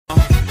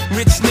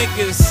Rich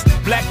niggas,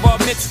 black bar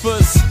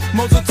mitzvahs.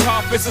 Mazel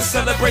tov is a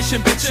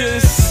celebration,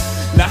 bitches.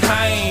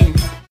 L'chaim.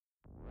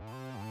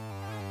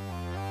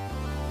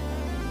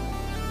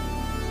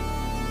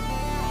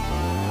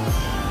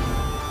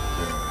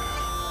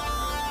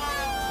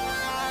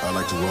 I'd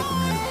like to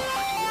welcome you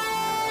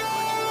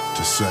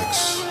to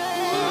sex,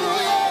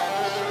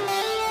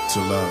 to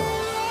love,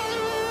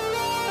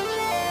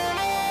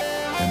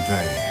 and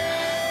pain.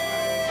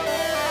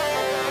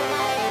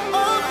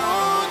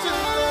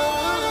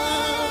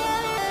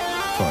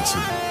 Part 2.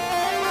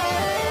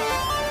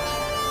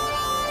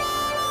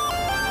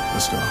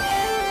 Let's go.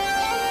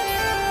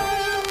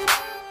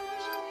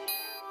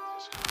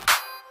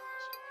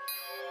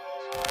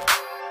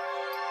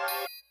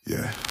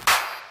 Yeah.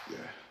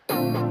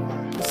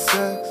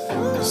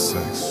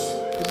 Sex,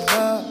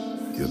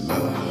 your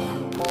love,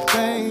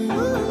 pain,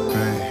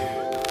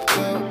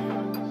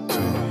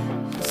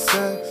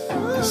 sex,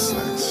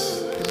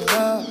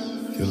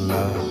 your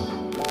love,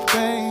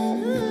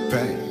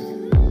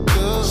 pain.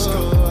 Let's go.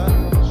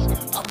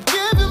 I'm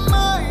giving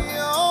my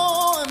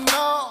all and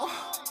all,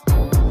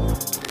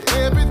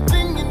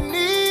 everything you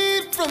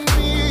need from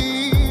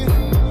me.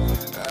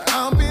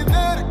 I'll be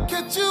there to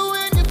catch you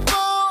when you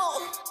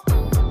fall.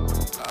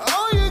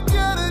 All you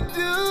gotta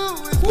do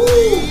is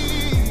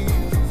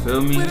leave.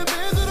 Feel me?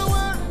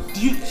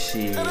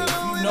 Shit,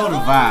 you know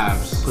the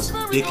vibes. Put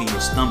some dick in your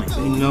stomach.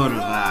 You know the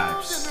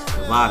vibes.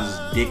 The vibes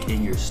is dick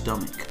in your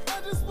stomach.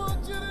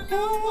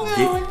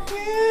 Dick.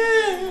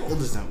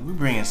 Listen, we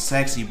bringing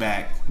sexy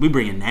back. We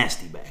bringing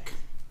nasty back.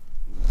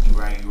 You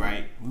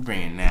right. We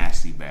bringing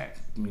nasty back.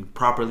 I mean,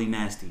 properly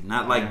nasty,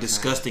 not like Yeah,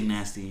 disgusting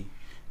nasty,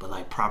 but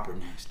like proper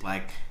nasty.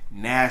 Like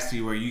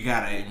nasty, where you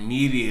gotta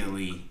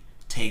immediately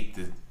take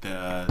the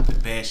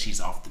bed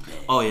sheets off the bed.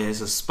 Oh yeah, it's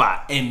a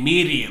spot.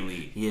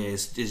 Immediately. Yeah,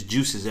 it's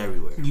juices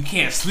everywhere. You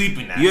can't sleep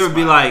in that. You ever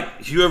be spot.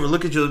 like, you ever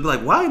look at you and be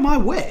like, why am I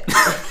wet?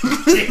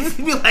 You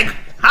be like,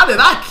 how did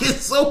I get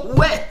so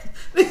wet?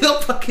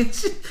 Nigga, fucking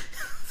shit.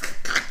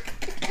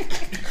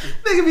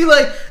 Nigga be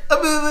like,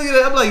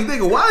 I'm like,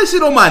 nigga, why is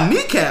shit on my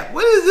kneecap?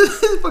 What is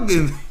this?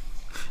 Fucking,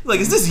 like,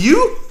 is this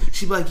you?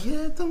 She be like,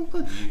 yeah, don't.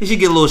 And she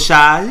get a little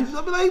shy.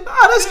 I'll be like,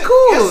 nah, that's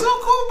cool. It's so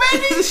cool,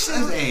 baby.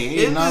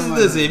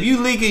 Listen, if you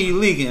leaking, you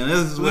leaking.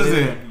 This is what it is.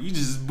 Listen, you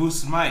just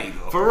boosted my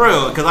ego. For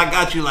real, because I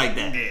got you like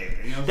that. Yeah,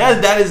 you know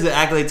That is the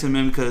accolade to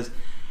men, because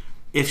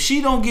if she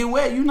don't get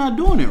wet, you're not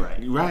doing it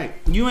right. right.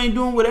 You ain't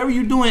doing whatever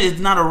you're doing. It's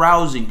not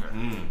arousing her.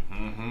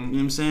 You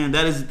know what I'm saying?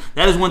 That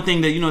is one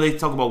thing that, you know, they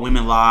talk about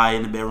women lie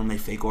in the bedroom, they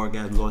fake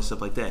orgasms, all that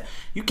stuff like that.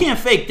 You can't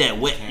fake that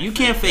wet. You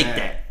can't fake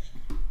that.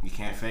 You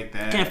can't fake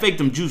that. You can't fake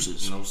them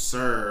juices. No,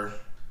 sir.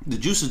 The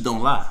juices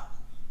don't lie.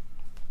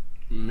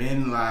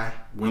 Men lie.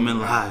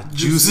 Women lie.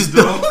 Juices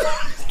don't.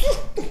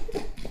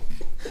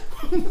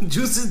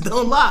 Juices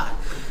don't lie.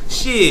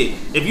 Shit.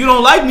 If you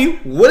don't like me,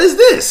 what is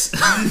this?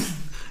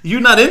 You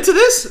not into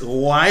this?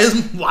 Why?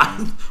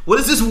 What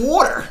is this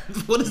water?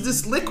 What is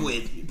this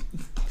liquid?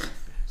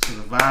 So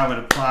the vibe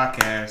of the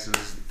podcast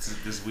is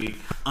this week.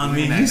 I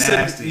mean, you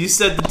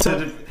said the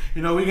tone.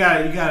 You know, you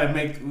gotta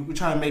make. We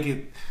try to make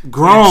it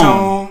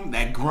Grown.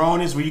 That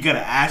grown-ness where you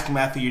gotta ask them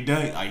after you're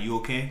done. Are you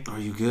okay? Are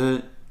you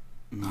good?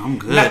 No, I'm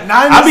good.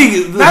 Not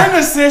in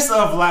the sense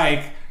of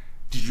like,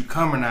 did you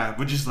come or not?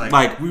 But just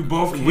like we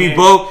both,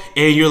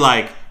 and you're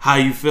like, how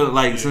you feel?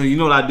 Like, so you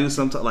know what I do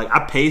sometimes? Like,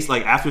 I pace.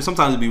 Like, after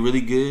sometimes it'd be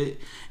really good.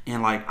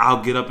 And like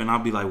I'll get up and I'll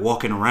be like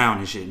walking around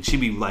and shit, and she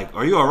be like,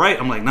 "Are you all right?"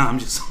 I'm like, "Nah, I'm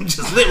just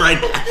lit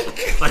right now.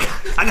 Like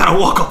I gotta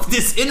walk off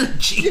this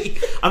energy.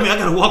 I mean, I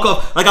gotta walk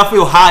off. Like I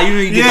feel high. You know,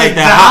 you get like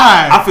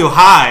that high. I feel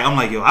high. I'm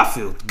like, yo, I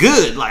feel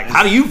good. Like,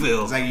 how do you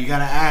feel? It's like you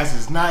gotta ask.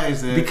 It's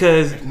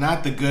because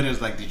not the good.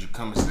 It's like, did you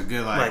come? It's the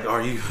good. Like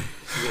are you?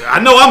 I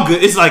know I'm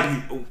good. It's like,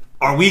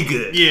 are we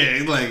good?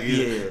 Yeah, like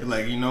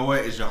you know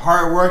what? Is your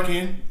heart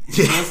working?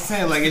 You know what I'm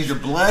saying? Like, is your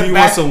blood? You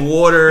want some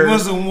water? You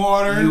want some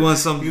water? You want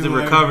something to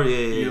recover?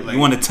 Yeah. Like, you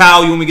want a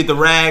towel? You want me to get the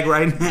rag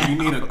right now? You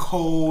need a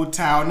cold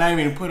towel. Not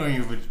even to put on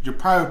your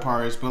private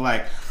parts, but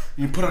like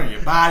you put on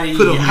your body.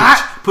 Put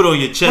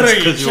on your chest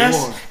because you're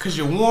warm. Because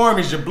you're warm.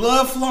 Is your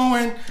blood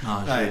flowing?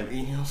 Oh, like,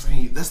 you know what I'm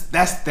saying?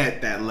 That's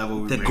that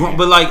level.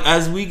 But like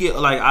as we get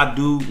like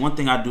one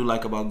thing I do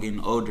like about getting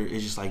older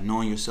is just like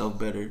knowing yourself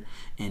better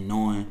and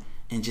knowing.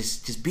 And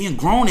just being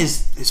grown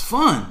is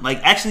fun. Like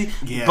actually,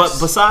 yes. But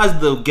besides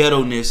the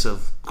ghetto-ness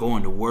of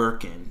going to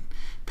work and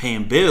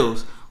paying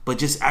bills, but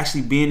just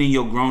actually being in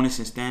your grownness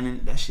and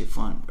standing, that shit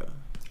fun, bro.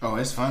 Oh,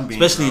 it's fun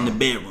being especially grown. in the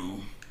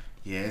bedroom.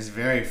 Yeah, it's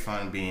very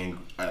fun being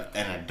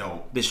an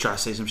adult. Bitch try to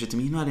say some shit to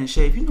me. You know I didn't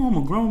shave. You know I'm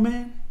a grown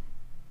man.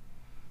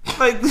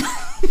 Like,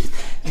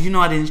 you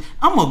know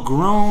I'm a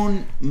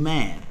grown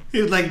man.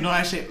 He was like, no,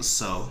 I shaved.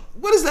 So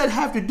what does that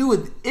have to do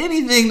with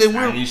anything that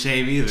we're? I didn't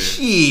shave either.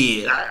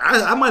 Shit,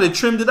 I might have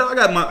trimmed it out.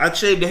 I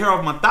shaved the hair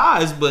off my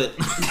thighs, but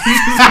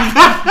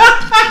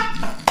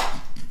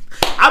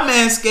I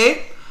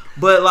manscaped.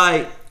 But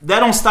like that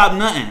don't stop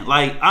nothing.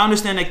 Like I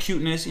understand that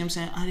cuteness. You know what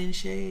I'm saying? I didn't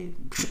shave.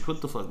 What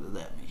the fuck does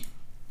that mean?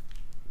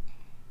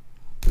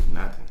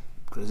 Nothing.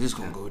 Because it's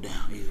gonna go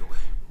down either way.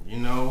 You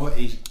know what?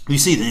 You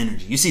see the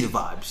energy. You see the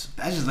vibes.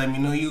 That just let me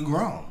know you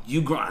grown.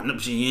 You grown.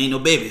 You ain't no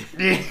baby.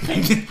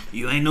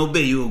 You ain't no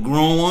baby. You a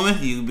grown woman.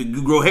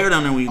 You grow hair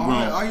down there when you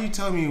grown. All you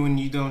tell me when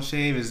you don't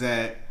shave is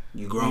that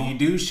you grown. When you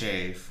do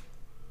shave,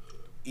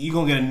 you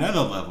gonna get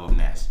another level of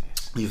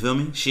nastiness. You feel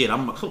me? Shit,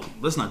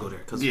 let's not go there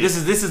because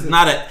this is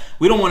not a.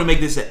 We don't want to make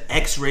this an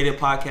X-rated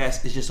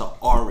podcast. It's just an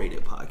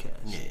R-rated podcast.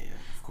 Yeah,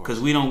 of course. Because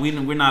we're not you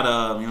know what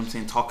I'm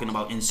saying, talking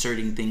about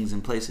inserting things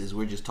in places.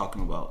 We're just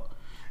talking about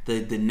the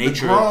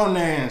nature, the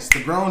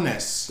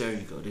grownness. There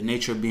you go. The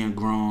nature of being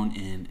grown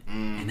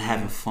and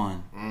having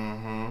fun.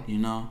 Mm-hmm. You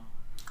know.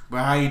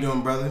 But how you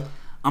doing, brother?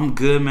 I'm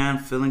good, man.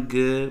 Feeling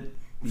good.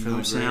 You know what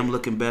I'm saying? Great. I'm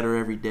looking better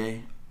every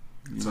day.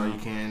 That's all you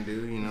can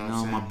do, you know what I'm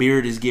saying? My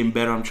beard is getting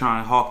better. I'm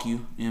trying to hawk you. You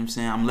know what I'm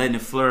saying? I'm letting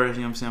it flourish.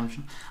 You know what I'm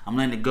saying? I'm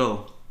letting it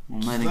go.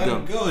 I'm letting it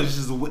go. It's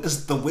just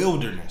it's the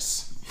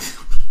wilderness.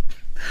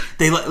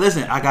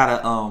 Listen. I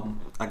got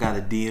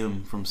a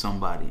DM from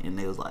somebody, and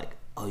they was like,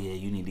 "Oh yeah,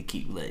 you need to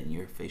keep letting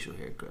your facial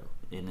hair grow."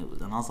 And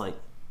I was like,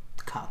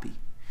 "Copy."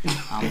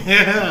 I'm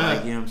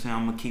like, you know what I'm saying?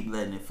 I'm gonna keep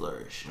letting it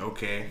flourish.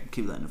 Okay.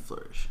 Keep letting it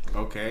flourish.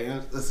 Okay.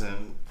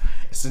 Listen,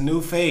 it's a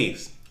new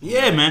phase.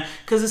 Yeah, man,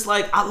 because it's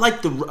like I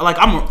like the rough.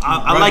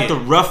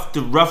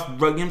 You know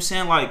what I'm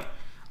saying? Like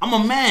I'm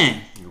a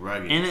man, You're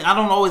rugged. and I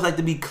don't always like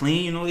to be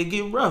clean. You know, it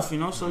get rough. You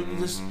know, so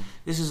this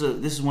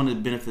is one of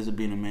the benefits of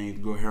being a man. You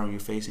can grow hair on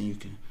your face, and you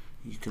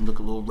can look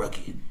a little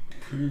rugged.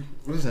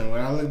 Listen, when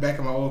I look back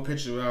at my old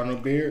picture without no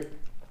beard,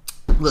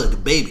 Look, the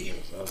baby.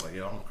 I was like,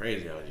 yo, I'm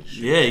crazy out this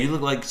shit. Yeah, you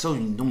look like so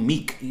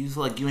meek. You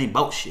feel like you ain't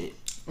about shit.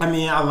 I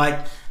mean,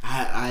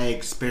 I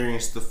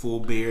experienced the full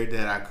beard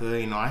that I could.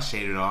 You know, I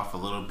shaded off a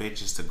little bit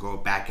just to grow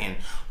back in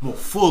more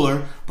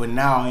fuller. But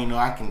now, you know,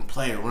 I can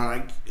play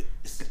around.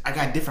 I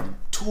got different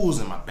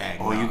tools in my bag.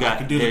 Oh, now. I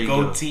could do the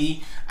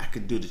goatee. I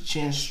could do the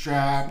chin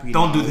strap.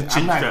 Don't do the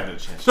chin strap.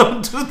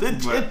 Don't do the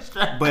chin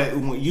strap. But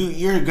when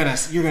you're gonna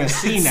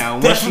see now.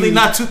 Definitely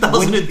not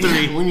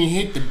 2003. When you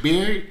hit the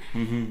beard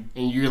and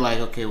you're like,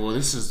 okay, well,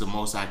 this is the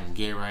most I can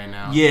get right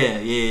now. Yeah.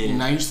 And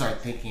now you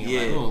start thinking,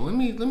 like, oh, let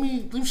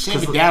me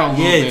shave it down a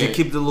little bit. To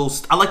keep the little.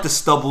 I like the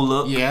stubble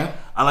look. Yeah.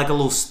 I like a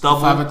little stubble.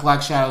 5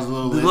 o'clock shadows, a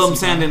little. You know what I'm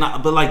saying?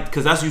 But like,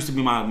 because that's used to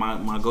be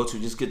my go-to.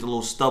 Just get the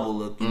little stubble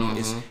look. You know,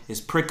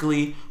 it's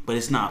prickly, but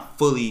it's not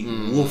fully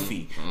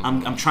wolfy.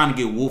 I'm trying to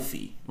get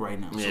wolfy right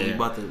now. So we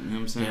about to, you know what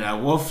I'm saying? Yeah,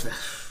 that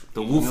wolf.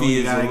 The wolfy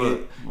is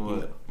the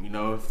look. You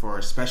know, for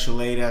a special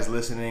lady that's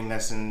listening,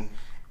 that's in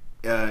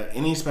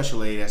any special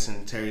lady that's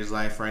in Terry's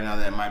life right now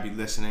that might be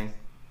listening.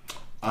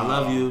 I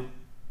love you.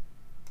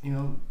 You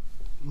know,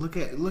 look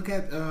at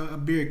a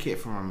beard kit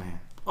from our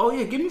man. Oh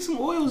yeah, give me some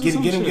oils. Get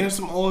him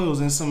some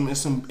oils and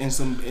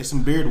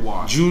some beard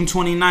wash. June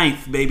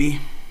 29th, baby.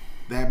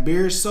 That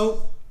beard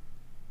soap.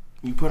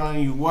 You put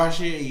on, you wash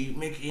it, you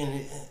make it,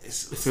 and it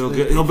feel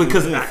good. No,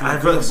 because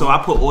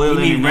I put oil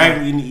in.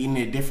 You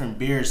need a different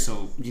beard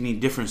soap. You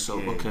need different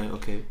soap. Yeah.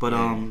 Okay. But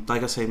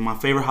like I say, my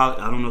favorite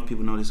holiday. I don't know if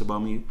people know this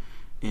about me,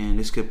 and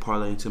this could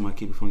parlay into my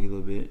keep it funky a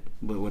little bit,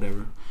 but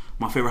whatever.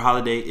 My favorite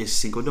holiday is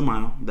Cinco de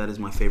Mayo. That is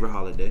my favorite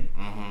holiday.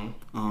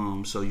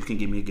 So you can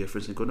give me a gift for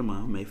Cinco de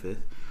Mayo, May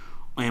 5th.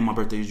 And my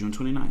birthday is June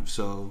 29th.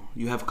 So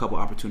you have a couple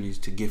opportunities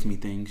to gift me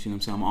things. You know what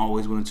I'm saying? I'm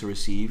always willing to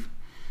receive.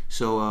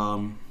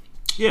 So,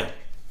 yeah.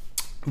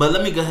 But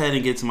let me go ahead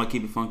and get to my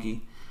Keep It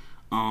Funky.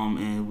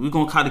 And we're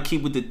going to kind of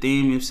keep with the theme,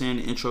 you know what I'm saying,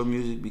 the intro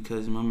music,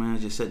 because my man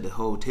just set to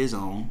hold his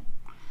own.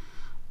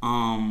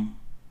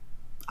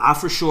 I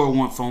for sure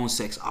want phone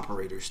sex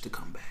operators to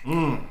come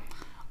back.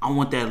 I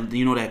want that,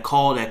 you know,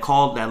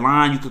 that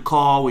line you could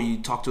call where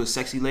you talk to a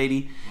sexy lady.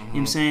 You know what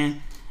I'm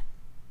saying?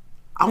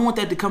 I want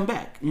that to come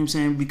back. You know what I'm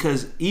saying?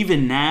 Because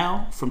even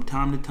now, from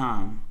time to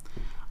time,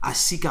 I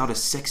seek out a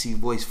sexy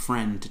voice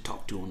friend to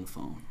talk to on the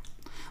phone.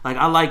 Like,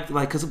 I like,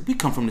 because we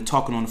come from the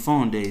talking on the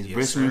phone days.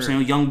 Yes, you know what I'm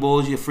saying? Young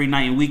boys, you have free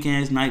night and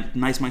weekends.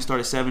 Nights might start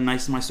at 7,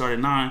 nights might start at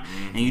 9.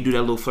 And you do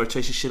that little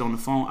flirtatious shit on the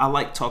phone. I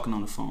like talking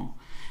on the phone.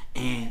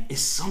 And it's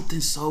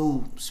something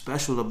so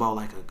special about,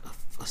 like,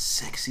 a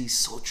sexy,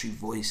 sultry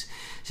voice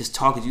just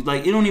talking to you.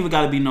 Like, it don't even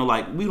got to be we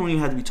don't even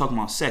have to be talking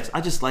about sex. I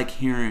just like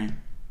hearing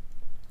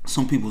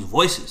some people's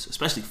voices,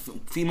 especially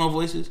female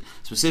voices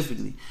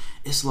specifically.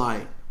 It's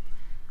like,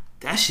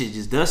 that shit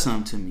just does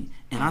something to me.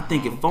 And I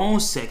think if phone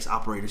sex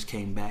operators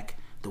came back,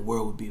 the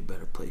world would be a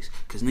better place.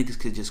 Because niggas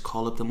could just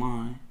call up the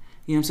line.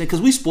 You know what I'm saying?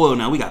 Because we spoiled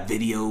now. We got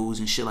videos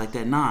and shit like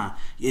that. Nah.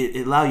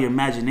 It allow your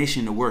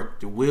imagination to work.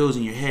 The wheels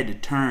in your head to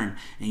turn.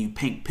 And you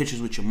paint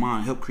pictures with your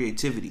mind. Help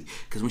creativity.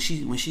 Because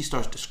when she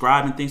starts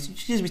describing things,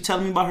 she just be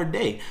telling me about her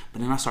day.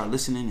 But then I start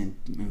listening and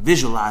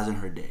visualizing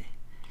her day.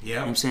 Yeah, you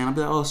know what I'm saying? I'll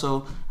be like, oh,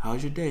 so how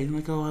was your day? I'm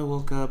like, oh, I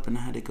woke up and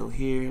I had to go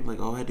here. I'm like,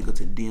 oh, I had to go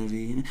to the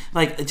DMV.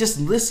 Like, just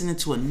listening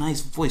to a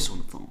nice voice on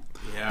the phone.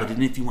 Yeah. But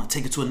then if you want to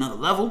take it to another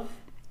level,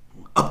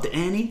 up the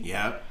ante,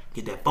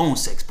 get that phone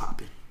sex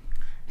popping.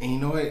 And you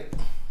know what?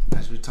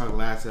 As we talked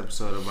last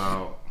episode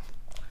about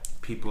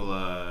people,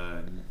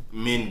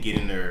 men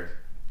getting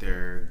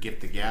their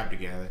gift to gab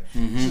together,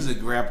 this is a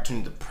great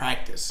opportunity to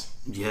practice.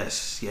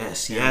 Yes.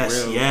 in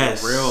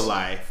real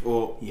life.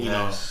 Well,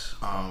 Yes.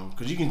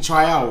 because you can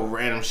try out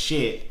random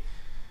shit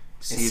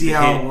and see if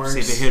how it it works. see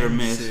if it hit or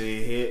miss. See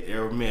if it hit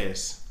or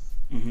miss.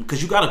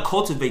 Because you gotta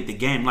cultivate the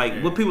game.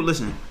 Like what people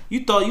listen.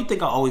 You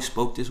think I always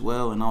spoke this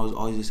well and I was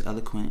always this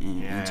eloquent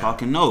and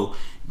talking. No,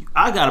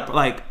 I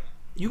gotta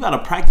you gotta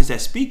practice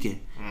that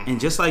speaking. And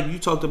just like you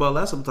talked about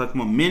last time, talking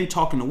about men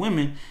talking to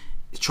women,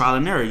 it's trial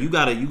and error. You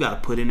gotta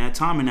put in that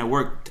time and that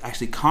work to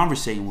actually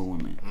conversating with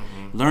women,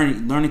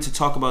 learning to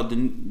talk about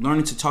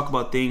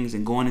things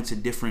and going into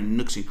different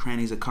nooks and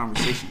crannies of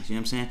conversations. You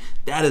know what I'm saying?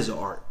 That is an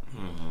art.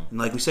 And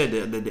like we said,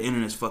 the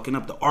internet's fucking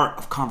up the art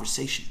of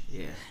conversation.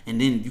 Yeah. And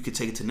then you could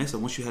take it to the next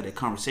level. Once you had that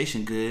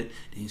conversation good,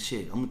 then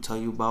shit, I'm gonna tell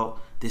you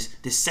about this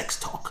sex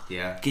talk.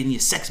 Yeah. Getting your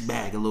sex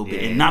bag a little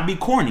bit and not be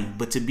corny,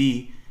 but to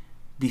be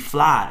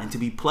fly and to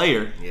be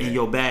player in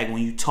your bag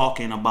when you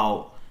talking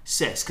about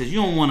sex. Cause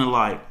you don't wanna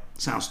like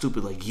sound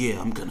stupid like,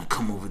 yeah, I'm gonna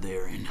come over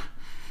there and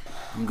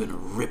I'm gonna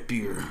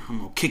I'm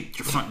gonna kick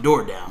your front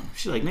door down.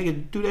 She's like,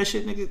 nigga, do that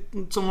shit, nigga,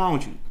 something wrong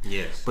with you.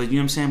 Yes. But you know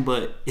what I'm saying?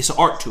 But it's an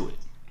art to it.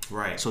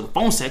 Right. So the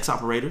phone sex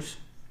operators,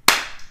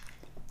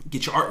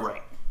 get your art right.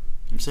 You know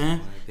what I'm saying?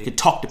 Right, you can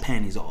talk the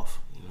panties off.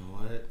 You know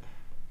what?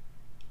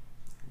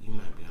 You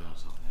might be on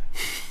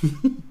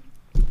something.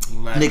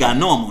 Nigga, I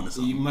know I'm on to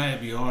something. You might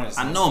be on to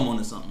something. I know I'm on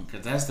to something.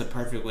 Because that's the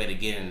perfect way to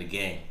get in the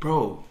game.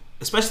 Bro,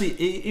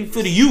 especially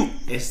for the youth.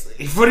 It's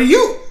for the youth. You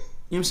know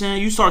what I'm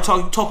saying? You start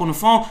talking, you talk on the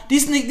phone.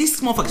 These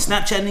motherfuckers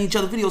Snapchatting each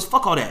other videos.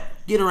 Fuck all that.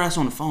 Get her ass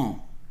on the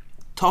phone.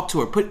 Talk to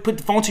her. Put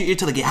the phone to your ear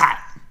till they get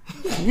hot.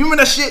 You remember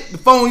that shit? The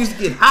phone used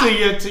to get hot.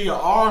 Till your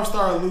arms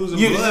start losing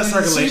blood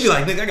circulation. So you be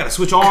like, nigga, I gotta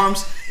switch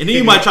arms. And then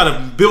you might try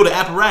to build an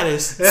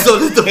apparatus so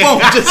that the phone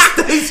just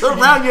stays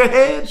around your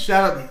head.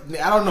 Shout out.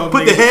 I don't know.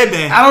 Put the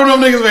headband. I don't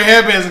know if niggas wear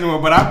headbands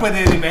anymore, but I put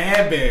it in the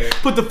headband.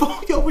 Put the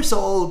phone. Yo, we're so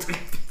old.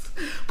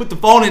 Put the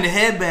phone in the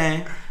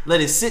headband.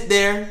 Let it sit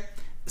there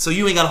so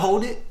you ain't gotta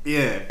hold it.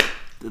 Yeah.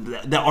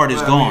 That art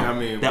is gone. I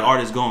mean, that art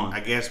is gone.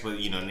 I guess, but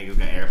niggas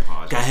got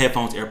AirPods. Got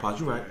headphones, AirPods.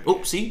 You right.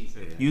 Oops, see?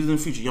 Use it in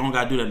the future. You don't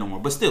gotta do that no more.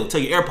 But still,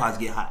 till your AirPods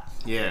get hot.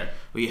 Yeah.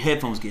 Or your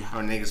headphones get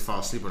hot. Or niggas fall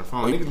asleep on the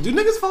phone. Do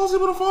niggas fall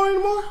asleep on the phone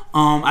anymore?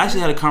 I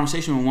actually had a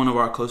conversation with one of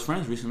our close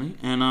friends recently,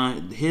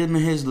 and him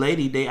and his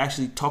lady, they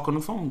actually talk on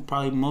the phone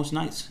probably most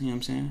nights. You know what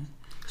I'm saying?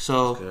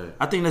 So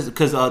I think that's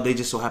because they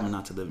just so happen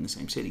not to live in the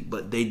same city,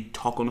 but they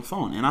talk on the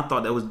phone, and I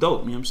thought that was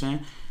dope. You know what I'm saying?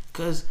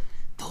 Because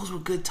those were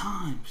good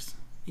times.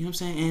 You know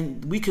what I'm saying?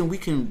 And we can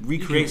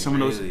recreate some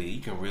of those.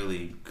 You can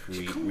really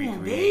recreate some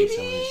of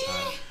these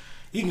times.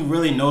 You can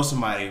really know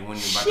somebody when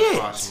you're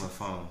about to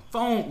talk on the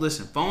phone.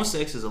 Listen, phone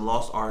sex is a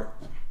lost art.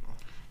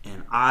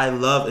 And I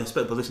love it.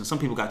 But listen, some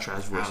people got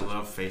trash voices. I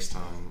love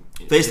FaceTime.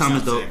 FaceTime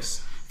is dope.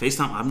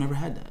 FaceTime, I've never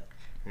had that.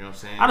 You know what I'm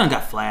saying? I done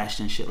got flashed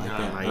and shit like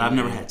that. But I've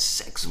never had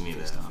sex with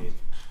FaceTime.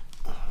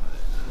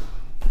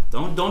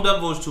 Don't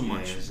divulge too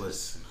much. But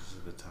it's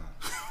a good time.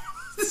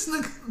 This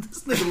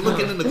nigga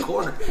looking in the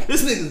corner.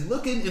 This nigga's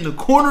looking in the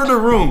corner of the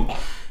room.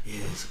 Yeah,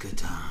 it's a good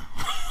time.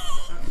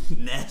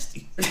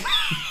 Nasty.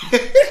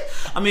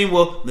 I mean,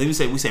 well, let me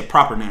say we say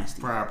proper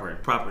nasty. Proper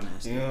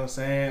nasty. You know what I'm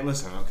saying?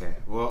 Listen, okay.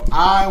 Well,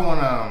 I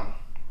wanna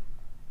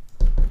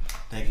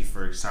thank you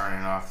for starting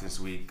off this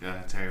week,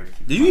 Terry.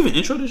 Did you even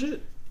intro this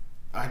shit?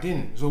 I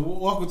didn't. So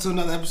welcome to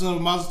another episode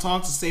of Mazel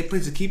Talks, a safe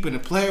place to keep it a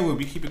player where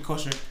we keep it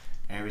kosher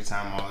every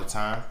time, all the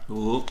time.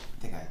 Ooh. I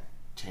think I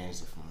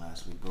changed it from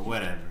last week, but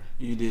whatever.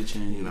 You did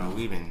change. You know,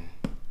 we've been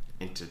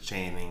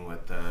interchaining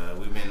with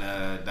we've been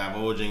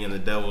divulging in the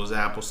devil's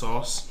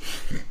applesauce.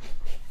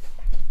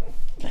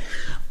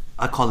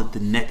 I call it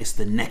it's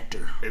the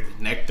nectar. It's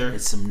nectar?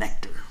 It's some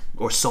nectar.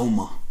 Or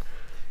soma.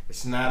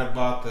 It's not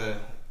about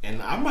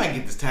and I might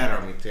get this tatted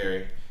on me,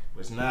 Terry,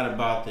 but it's not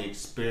about the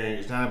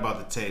experience, it's not about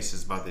the taste,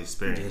 it's about the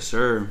experience. Yes,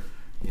 sir.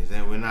 You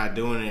know, we're not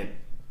doing it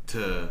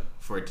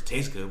for it to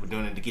taste good, we're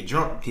doing it to get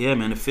drunk. Yeah,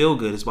 man, to feel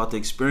good. It's about the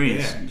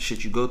experience, the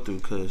shit you go through,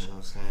 because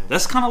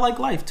that's kind of like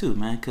life too,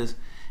 man, because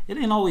it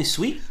ain't always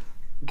sweet.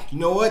 You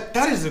know what?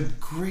 That is a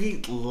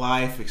great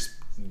life,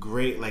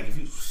 like if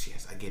you,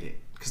 yes, I get it.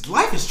 Because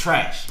life is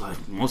trash.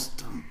 Like most of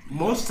the time.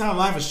 Most of the time,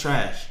 life is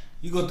trash.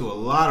 You go through a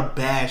lot of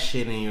bad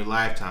shit in your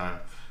lifetime,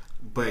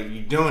 but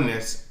you're doing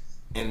this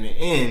in the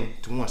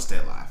end to want to stay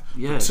alive.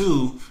 Yeah.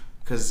 Two,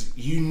 because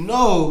in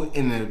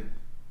the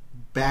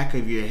back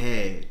of your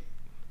head,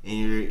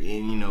 in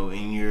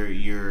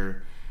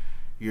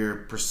your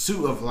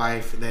pursuit of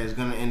life, that is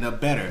going to end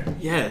up better.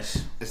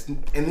 Yes.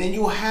 And then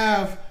you'll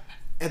have,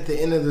 at the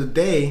end of the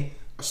day,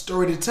 a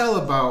story to tell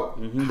about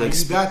how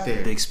you got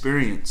there. The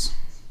experience.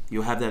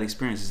 You'll have that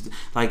experience.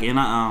 Like, and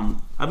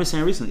I've been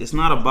saying recently, it's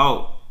not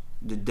about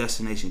the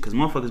destination, because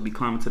motherfuckers be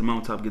climbing to the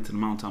mountaintop, get to the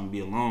mountaintop, and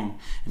be alone,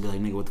 and be like,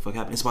 nigga, what the fuck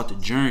happened? It's about the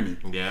journey.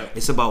 Yeah.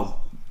 It's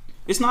not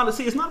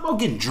about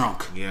getting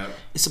drunk. Yeah.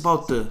 It's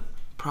about the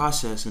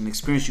process and the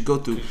experience you go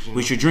through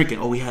with your drinking.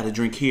 Oh, we had a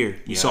drink here.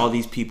 We saw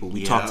these people.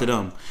 We talked to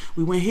them.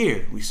 We went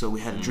here. We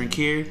had a drink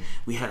here.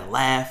 We had a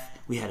laugh.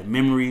 We had a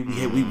memory.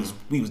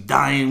 We was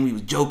dying. We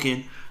was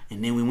joking.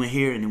 And then we went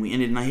here, and then we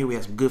ended the night here. We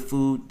had some good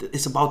food.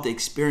 It's about the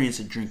experience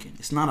of drinking.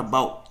 It's not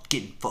about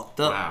getting fucked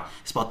up. Wow.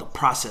 It's about the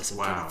process of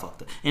Wow. getting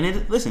fucked up. And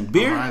it, listen,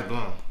 beer, My mind's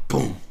blown.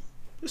 boom.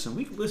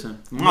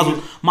 Listen.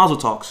 Mazel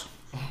talks.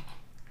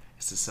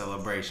 It's a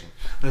celebration.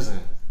 Listen,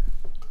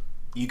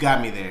 you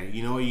got me there.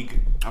 You know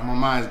what? My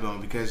mind's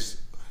blown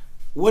because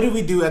what do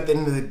we do at the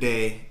end of the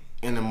day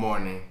in the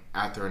morning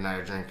after a night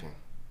of drinking?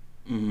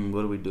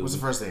 What do we do? What's the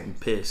first thing?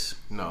 Piss.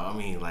 No, I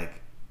mean like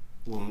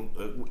when,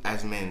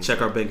 as men.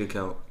 Check our bank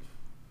account.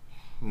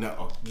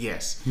 No,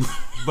 yes,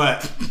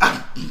 but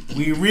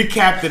we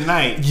recap the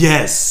night.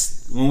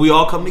 Yes. When we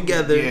all come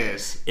together.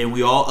 Yes. And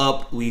we all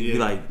up. We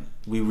like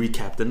we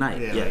recap the night.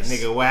 Yeah, yes. like,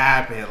 nigga, what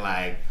happened?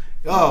 Like,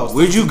 oh,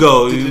 Where'd you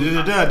go?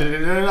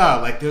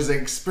 Like, there's an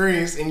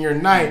experience in your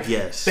night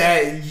Yes.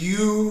 that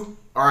you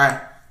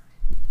are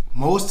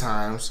most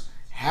times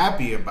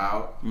happy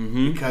about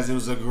because it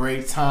was a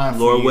great time.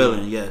 Lord for you.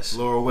 willing, yes.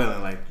 Lord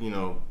willing, like, you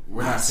know,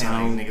 we're not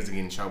saying like niggas are getting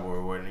in trouble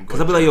or whatever. Cause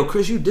I'll be like, yo,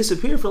 Chris, you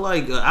disappeared for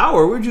like an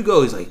hour. Where'd you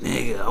go? He's like,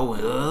 nigga, I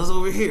was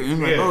over here. And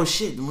I'm like, Yeah. oh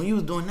shit, when you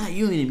was doing that,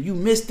 you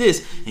missed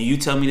this. And you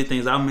tell me the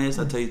things I missed,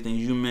 I tell you the things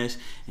you missed.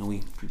 And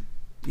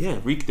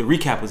the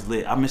recap was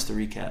lit. I missed the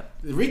recap.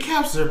 The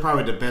recaps are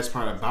probably the best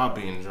part about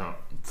being drunk.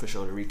 For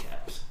sure, the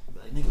recaps.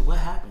 Like, nigga, what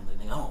happened? Like,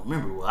 nigga, I don't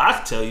remember. Well, I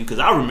can tell you because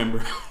I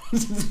remember.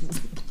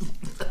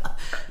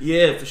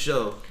 Yeah, for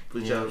sure.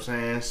 You know what I'm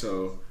saying?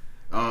 So,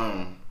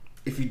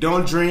 if you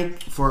don't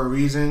drink for a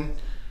reason,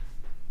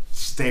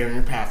 stay on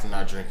your path and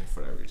not drinking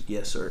for that reason.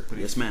 Yes, sir.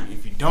 Yes, ma'am.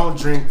 If you don't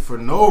drink for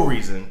no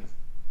reason,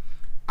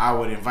 I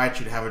would invite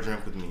you to have a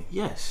drink with me.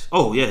 Yes.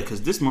 Oh, yeah,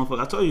 because this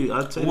motherfucker, I tell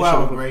you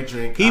Well, a great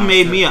drink. He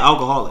made me an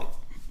alcoholic.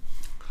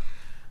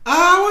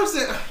 What's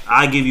it?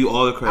 I give you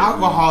all the credit.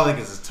 Alcoholic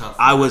is a tough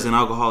word. I was an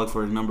alcoholic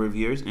for a number of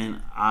years,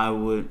 and I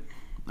would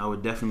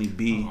definitely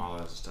be.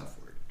 Alcoholic is a tough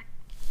word.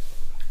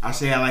 I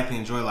say I like to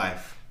enjoy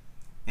life,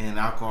 and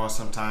alcohol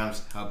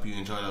sometimes help you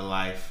enjoy the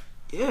life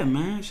Yeah,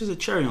 man, it's just a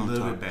cherry a on top.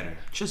 little bit better.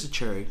 It's just a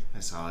cherry.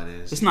 That's all it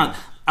is. It's not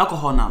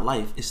alcohol, not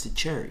life. It's the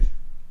cherry.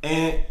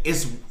 And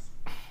it's.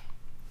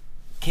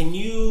 Can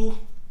you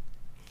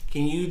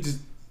just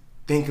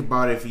think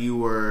about if you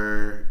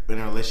were in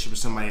a relationship with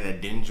somebody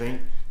that didn't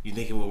drink? You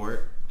think it would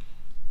work?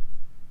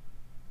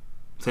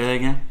 Say that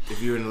again.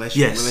 If you were in a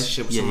relationship, Yes.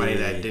 with somebody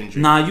that didn't drink,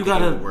 Nah, you think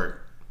gotta- it would work.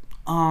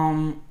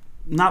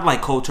 Not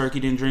like cold turkey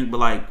didn't drink, but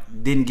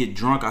like didn't get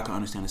drunk. I can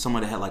understand it.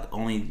 Somebody that had like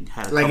only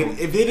had a Like couple.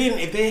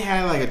 if they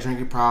had like a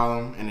drinking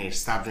problem and they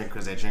stopped drinking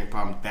because they drinking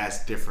problem,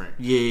 that's different.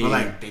 Yeah. But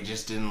like they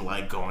just didn't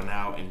like going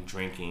out and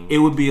drinking. It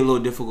would be a little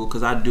difficult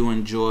because I do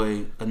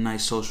enjoy a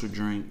nice social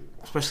drink,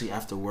 especially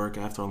after work,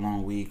 after a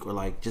long week, or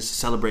like just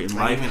celebrating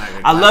Like, life. even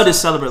like a I love glass to of-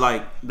 celebrate.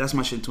 Like that's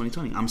my shit in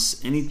 2020.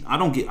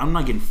 I'm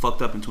not getting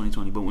fucked up in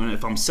 2020. But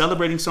if I'm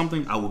celebrating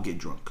something, I will get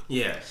drunk.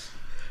 Yes.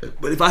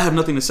 But if I have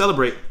nothing to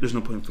celebrate, there's no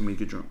point for me to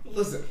get drunk.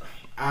 Listen,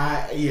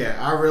 I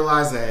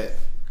realize that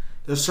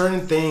there's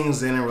certain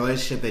things in a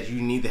relationship that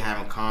you need to have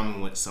in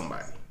common with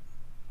somebody,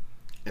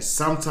 and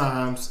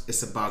sometimes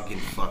it's about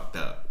getting fucked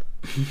up.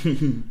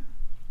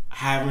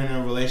 Having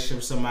a relationship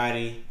with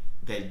somebody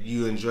that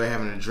you enjoy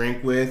having a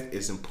drink with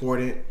is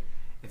important.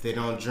 If they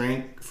don't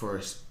drink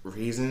for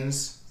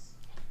reasons,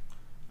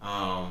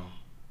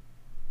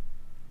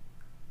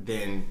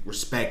 then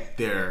respect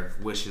their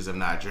wishes of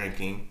not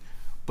drinking.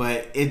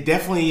 But it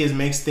definitely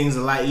makes things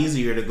a lot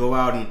easier to go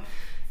out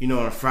and,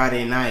 on a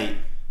Friday night,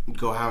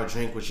 go have a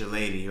drink with your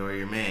lady or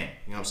your man.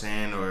 You know what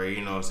I'm saying? Or,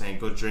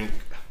 go drink,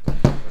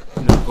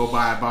 go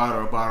buy a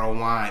bottle of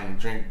wine and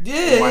drink. Yeah,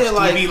 and watch yeah,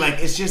 TV. Like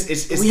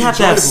it's we have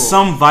to have enjoyable.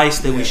 some vice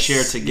that we Yes,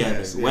 share together,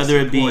 yes, whether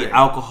it be important.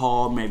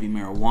 alcohol, maybe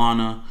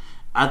marijuana.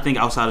 I think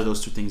outside of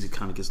those two things, it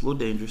kind of gets a little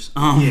dangerous.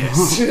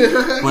 Yes.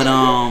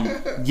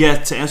 But yeah,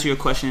 to answer your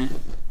question,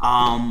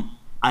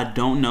 I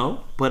don't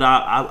know, but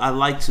I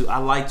like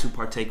to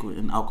partake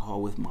in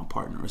alcohol with my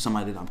partner or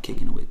somebody that I'm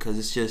kicking it with because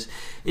it's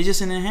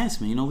just an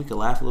enhancement. We can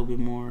laugh a little bit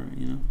more.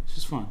 It's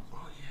just fun.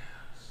 Oh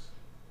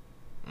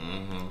yes.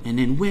 Mm-hmm. And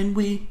then when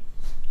we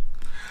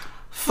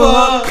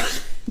fuck,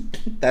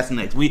 that's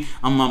next.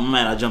 I'm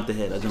mad. I jumped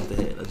ahead.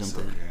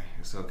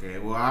 It's okay.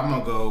 Well, I'm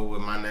gonna go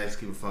with my next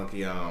keep it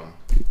funky.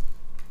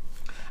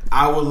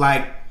 I would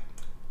like,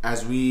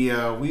 as we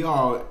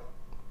all.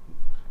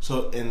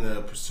 So in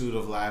the pursuit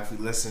of life,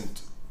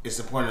 it's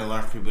important to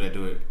learn from people that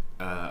do it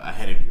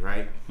ahead of you,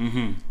 right?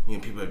 Mm-hmm.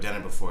 People have done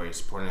it before.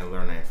 It's important to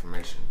learn that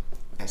information,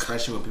 and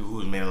especially with people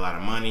who's made a lot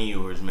of money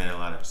or who's made a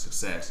lot of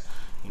success.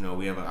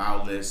 We have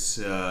outlets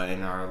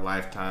in our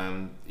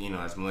lifetime.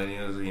 As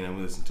millennials, we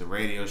listen to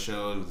radio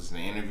shows, we listen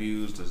to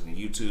interviews, listen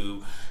to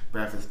YouTube,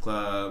 Breakfast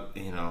Club,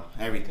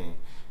 everything,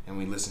 and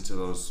we listen to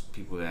those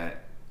people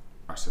that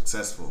are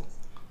successful.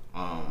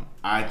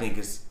 I think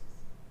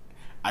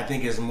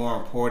it's more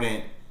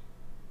important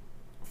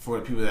for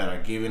the people that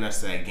are giving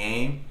us that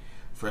game,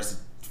 for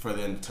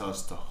them to tell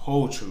us the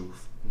whole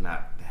truth,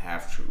 not the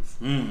half truth.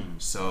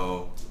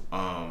 So,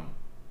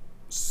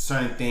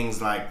 certain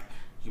things like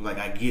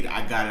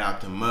I got it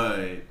out the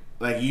mud.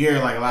 Like you hear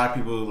like a lot of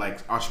people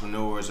like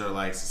entrepreneurs or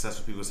like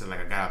successful people say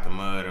like I got out the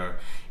mud or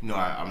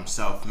I'm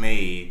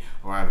self-made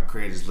or I've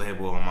created this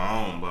label on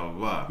my own, blah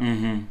blah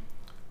blah.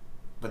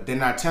 but they're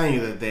not telling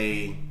you that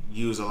they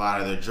use a lot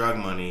of their drug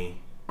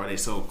money or they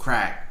sold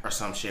crack or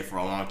some shit for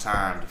a long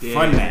time to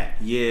fund that.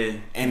 Yeah,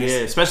 And yeah,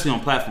 especially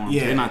on platforms.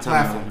 Yeah, They're not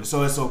telling platform. you.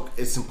 So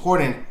it's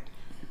important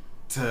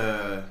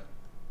to.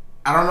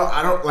 I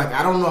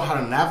don't know how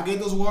to navigate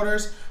those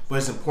waters, but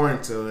it's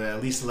important to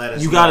at least let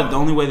us. You know. got it. The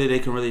only way that they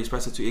can really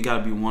express it to you, it got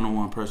to be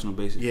one-on-one, personal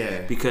basis.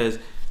 Yeah. Because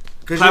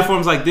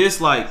platforms like this,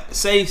 like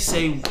say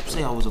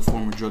I was a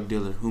former drug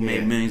dealer who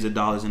made millions of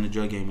dollars in the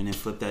drug game and then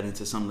flipped that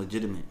into something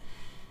legitimate.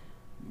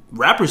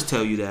 Rappers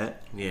tell you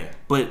that. Yeah.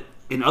 But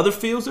in other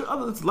fields, there's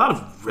a lot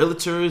of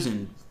realtors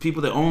and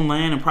people that own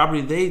land and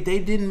property. They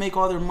didn't make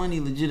all their money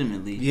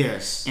legitimately.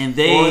 Yes. And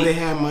or they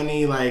had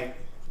money like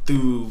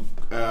through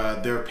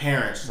their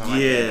parents. Or something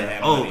like that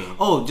had money.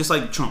 Oh, just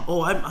like Trump.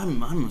 Oh,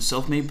 I'm a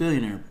self-made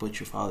billionaire, but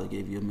your father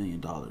gave you $1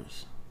 million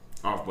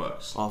Off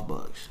bucks. off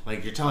bucks.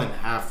 Like you're telling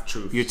half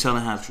truth. You're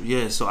telling half truth.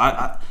 Yeah. So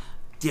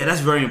yeah,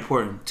 that's very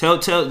important.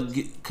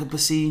 But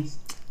see,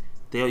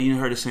 you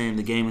heard it saying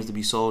the game is to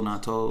be sold,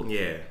 not told.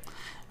 Yeah.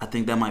 I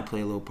think that might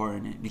play a little part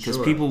in it because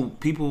Sure.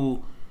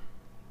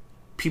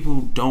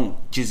 people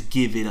don't just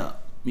give it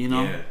up. You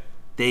know,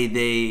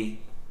 they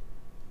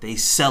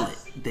sell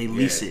it, they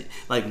lease it.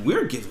 Like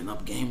we're giving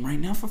up game right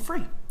now for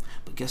free,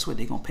 but guess what?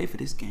 They gonna pay for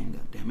this game.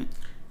 God damn it.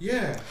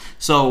 Yeah.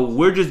 So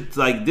we're just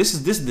like this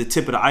is the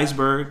tip of the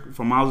iceberg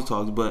for Mazel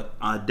Talks, but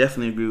I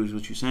definitely agree with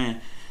what you're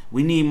saying.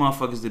 We need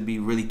motherfuckers to be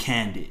really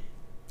candid.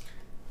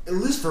 At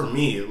least for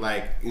me,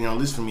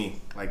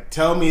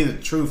 tell me the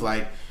truth.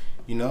 Like,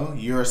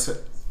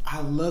 I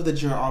love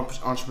that you're an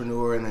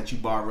entrepreneur and that you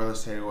bought real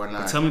estate or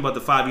whatnot. Tell me about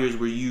the 5 years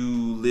where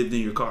you lived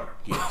in your car.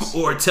 Yes.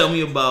 Or tell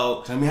me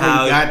about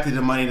how you got to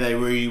the money that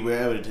where you were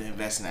able to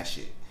invest in that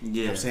shit. Yeah. You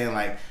know what I'm saying?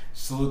 Like,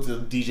 salute to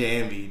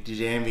DJ Envy.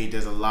 DJ Envy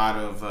does a lot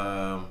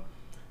of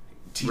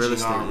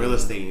teaching on real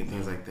estate and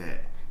things like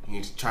that.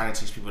 He's trying to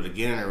teach people to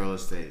get into real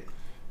estate.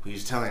 But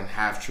he's telling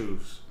half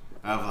truths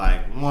of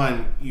like,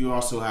 one, you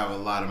also have a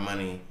lot of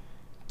money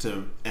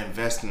to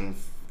invest in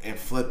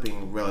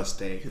flipping real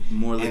estate.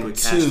 More liquid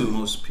cash than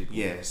most people.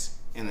 Yes.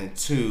 And then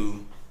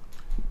two,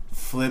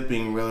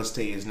 flipping real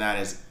estate is not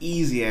as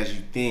easy as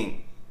you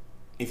think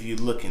if you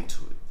look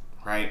into it,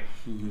 right?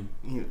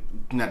 Mm-hmm.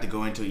 Not to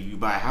go into it, you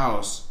buy a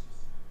house,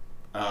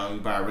 you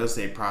buy a real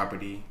estate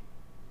property,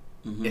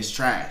 it's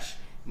trash.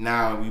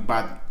 Now you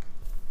buy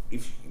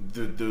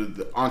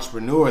the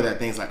entrepreneur that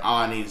thinks like, oh,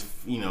 I need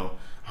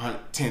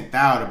 $10,000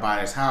 to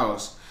buy this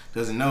house,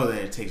 doesn't know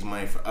that it takes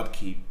money for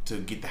upkeep to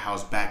get the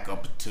house back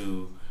up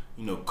to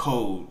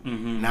code.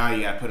 Now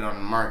you gotta put it on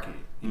the market.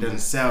 It doesn't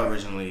sell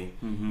originally.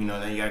 Then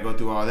you gotta go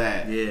through all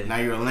that. Yeah. Now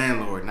you're a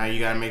landlord. Now you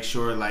gotta make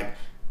sure like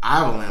I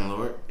have a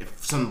landlord.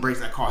 If something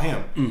breaks, I call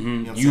him.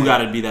 You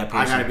gotta be that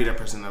person. I gotta be that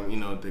person.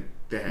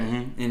 That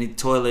Any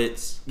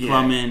toilets,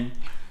 plumbing.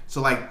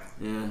 So like,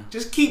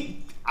 just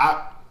keep.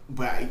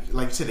 But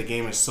like you said, the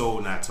game is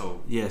sold, not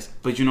told. Yes,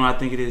 but I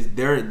think it is.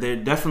 They're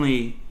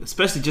definitely,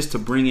 especially just to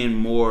bring in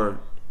more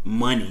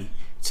money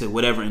to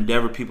whatever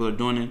endeavor people are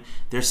doing.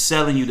 They're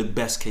selling you the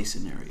best case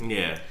scenario.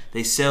 Yeah,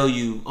 they sell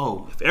you.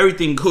 Oh, if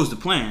everything goes to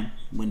plan,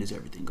 when does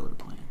everything go to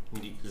plan?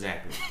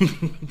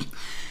 Exactly.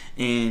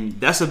 And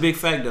that's a big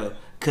fact though,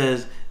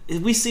 because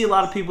we see a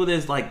lot of people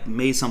that's like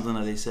made something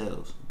of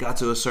themselves, got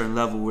to a certain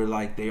level where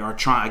like they are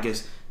trying. I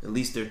guess at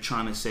least they're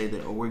trying to say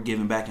that, oh, we're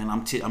giving back and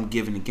I'm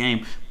giving the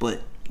game,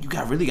 but you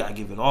really gotta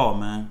give it all,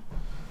 man.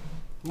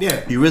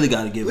 Yeah, you really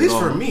gotta give it all.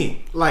 At least for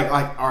me, like,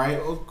 all right,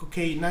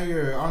 okay, now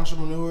you're an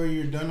entrepreneur,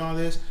 you're done all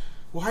this.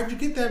 Well, how'd you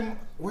get that?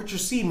 Where'd your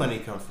seed money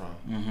come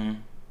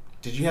from?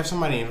 Did you have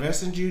somebody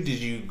invest in you? Did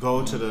you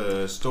go to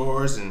the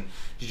stores and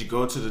did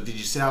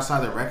you sit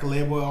outside the record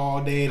label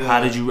all day?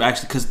 How did you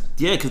actually?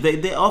 Because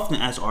they often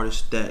ask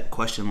artists that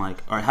question,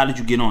 like, all right, how did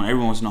you get on?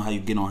 Everyone wants to know how you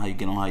get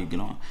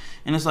on,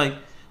 and it's like,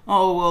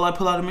 oh, well, I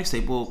put out a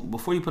mixtape. Well,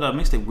 before you put out a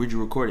mixtape, where'd you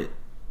record it?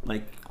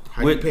 Like,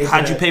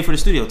 how'd you pay for the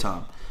studio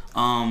time?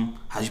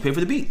 How'd you pay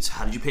for the beats?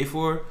 How did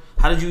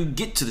you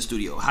get to the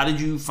studio? How did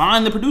you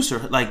find the producer?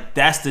 Like,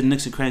 that's the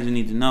nicks and crannies you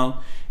need to know.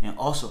 And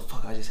also,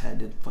 fuck, I just had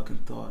that fucking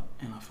thought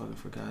and I fucking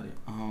forgot it.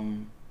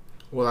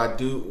 Well, I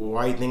do.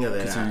 Why you think of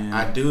that?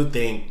 I do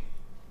think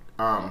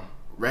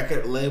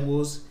record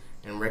labels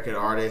and record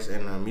artists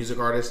and music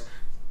artists,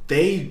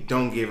 they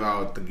don't give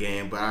out the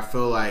game, but I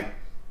feel like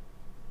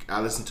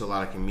I listen to a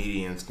lot of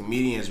comedians.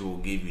 Comedians will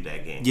give you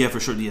that game. Yeah, for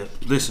sure. Yeah,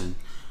 listen.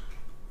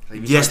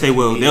 Yes, they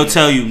will. They'll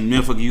tell you,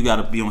 motherfucker, you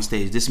gotta be on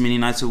stage this many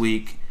nights a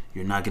week.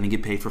 You're not gonna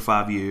get paid for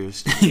 5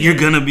 years. You're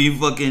gonna be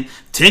fucking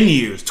 10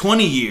 years,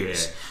 20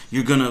 years.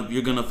 Yeah.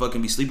 You're gonna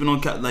fucking be sleeping on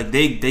couch. Like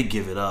they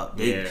give it up.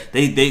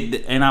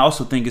 They and I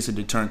also think it's a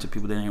deterrent to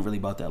people that ain't really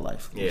about that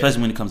life,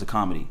 especially when it comes to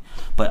comedy.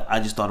 But I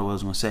just thought of what I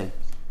was gonna say.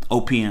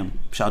 OPM,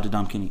 shout out to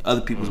Dom Kenny.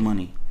 Other people's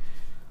money.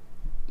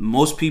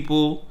 Most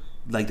people,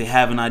 like, they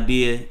have an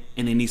idea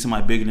and they need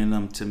somebody bigger than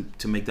them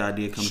to make the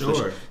idea come to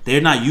fruition.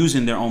 They're not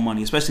using their own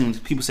money, especially when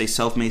people say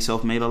self-made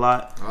a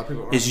lot.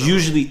 It's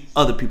usually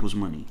other people's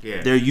money.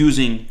 Yeah. They're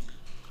using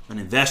an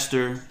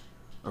investor,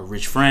 a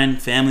rich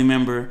friend, family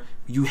member.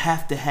 You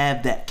have to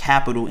have that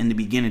capital in the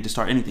beginning to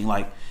start anything.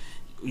 Like,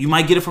 You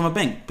might get it from a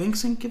bank.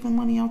 Banks ain't giving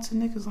money out to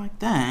niggas like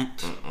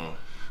that.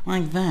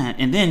 Like that.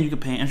 And then you can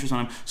pay interest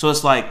on them. So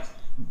it's like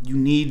you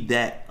need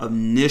that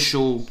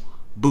initial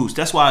boost.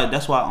 That's why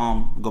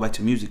go back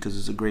to music because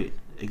it's a great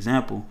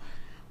example.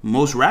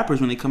 Most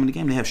rappers when they come in the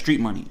game, they have street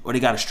money or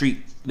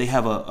they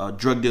have a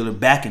drug dealer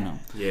backing them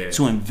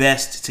to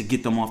invest to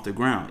get them off the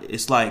ground.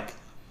 It's like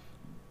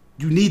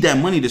you need that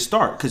money to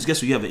start because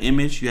guess what? You have an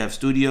image, you have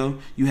studio,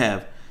 you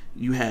have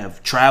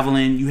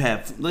traveling, you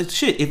have like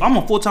shit. If I'm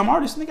a full-time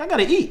artist, nigga, I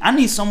gotta eat. I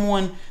need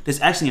someone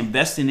that's actually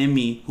investing in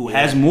me who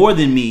has more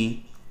than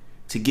me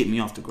to get me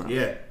off the ground.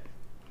 Yeah,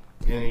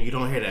 and you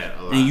don't hear that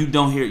a lot. And you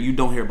don't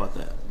hear about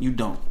that. You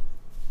don't.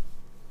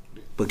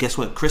 But guess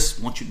what?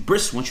 Briss wants you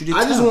to.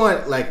 I just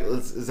want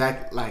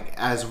like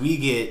as we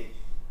get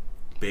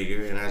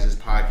bigger and as this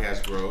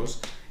podcast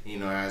grows,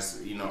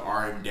 as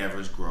our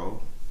endeavors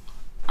grow,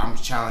 I'm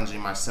challenging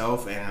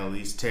myself and at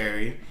least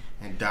Terry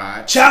and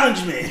Dot.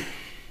 Challenge me.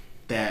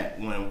 That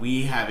when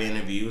we have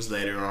interviews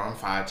later on,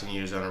 5-10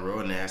 years down the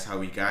road, and that's how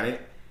we got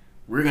it,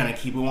 we're gonna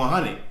keep it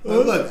 100.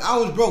 Look, I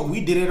was broke.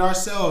 We did it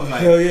ourselves.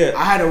 Like, hell yeah.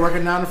 I had to work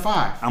a 9 to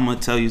 5. I'm gonna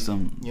tell you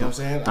something. You know what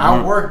I'm saying?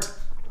 I worked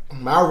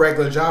my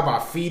regular job by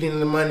feeding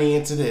the money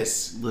into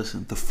this.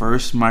 Listen, the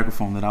first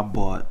microphone that I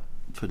bought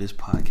for this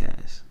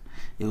podcast,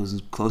 it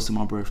was close to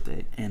my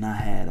birthday, and I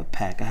had a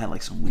pack. I had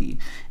like some weed,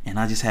 and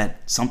I just had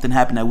something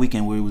happen that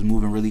weekend where it was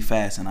moving really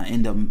fast, and I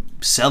ended up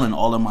selling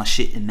all of my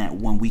shit in that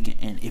one weekend.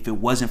 And if it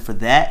wasn't for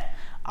that,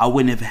 I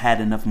wouldn't have had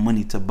enough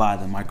money to buy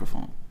the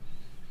microphone.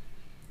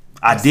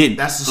 I didn't.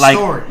 That's the like,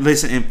 story.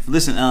 Listen.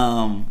 This is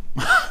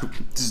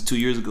 2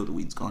 years ago. The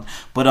weed's gone,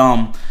 but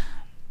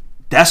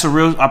that's a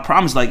real. I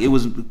promise. Like it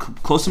was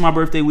close to my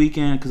birthday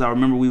weekend because I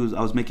remember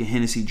I was making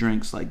Hennessy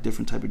drinks, like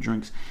different type of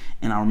drinks,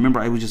 and I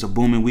remember it was just a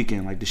booming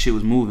weekend. Like the shit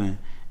was moving,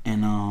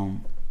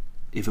 and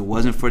if it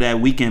wasn't for that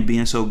weekend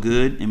being so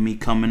good and me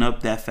coming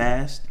up that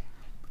fast,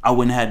 I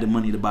wouldn't have had the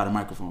money to buy the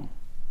microphone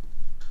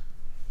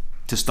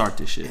to start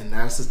this shit. And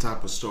that's the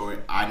type of story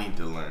I need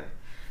to learn.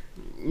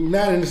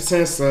 Not in the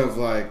sense of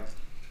like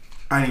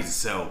I need to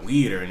sell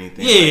weed or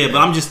anything. Yeah, like but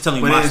I'm just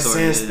telling you my story.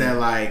 But in the sense that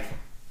like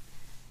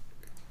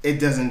it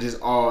doesn't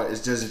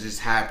just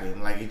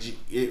happen. Like it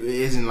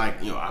isn't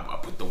like I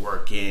put the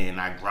work in,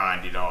 I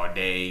grind it all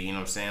day. You know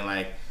what I'm saying?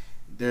 Like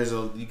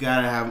you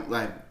gotta have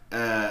like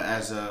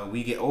as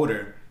we get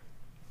older,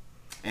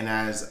 and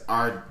as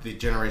the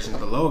generations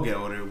below get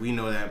older, we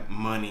know that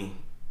money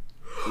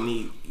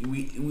we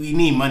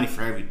need money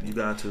for everything. You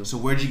got to. So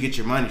where'd you get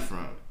your money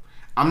from?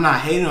 I'm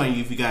not hating on you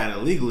if you got it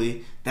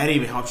illegally. That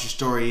even helps your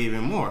story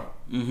even more.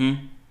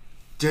 Mm-hmm.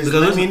 Just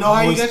let me know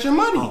how you got your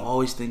money. I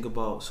always think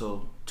about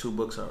 2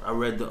 books. I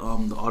read the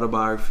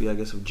autobiography, I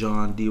guess, of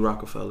John D.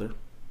 Rockefeller.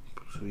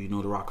 So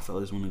the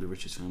Rockefeller is one of the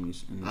richest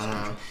families in this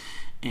country,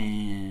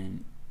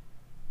 and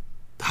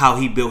how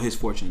he built his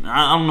fortune.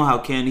 I don't know how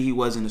candid he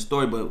was in the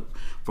story, but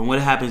from what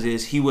happens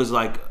is he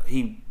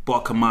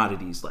bought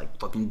commodities like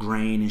fucking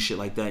grain and shit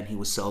like that, and he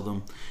would sell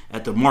them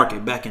at the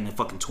market back in the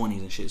fucking 20s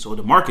and shit. So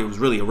the market was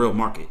really a real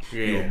market.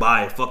 Yeah. He would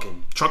buy a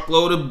fucking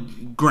truckload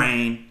of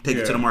grain, take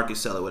it to the market,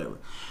 sell it, whatever.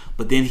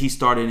 But then he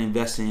started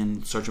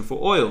investing, searching for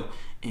oil,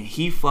 and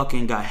he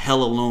fucking got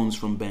hella loans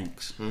from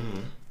banks. Mm-hmm.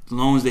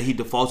 Loans that he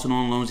defaulted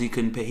on, loans he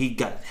couldn't pay. He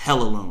got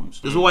hella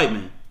loans. There's a white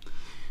man.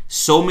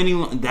 So many,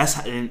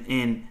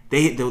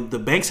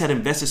 the banks had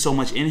invested so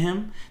much in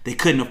him, they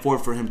couldn't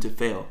afford for him to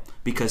fail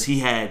because he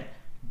had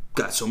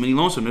got so many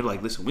loans from them. They're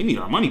like, listen, we need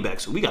our money back,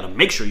 so we got to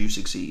make sure you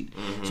succeed.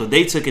 Mm-hmm. So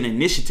they took an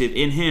initiative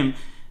in him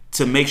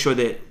to make sure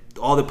that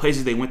all the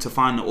places they went to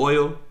find the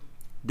oil,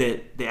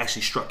 that they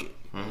actually struck it.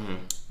 Mm-hmm.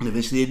 And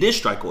eventually they did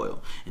strike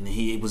oil, and then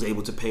he was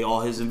able to pay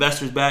all his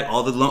investors back,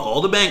 all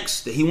the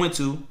banks that he went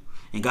to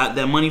and got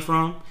that money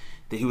from,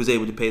 that he was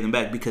able to pay them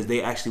back because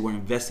they actually were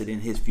invested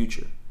in his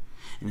future.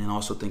 And then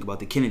also think about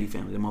the Kennedy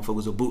family. That motherfucker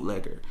was a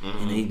bootlegger. Mm-hmm.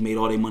 And they made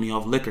all their money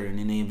off liquor. And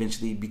then they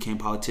eventually became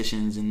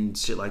politicians and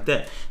shit like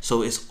that.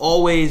 So it's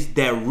always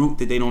that route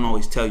that they don't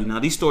always tell you. Now,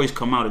 these stories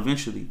come out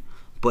eventually.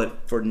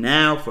 But for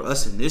now, for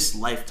us in this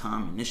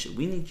lifetime and this shit,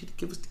 we need you to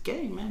give us the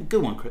game, man.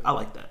 Good one, Chris. I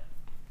like that.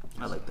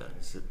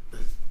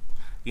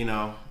 We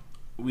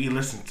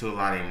listen to a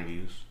lot of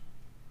interviews.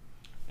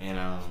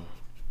 And,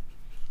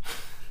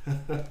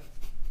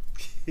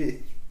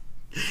 we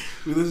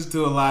listen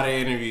to a lot of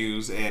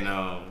interviews, and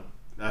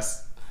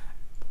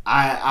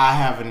I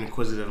have an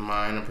inquisitive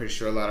mind. I'm pretty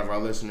sure a lot of our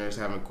listeners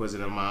have an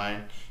inquisitive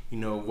mind.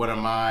 One of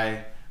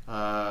my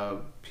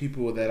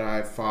people that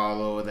I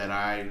follow that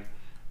I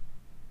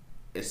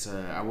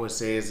would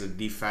say is a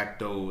de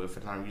facto, if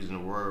I'm using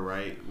the word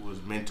right,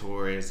 was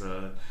mentor is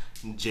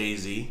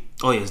Jay-Z.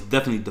 Oh yeah, it's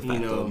definitely de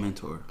facto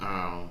mentor.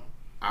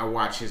 I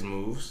watch his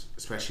moves,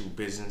 especially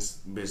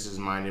business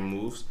minded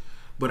moves,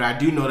 but I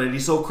do know that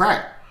he's so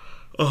crack.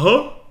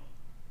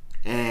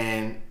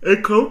 And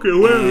coke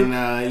and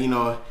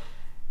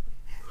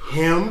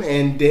him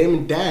and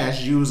Damon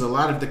Dash use a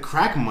lot of the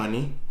crack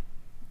money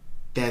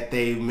that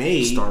they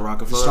made Star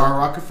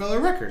Rockefeller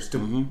Records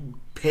to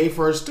pay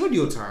for his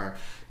studio time,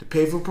 to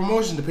pay for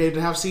promotion, to pay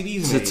to have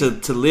CDs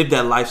made. to live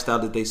that lifestyle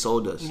that they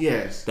sold us.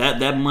 Yes.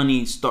 That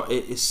money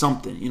is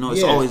something. You know,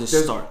 it's Yes, always a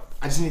start.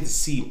 I just need to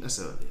see. That's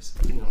what it is.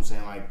 You know what I'm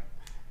saying? Like,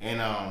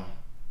 and a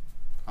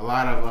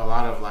lot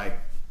of like,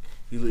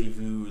 if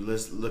you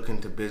look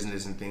into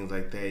business and things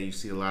like that, you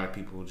see a lot of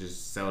people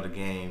just sell the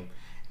game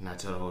and not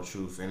tell the whole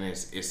truth, and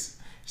it's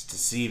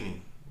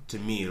deceiving to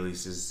me. At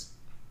least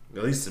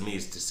to me,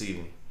 it's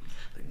deceiving.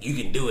 Like, you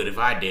can do it if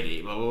I did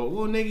it.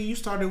 Well, nigga, you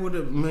started with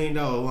 $1 million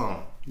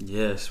loan.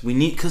 Yes, we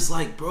need, cause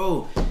like,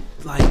 bro,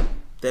 like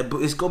that.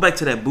 Let's go back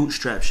to that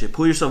bootstrap shit.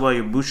 Pull yourself out of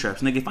your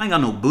bootstraps, nigga. If I ain't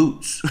got no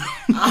boots,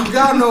 I ain't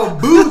got no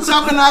boots.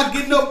 How can I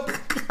get no?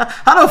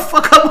 how the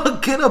fuck I'm gonna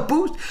get a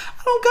boot?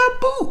 I don't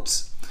got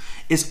boots.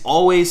 It's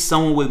always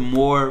someone with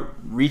more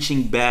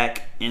reaching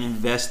back and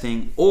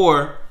investing,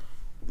 or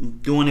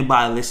doing it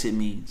by illicit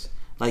means.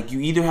 Like, you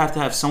either have to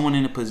have someone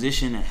in a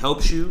position that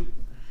helps you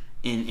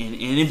and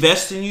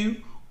invest in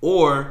you,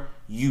 or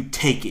you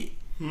take it.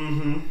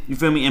 Mm-hmm. You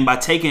feel me? And by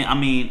taking, I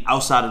mean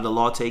outside of the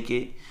law, take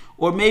it.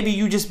 Or maybe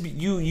you just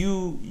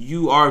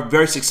you are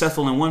very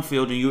successful in one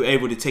field and you're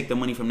able to take the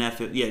money from that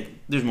field. Yeah,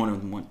 there's more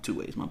than two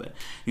ways. My bad.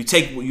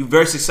 You're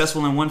very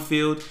successful in one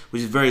field,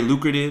 which is very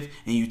lucrative,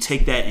 and you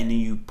take that and then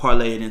you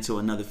parlay it into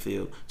another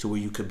field to where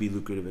you could be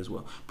lucrative as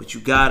well. But you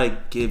gotta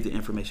give the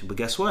information. But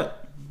guess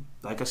what?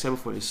 Like I said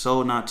before, it's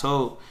sold, not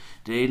told.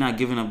 They're not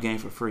giving up game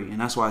for free,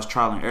 and that's why it's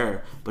trial and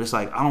error. But it's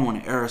like, I don't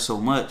want to error so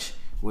much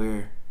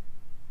where,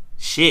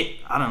 shit,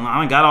 I don't know, I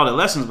done got all the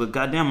lessons, but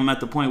goddamn, I'm at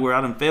the point where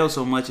I done failed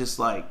so much. It's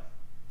like,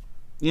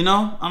 you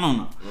know, I don't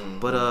know. Mm-hmm.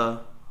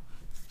 But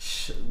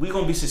we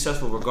gonna be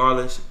successful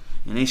regardless,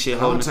 and ain't shit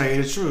holding. I'm gonna tell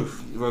you the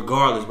truth.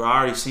 Regardless, bro, I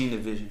already seen the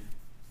vision.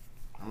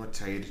 I'm gonna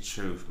tell you the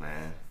truth,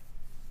 man.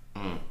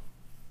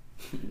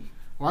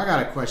 Well, I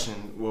got a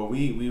question. Well,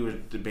 we were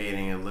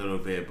debating a little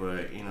bit,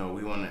 but you know,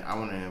 I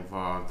want to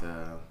involve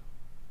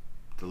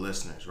the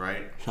listeners,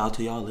 right? Shout out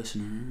to y'all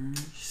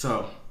listeners.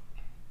 So,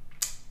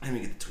 let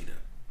me get the tweet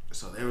up.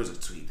 So there was a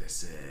tweet that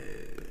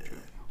said,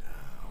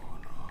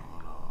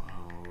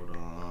 hold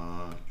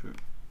on.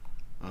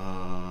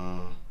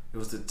 It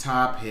was the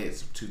top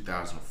hits of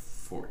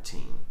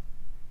 2014.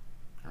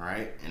 All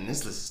right, and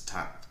this list is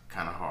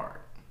kind of hard.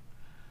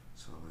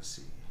 So let's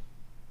see.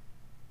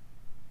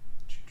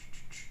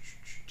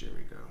 There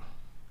we go.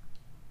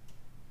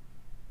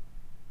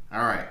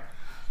 All right,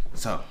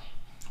 so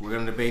we're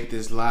gonna debate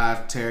this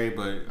live, Terry,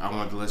 but I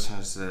want the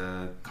listeners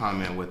to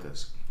comment with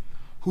us.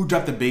 Who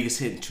dropped the biggest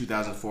hit in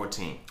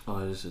 2014?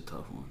 Oh, this is a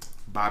tough one.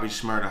 Bobby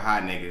Shmurda,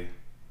 Hot Nigga.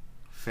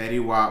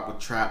 Fetty Wap with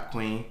Trap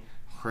Queen.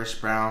 Chris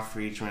Brown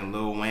featuring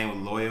Lil Wayne with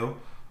Loyal.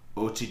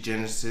 OT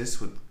Genesis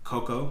with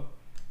Coco.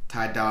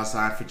 Ty Dolla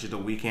 $ign featured The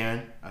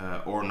Weeknd,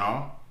 Or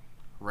No.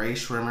 Ray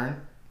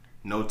Shrimmer,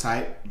 No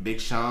Type. Big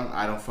Sean,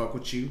 I Don't Fuck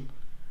With You.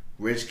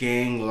 Rich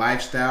Gang,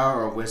 Lifestyle,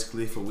 or Wiz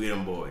Khalifa, We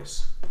Them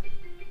Boys?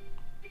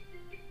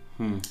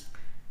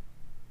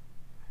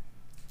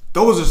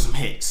 Those are some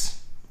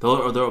hits.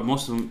 Those are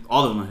most of them.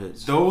 All of them are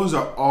hits. Those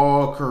are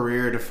all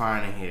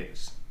career-defining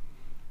hits.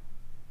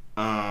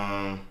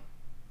 Off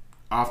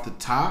the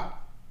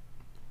top,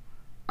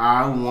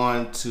 I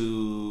want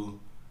to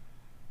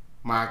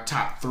my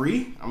top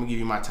three. I'm gonna give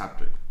you my top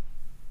three.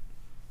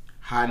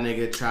 Hot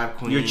Nigga, Trap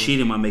Queen. You're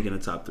cheating by making a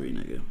top three,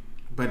 nigga.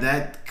 But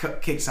that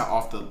kicks out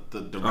off the rest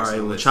of the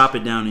list. Well, chop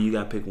it down and you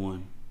gotta pick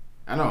one.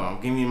 I know. I'm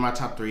giving you my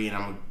top three, and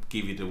I'm gonna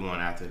give you the one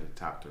after the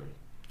top three.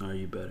 Alright,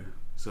 you better.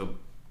 So,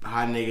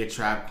 Hot Nigga,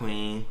 Trap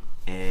Queen,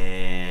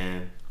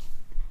 and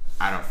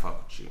I Don't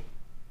Fuck With You.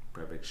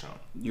 By Big Sean.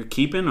 You're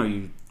keeping, or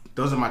you?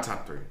 Those are my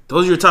top three.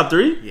 Those are your top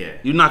three? Yeah.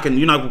 You're not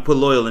gonna put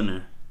Loyal in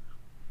there.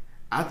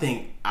 I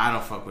think I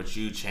Don't Fuck With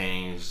You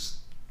changed.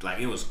 Like,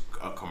 it was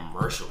a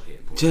commercial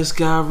hit. Boy. Just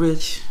got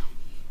rich.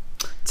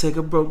 Take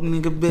a broke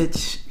nigga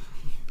bitch.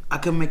 I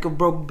can make a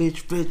broke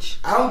bitch rich.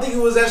 I don't think it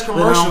was as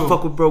commercial. But I don't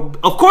fuck with broke.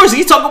 Of course,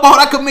 he's talking about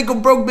I can make a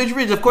broke bitch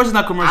rich. Of course, it's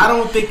not commercial. I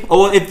don't think.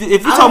 Oh, well, if you're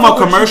talking about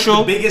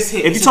commercial, the biggest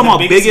hit. If you're talking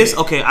about biggest,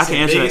 okay, I can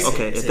answer that. Hit.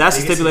 Okay, if that's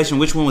the stipulation,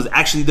 which one was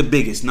actually the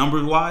biggest,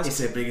 number wise? It's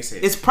the biggest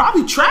hit. It's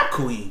probably Trap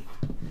Queen,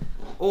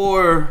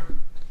 or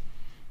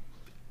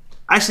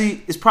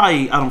actually, it's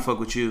probably I Don't Fuck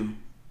With You.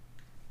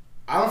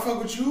 I Don't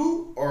Fuck With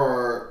You,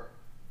 or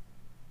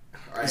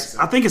I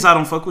think it's I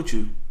Don't Fuck With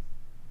You.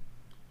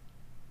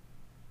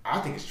 I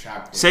think it's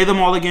Trap Queen. Say them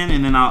all again,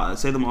 and then I'll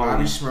say them all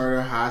Bobby again.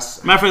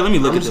 Shmurda, Matter of fact, let me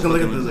look at this. I'm just going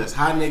to look at the list.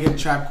 Hot Nigga,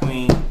 Trap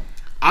Queen.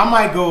 I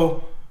might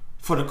go,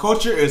 for the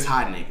culture, it's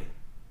Hot Nigga.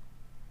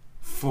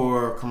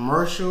 For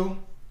commercial,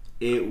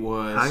 it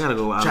was I gotta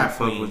go, Trap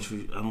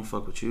Queen. I Don't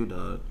Fuck With You,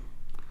 dog.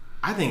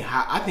 I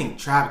think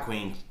Trap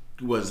Queen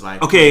was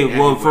like... Okay,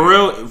 well, for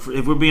real,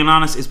 if we're being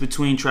honest, it's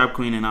between Trap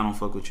Queen and I Don't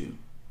Fuck With You.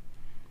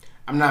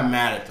 I'm not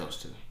mad at those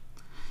two.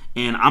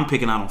 And I'm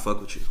picking I Don't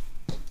Fuck With You.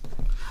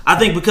 I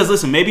think because,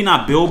 listen, maybe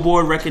not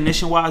Billboard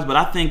recognition-wise, but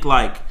I think,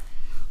 like,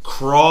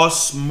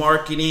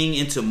 cross-marketing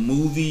into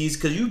movies,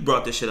 because you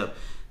brought this shit up.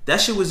 That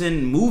shit was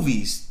in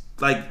movies.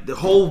 Like, the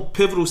whole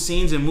pivotal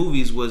scenes in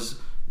movies was...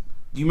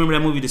 Do you remember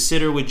that movie, The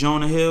Sitter, with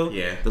Jonah Hill?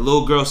 Yeah. The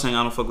little girl saying,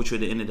 I don't fuck with you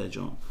at the end of that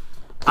joint.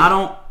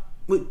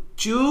 with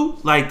you,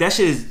 like that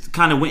shit is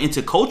kind of went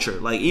into culture.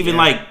 Like even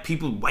like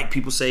white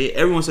people say it.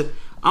 Everyone said,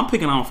 I'm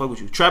picking I don't fuck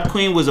with you. Trap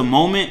Queen was a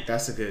moment.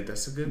 That's a good.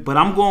 But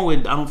I'm going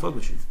with I don't fuck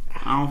with you.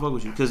 I don't fuck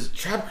with you because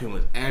Trap Queen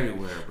was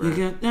everywhere, bro. you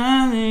get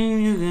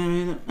nothing, you get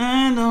me the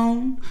I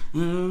don't.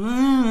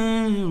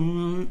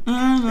 And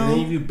then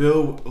if you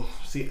build,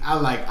 see, I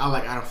like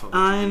I don't fuck with you.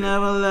 I ain't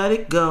never let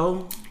it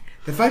go.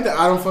 The fact that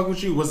I don't fuck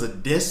with you was a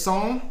diss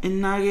song.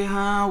 And I get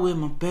high with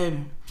my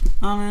baby.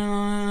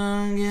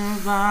 I'm getting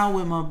high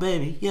with my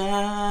baby.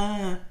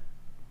 Yeah.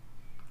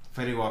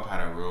 Fetty Wap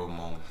had a real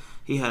moment.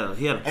 He had a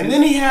And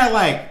then he had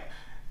like,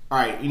 all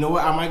right, you know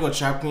what? I might go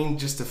Trap Queen.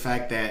 Just the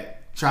fact that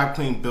Trap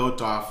Queen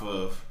built off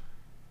of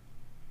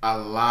a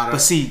lot of.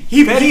 But see,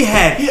 Fetty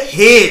had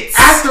hits.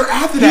 After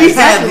that, he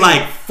exactly. had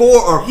like 4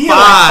 or 5. He had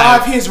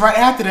like 5 hits right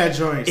after that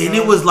joint. And son.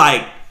 it was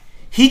like,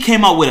 he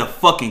came out with a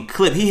fucking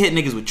clip. He hit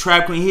niggas with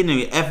Trap Queen. He hit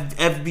niggas with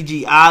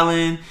FBG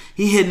Island.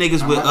 He hit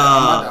niggas with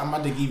I'm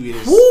about to give you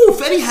this. Woo,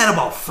 Fetty had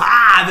about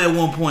 5 at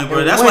one point,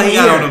 bro. That's why he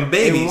got all them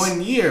babies. In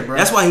 1 year, bro.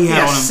 That's why he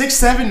had all them. 6,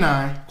 7,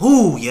 9.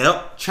 Ooh,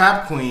 yep.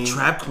 Trap Queen.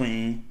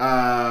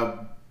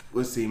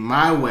 Let's see,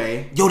 My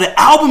Way. Yo, the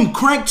album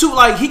cranked too.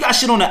 Like he got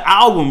shit on the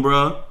album,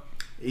 bro.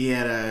 He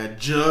had a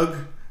Jug.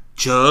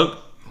 You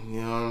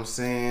know what I'm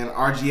saying?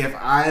 RGF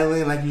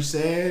Island, like you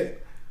said.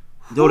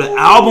 Yo, the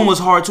album was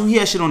hard too. He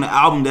had shit on the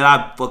album that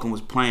I fucking was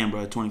playing,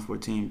 bro.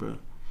 2014, bro.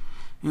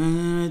 This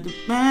is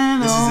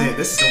it.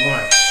 This is the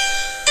one.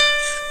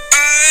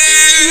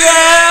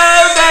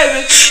 Yeah,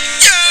 baby.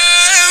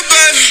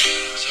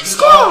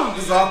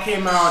 This all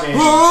came out in.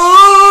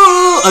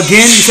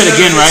 Again? You said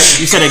again, right?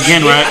 You said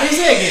again, right? I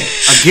didn't say again.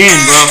 Again,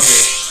 bro.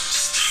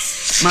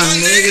 My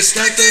niggas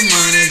stack their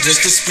money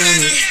just to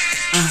spend it.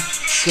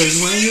 Cause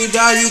when you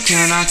die, you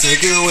cannot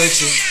take it with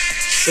you.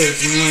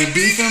 If you ain't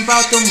beefing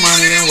about the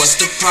money, then what's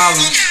the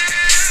problem?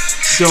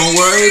 Don't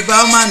worry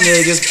about my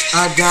niggas,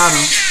 I got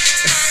them.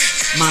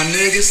 My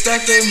niggas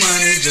stack their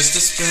money just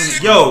to spend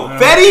it. Yo,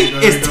 Fetty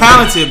is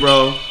talented,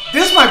 bro.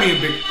 This might be a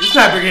big. It's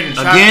not bigger than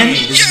Trap Again?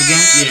 Queen. This is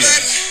again?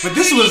 Yeah. But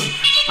this was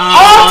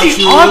I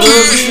auntie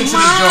listen to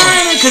the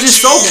joint. Cause it's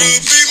so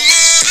good.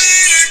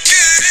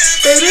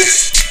 Baby.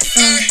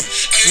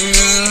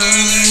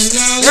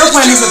 They were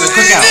playing this at the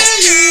cookout.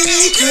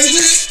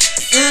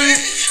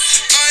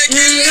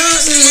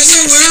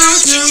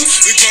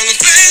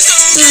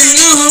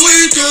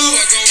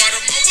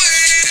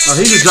 Oh,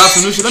 he just dropped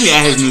some new shit. Let me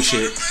add his new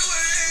shit.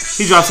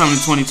 He dropped something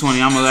in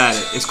 2020. I'm gonna add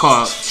it. It's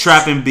called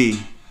Trappin' B.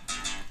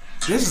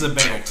 This is a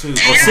banger too.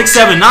 Oh,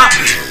 6-7 not.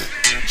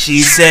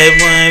 She said,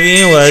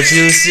 "Money, what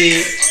you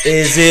see?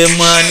 Is it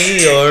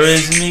money or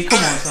is me?"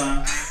 Come on,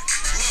 son.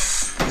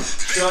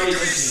 Shorty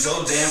looking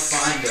so damn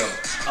fine though.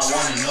 I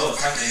wanna know if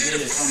I can get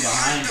it from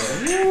behind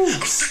though.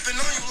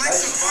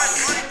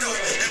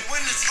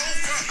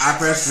 I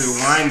press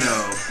rewind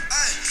though.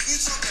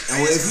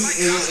 And if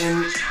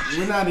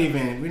we're not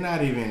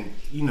even,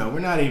 you know, we're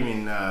not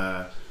even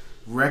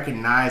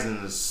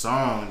recognizing the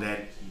song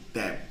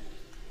that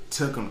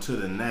took him to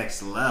the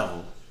next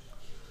level.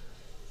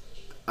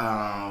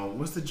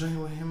 What's the joint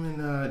with him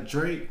and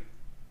Drake?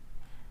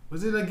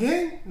 Was it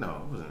again?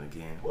 No, it wasn't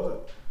again.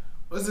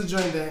 What's the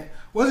joint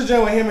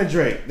with him and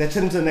Drake that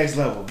took him to the next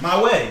level? My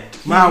Way.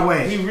 My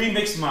Way. He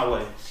remixed My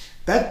Way.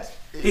 That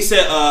He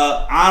said,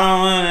 I don't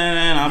want it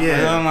and I put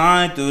a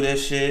line through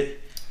this shit.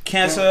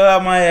 Cancel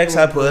out my ex,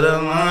 I put a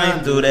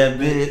line through that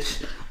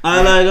bitch.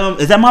 I like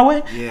is that My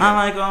Way? Yeah.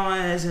 I like all my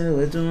ex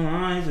with the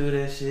line through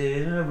that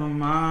shit. Never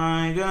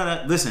mind.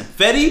 Listen,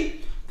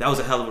 Fetty, that was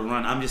a hell of a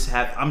run. I'm just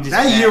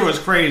that year was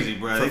crazy,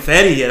 bro. for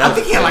Fetty. Yeah, I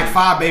think he had like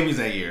 5 babies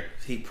that year.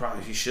 He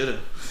should have.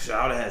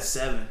 I would have had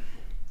 7.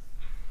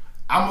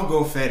 I'm gonna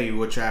go Fetty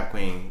with Trap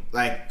Queen.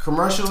 Like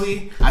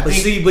commercially,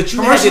 But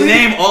you had to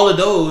name all of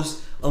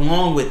those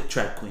along with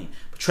Trap Queen.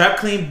 But Trap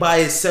Queen by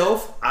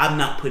itself, I'm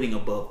not putting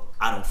above.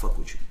 I don't fuck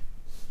with you.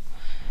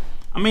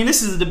 I mean,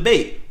 this is a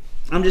debate.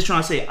 I'm just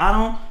trying to say, I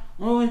don't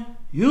want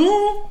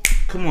you.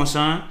 Come on,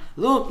 son.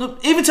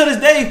 Look, even till this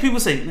day, people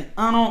say,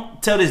 I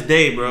don't. Till this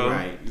day, bro.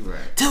 You're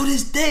right. Till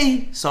this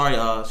day. Sorry,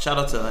 shout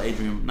out to not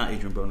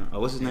Adrian Broner.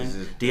 What's his name?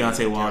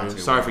 Deontay Wilder.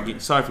 Sorry for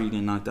you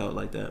getting knocked out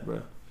like that,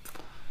 bro.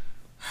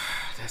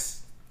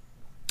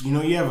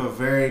 You have a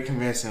very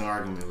convincing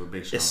argument with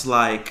Big Sean. It's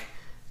like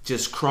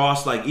just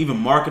cross, like even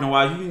marketing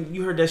wise.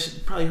 You heard that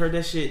shit. Probably heard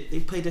that shit. They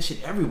played that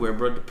shit everywhere,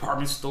 bro.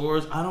 Department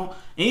stores. And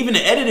even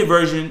the edited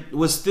version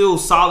was still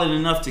solid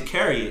enough to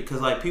carry it,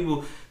 because like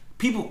people.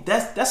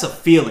 That's a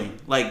feeling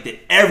like that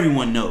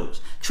everyone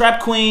knows. Trap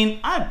Queen.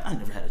 I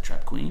never had a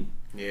Trap Queen.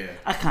 Yeah.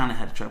 I kind of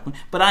had a Trap Queen,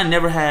 but I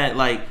never had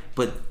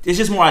But it's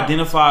just more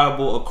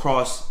identifiable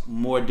across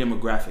more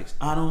demographics.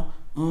 I don't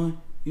want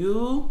you.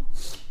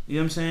 You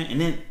know what I'm saying?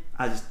 And then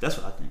that's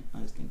what I think. I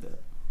just think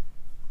that.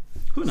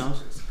 Who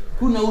knows?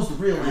 Who knows the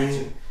real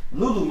answer?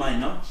 Lulu might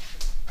know.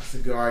 That's a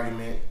good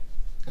argument.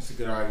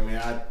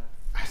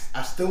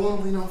 I still want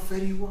to lean on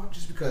Fetty Wap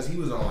just because he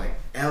was on like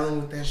Ellen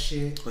with that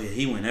shit. Oh yeah,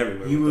 he went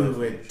everywhere. He was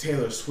with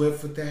Taylor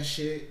Swift with that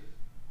shit.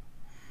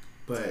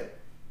 But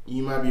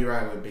you might be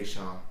right with Big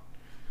Sean.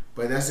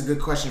 But that's a good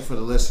question for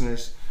the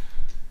listeners.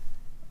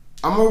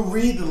 I'm gonna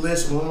read the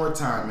list one more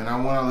time, and I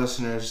want our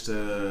listeners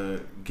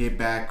to get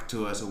back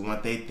to us on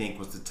what they think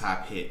was the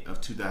top hit of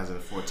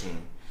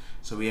 2014.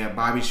 So we have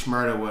Bobby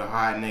Shmurda with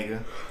Hot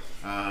Nigga,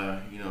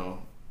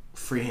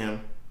 Free Him,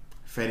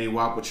 Fetty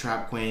Wap with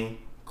Trap Queen,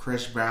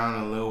 Chris Brown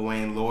and Lil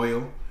Wayne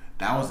Loyal.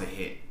 That was a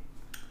hit.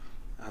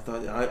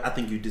 I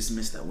think you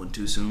dismissed that one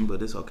too soon,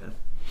 but it's okay.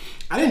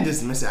 I didn't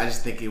dismiss it. I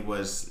just think it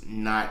was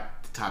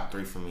not the top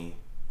 3 for me.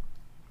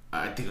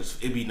 I think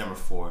it'd be number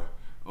 4.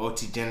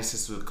 OT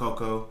Genesis with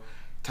Coco,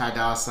 Ty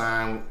Dolla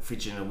 $ign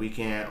featuring The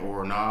Weeknd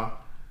or Nah,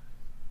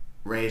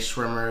 Ray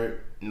Shrimmer,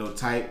 No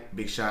Type,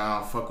 Big Shot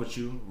I Don't Fuck With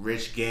You,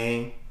 Rich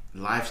Gang,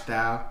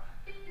 Lifestyle,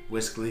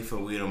 Wiz Khalifa,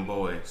 We Them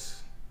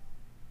Boys.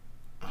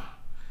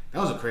 That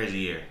was a crazy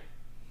year.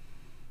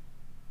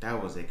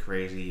 That was a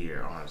crazy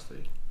year,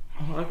 honestly.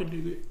 Oh, I could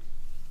do it.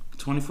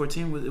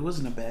 2014 it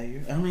wasn't a bad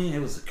year. I mean, it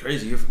was a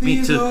crazy year for me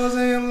too. These hoes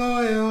ain't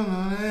loyal,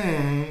 no they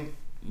ain't.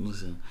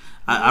 Listen,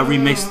 I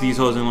remixed These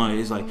Hoes Ain't Loyal.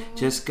 It's like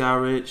just got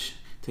rich.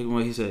 Take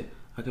away. He said,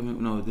 I can make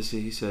no. This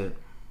is he said.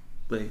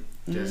 Wait,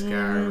 Just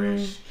got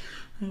rich.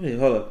 Wait,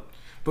 hold up.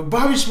 But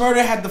Bobby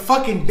Shmurda had the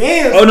fucking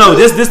dance. Oh no,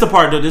 this the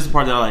part though. This is the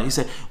part that I like. He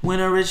said,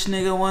 when a rich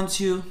nigga wants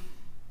you,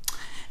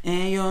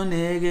 and your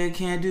nigga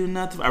can't do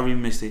nothing. I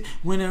remixed it.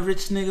 When a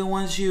rich nigga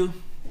wants you,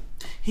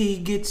 he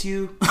gets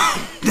you.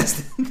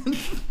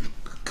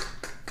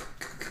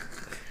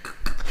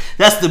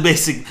 That's the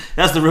basic.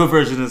 That's the real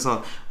version of the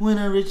song. When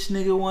a rich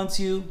nigga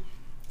wants you,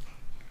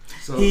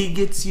 he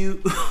gets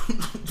you.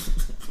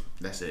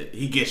 That's it.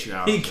 He gets you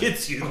out. He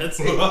gets you. That's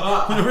it.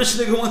 When a rich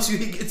nigga wants you,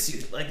 he gets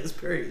you. Like, it's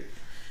period.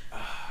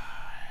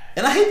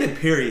 And I hate that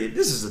period.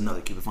 This is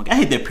another Keep It Funky. I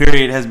hate that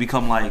period has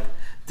become like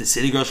the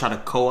city girls try to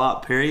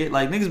co-op period.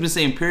 Like, niggas been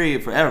saying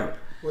period forever.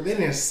 Well, they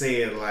didn't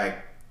say it like.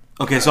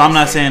 Okay, so I'm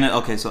not saying it.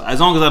 Okay, so as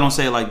long as I don't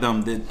say it like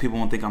them, then people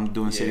won't think I'm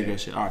doing city girl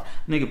shit. All right,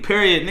 nigga,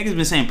 period. Niggas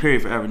been saying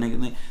period forever.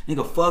 Nigga,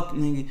 fuck,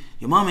 nigga.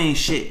 Your mom ain't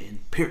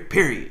shit.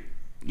 Period.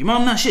 Your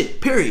mom not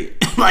shit. Period.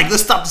 Like,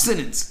 let's stop the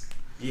sentence.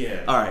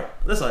 Yeah. All right,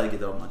 that's all I get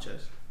that off my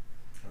chest.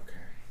 Okay.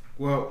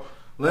 Well,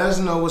 let us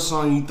know what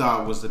song you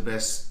thought was the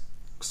best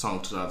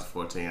song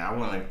 2014. I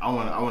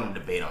want to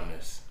debate on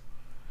this.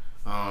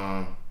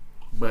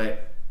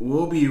 But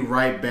we'll be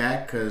right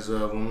back because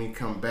when we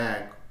come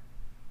back,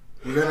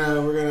 we're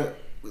gonna.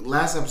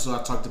 Last episode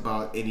I talked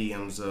about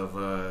idioms of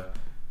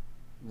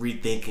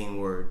rethinking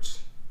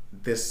words.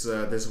 This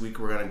week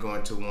we're gonna go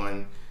into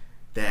one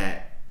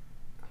that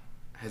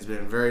has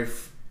been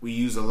we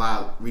use a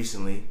lot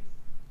recently,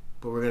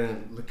 but we're gonna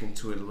look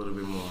into it a little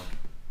bit more.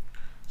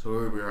 So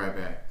we'll be right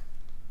back.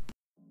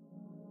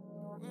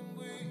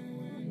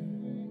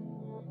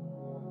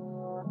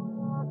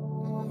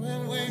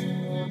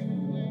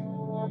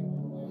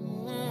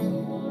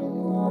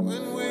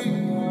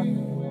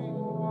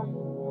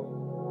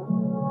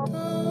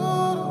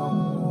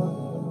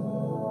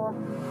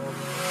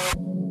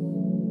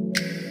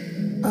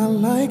 I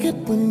like it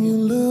when you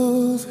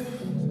lose it.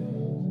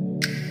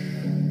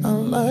 I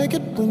like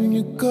it when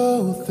you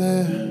go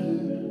there.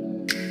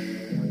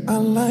 I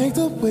like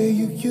the way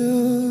you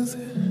use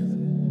it.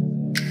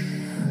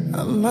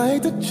 I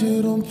like that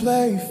you don't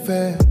play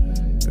fair.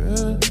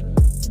 Yeah.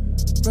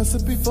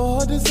 Recipe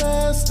for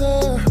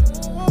disaster.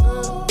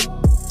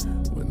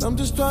 When I'm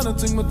just trying to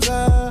take my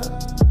time.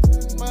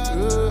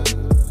 Yeah.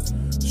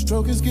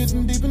 Stroke is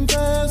getting deep and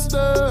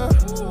faster.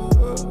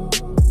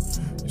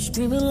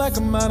 Screaming like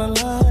I'm out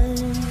of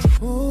line.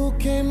 Who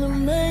came to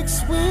make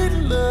sweet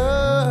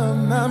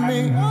love? Not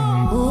me.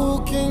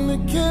 Who came to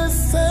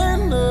kiss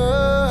and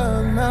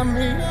love? Not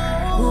me.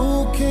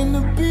 Who came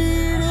to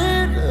beat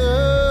it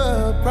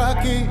up?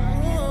 Rocky.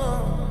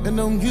 And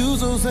don't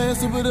use those hands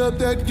to put up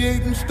that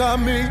gate and stop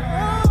me.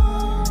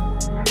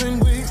 When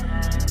we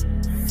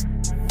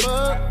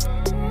fuck.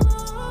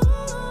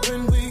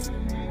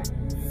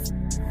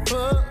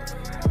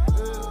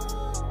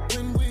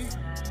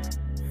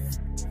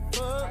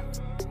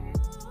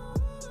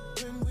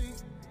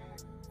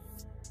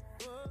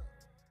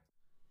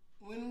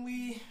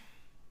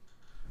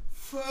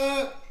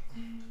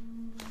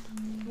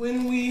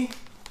 When we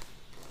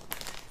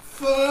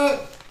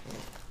fuck.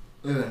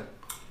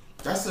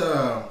 That's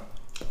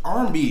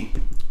R&B.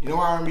 You know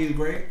why R&B is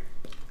great?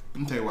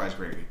 Let me tell you why it's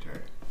great, Terry.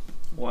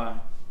 Why?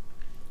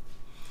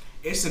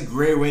 It's a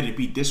great way to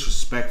be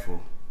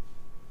disrespectful,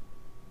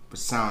 but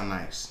sound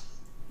nice.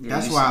 Yeah,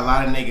 that's why a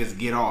lot of niggas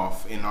get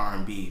off in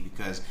R&B,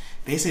 because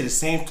they say the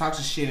same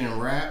toxic shit in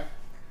rap,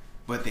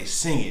 but they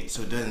sing it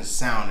so it doesn't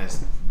sound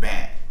as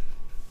bad.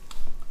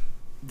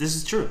 This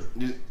is true.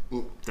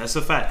 That's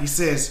a fact. He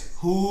says,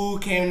 "Who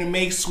came to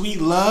make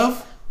sweet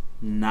love?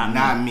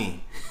 Not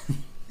me."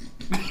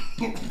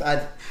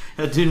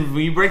 When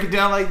you break it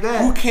down like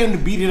that, who came to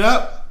beat it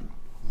up?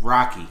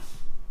 Rocky.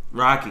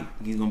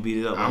 He's gonna beat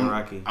it up on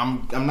Rocky.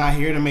 I'm not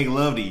here to make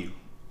love to you.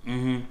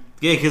 Mm-hmm.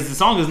 Yeah, because the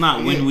song is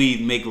not when we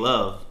make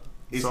love.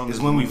 It's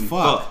when we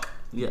fuck.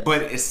 Yeah.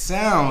 But it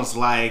sounds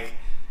like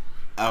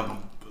a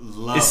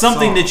love. It's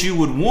something song that you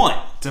would want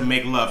to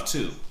make love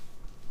to.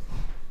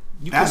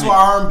 That's why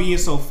R&B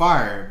is so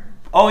fire.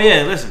 Oh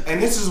yeah, listen. And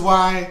this is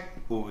why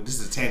Well, this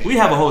is a tangent. We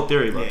have a whole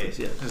theory about this.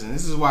 Yeah. Listen,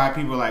 this is why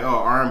people are like, oh,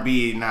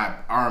 R&B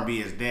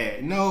is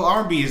dead. No,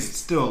 R&B is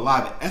still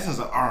alive. The essence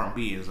of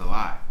R&B is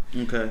alive.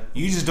 Okay.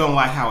 You just don't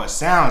like how it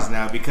sounds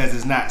now because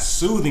it's not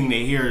soothing to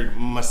hear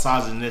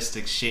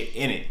misogynistic shit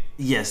in it.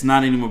 Yes,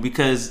 not anymore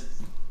because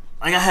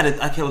like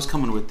I was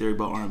coming with a theory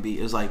about R&B.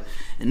 It was like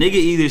a nigga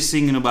either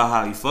singing about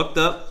how he fucked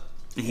up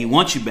and he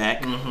wants you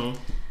back,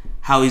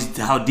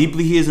 how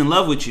deeply he is in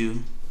love with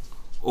you,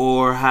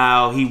 or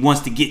how he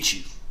wants to get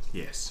you.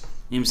 Yes.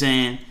 You know what I'm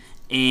saying?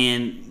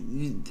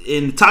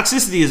 And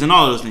toxicity is in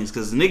all those things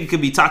because the nigga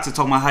could be toxic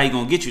talking about how he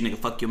gonna get you. Nigga,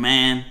 fuck your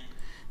man.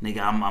 Nigga,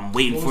 I'm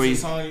waiting for you. What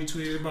was the song you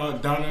tweeted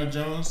about Donald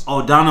Jones?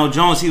 Oh, Donald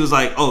Jones. He was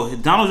like,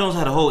 Donald Jones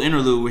had a whole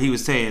interlude where he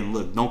was saying,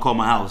 look, don't call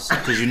my house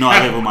because you know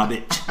I live with my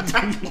bitch.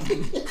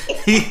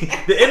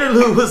 The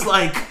interlude was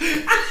like,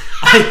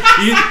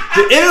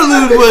 the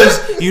interlude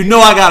was, you know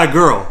I got a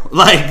girl.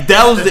 Like,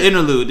 that was the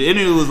interlude. The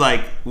interlude was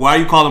like, why are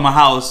you calling my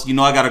house? You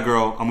know I got a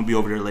girl. I'm going to be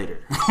over there later.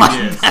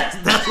 Like,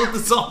 that's what the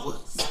song was.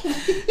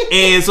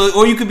 And so,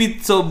 or you could be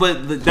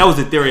but that was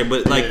the theory.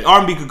 But like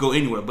R&B could go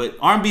anywhere. But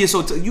R&B is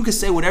so you can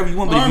say whatever you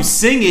want. But if you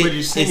sing it,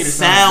 it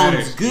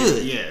sounds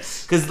good.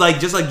 Yes. Because like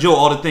just like Joe,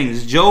 all the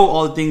things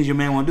your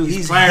man want to do.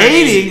 He's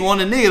hating on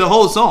the nigga the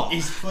whole song.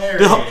 He's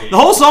the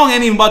whole song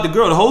ain't even about the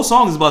girl. The whole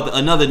song is about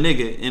another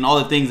nigga and all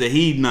the things that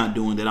he's not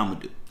doing that I'm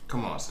gonna do.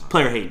 Come on, son.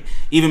 Player hating.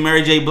 Even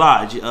Mary J.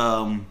 Blige.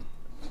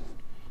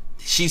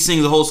 She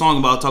sings the whole song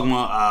about talking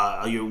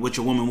about what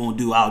your woman won't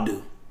do, I'll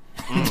do.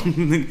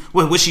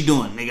 What's she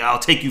doing, nigga? I'll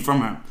take you from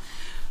her.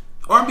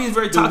 R&B is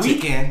very toxic.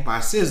 The Weeknd by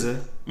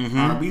SZA,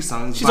 R&B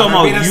song. She's talking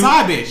about being a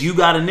side bitch. You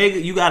got a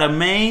nigga, you got a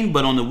main,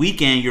 but on the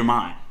weekend you're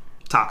mine.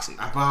 Toxic.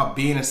 About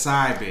being a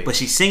side bitch. But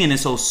she's singing it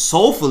so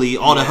soulfully.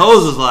 All the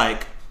hoes was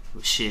like,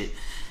 shit.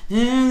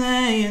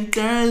 Tuesday and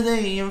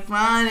Thursday and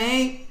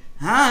Friday.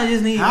 I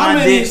just need my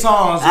dick.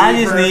 I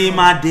just need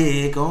my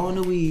dick on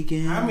the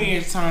weekend. How many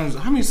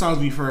songs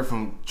we've heard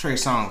from Trey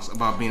Songz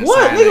about being a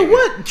what, side nigga? nigga?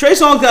 What? Trey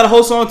Songz got a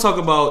whole song talk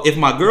about if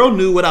my girl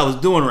knew what I was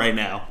doing right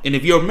now, and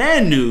if your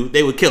man knew,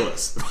 they would kill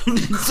us.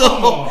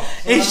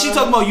 And she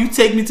talking about you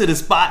take me to the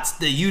spots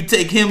that you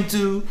take him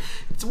to.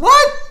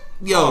 What?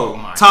 Yo,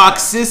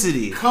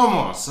 toxicity. God. Come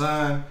on,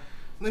 son.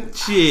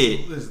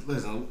 Shit.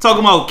 Listen.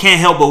 Talking about can't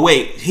help but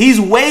wait. He's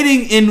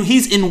waiting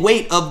he's in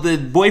wait of the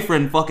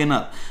boyfriend fucking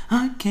up.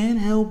 I can't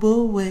help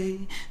but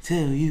wait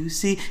till you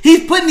see.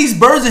 He's putting these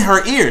birds in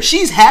her ear.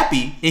 She's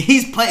happy and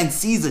he's planting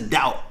seeds of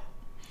doubt.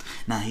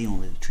 Nah, he don't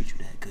really treat you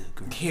that good,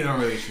 girl. He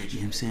don't really treat you.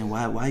 You know what I'm saying?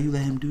 Why you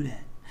let him do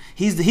that?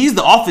 He's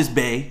the office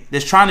bae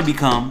that's trying to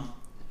become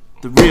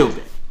the real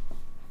bae.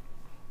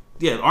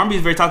 Yeah, R&B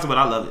is very toxic, but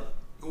I love it.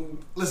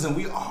 Listen,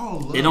 we all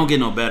love it. Don't get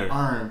no better.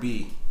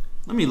 R&B.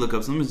 Let me just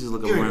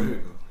look up Here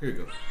one. you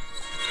go.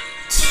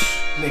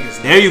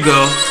 Niggas. There you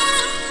go.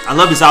 I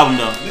love this album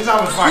though. This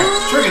album's fire.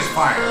 Trigger's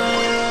fire.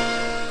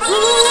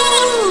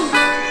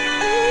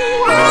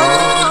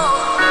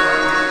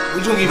 We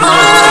gonna give you a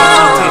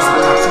taste of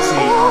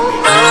toxicity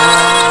R&B.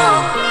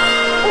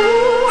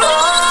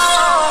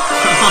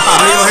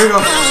 Here we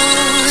go.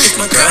 If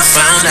my girl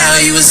found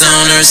out you was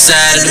on her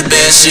side of the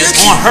bed, she'll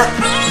On her.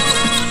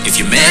 If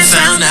your man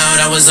found out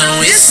I was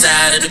on his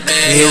side of the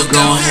bed, he'll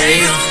go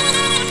hell.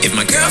 If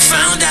my girl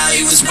found out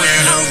he was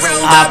wearing her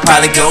robe, I'd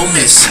probably go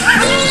missing.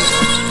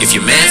 If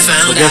your man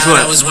found out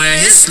I was wearing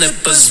his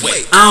slippers,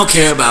 wait. I don't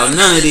care about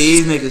none of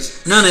these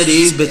niggas, none of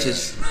these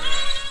bitches.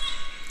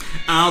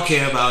 I don't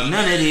care about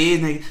none of these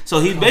niggas. So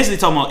he's basically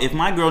talking about if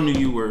my girl knew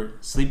you were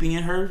sleeping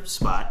in her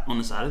spot on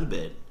the side of the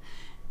bed,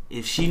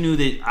 if she knew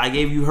that I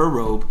gave you her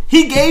robe,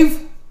 he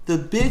gave the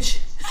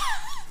bitch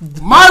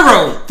my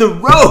robe, the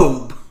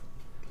robe.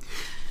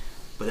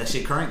 But that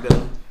shit crank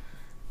though.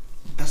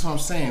 That's what I'm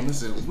saying.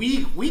 Listen,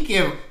 we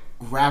give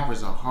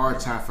rappers a hard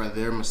time for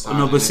their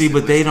misogyny.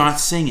 But they're not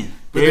singing.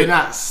 They're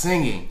not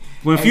singing.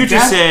 When Future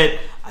said,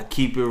 "I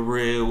keep it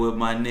real with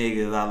my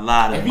niggas, I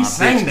lie to my bitches." If he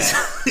sang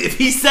that, if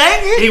he sang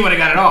it, he would have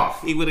got it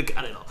off. He would have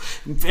got it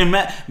off. And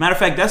matter of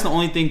fact, that's the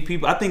only thing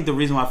people. I think the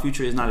reason why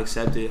Future is not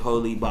accepted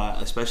wholly by,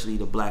 especially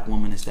the black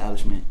woman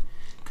establishment,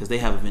 because they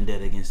have a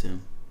vendetta against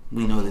him.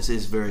 We know this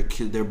is very.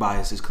 Their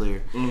bias is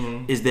clear.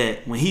 Is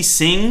that when he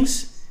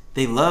sings,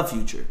 they love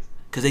Future.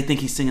 Because they think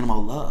he's singing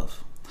about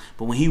love.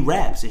 But when he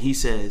raps and he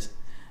says,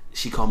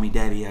 she called me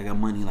daddy, I got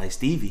money like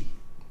Stevie,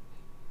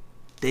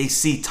 they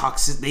see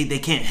toxic, they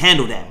can't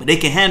handle that. But they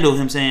can handle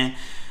him saying,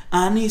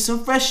 I need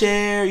some fresh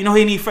air. You know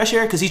he need fresh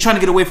air? Because he's trying to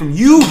get away from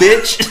you,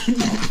 bitch.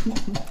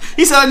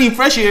 He said, I need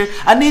fresh air.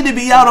 I need to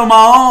be out on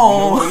my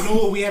own. You know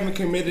what we haven't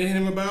committed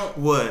him about?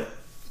 What?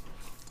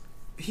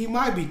 He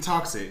might be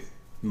toxic.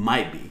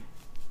 Might be.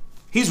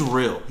 He's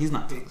real. He's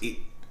not toxic.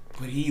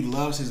 But he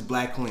loves his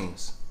black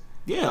queens.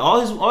 Yeah, all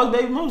his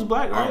baby moms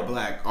black, right? All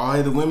black.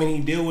 All the women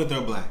he deal with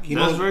are black.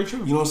 That's very true.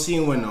 You don't see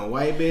him with no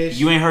white bitch.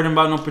 You ain't heard him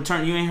about no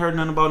paternity. You ain't heard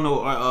nothing about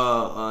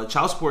no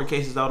child support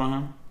cases out on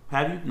him.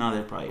 Have you? No,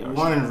 they probably are.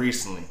 One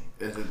recently.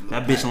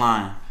 That bitch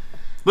lying.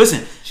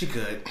 Listen, she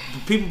could.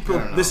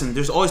 People listen.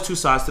 There's always two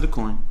sides to the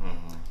coin,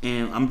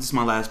 and this is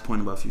my last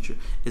point about Future.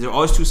 Is there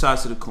always two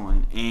sides to the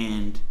coin?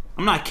 And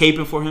I'm not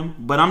caping for him,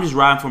 but I'm just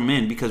riding for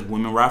men because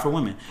women ride for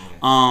women.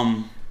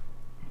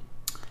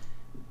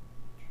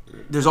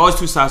 There's always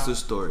two sides to the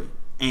story,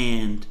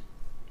 and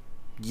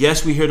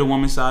yes, we hear the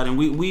woman's side, and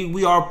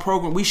we are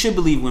programmed. We should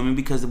believe women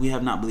because we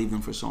have not believed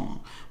them for so long.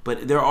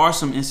 But there are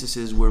some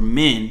instances where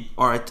men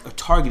are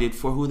targeted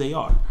for who they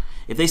are.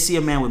 If they see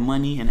a man with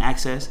money and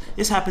access,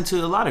 it's happened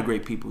to a lot of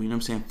great people. You know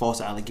what I'm saying?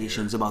 False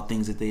allegations about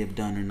things that they have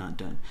done or not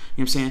done. You know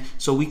what I'm saying?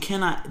 So we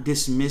cannot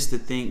dismiss the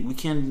thing. We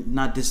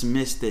cannot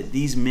dismiss that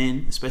these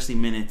men, especially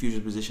men in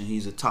Future's position,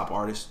 he's a top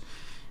artist,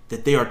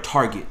 that they are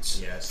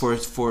targets for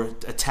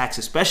attacks,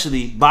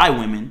 especially by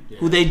women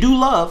who they do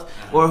love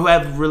or who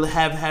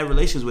have had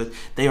relations with.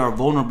 They are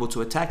vulnerable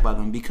to attack by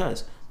them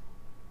because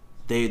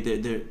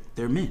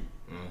they're men.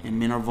 And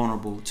men are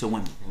vulnerable to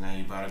women. And now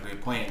you brought a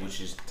great point,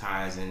 which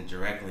ties in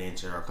directly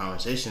into our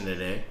conversation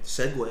today.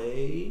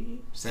 Segue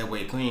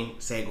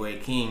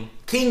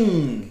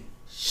King.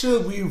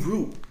 Should we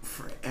root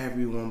for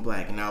everyone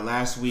black? Now,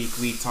 last week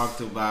we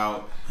talked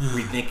about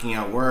rethinking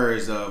our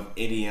words of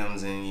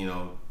idioms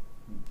and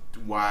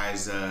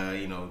wise,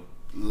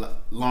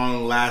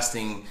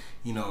 long-lasting,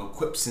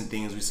 quips and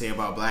things we say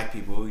about black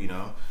people.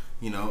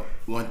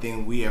 One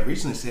thing we have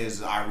recently said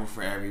is I root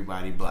for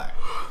everybody black.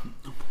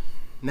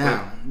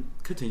 Now,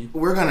 continue.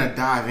 We're gonna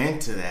dive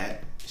into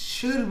that.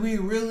 Should we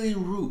really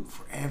root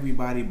for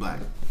everybody black?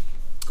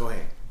 Go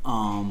ahead.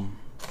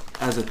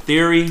 As a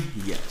theory,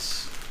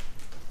 yes,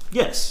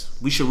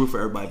 we should root for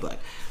everybody black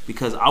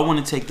because I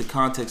want to take the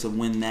context of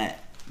when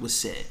that was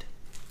said.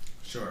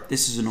 Sure.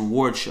 This is an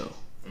award show.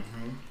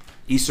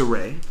 Issa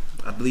Rae,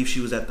 I believe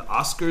she was at the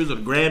Oscars or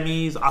the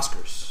Grammys.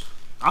 Oscars.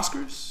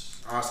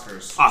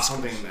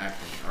 Something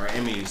acting or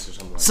Emmys or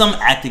something. Some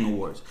acting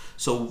awards.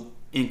 So,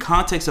 in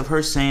context of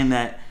her saying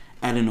that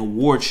at an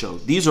award show,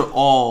 these are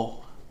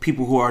all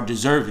people who are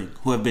deserving,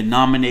 who have been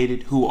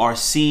nominated, who are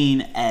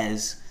seen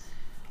as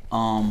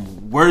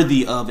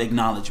worthy of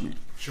acknowledgement.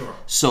 Sure.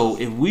 So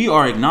if we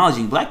are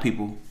acknowledging black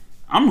people,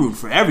 I'm rooting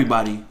for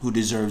everybody who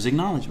deserves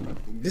acknowledgement.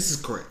 This is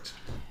correct.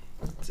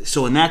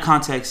 So in that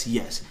context,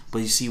 yes. But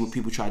you see what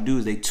people try to do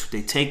is they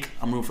take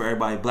I'm rooting for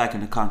everybody black in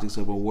the context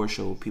of a award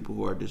show with people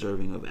who are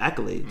deserving of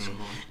accolades.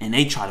 And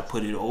they try to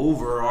put it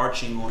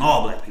overarching on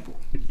all black people.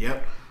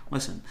 Yep.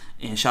 Listen,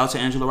 and shout out to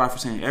Angela Rye for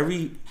saying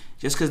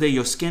just because they're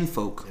your skin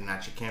folk, they're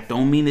not your kinfolk.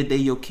 Don't mean that they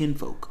your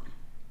kinfolk.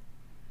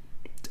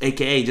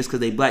 AKA, just because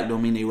they black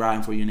don't mean they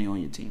riding for you and they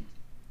on your team.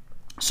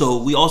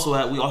 So we also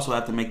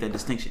have to make that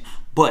distinction.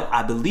 But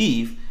I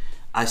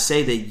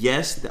say that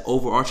yes, the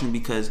overarching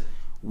because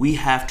we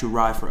have to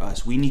ride for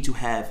us. We need to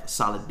have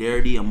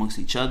solidarity amongst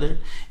each other,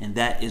 and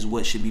that is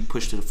what should be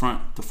pushed to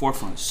the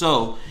forefront.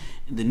 So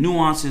the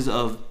nuances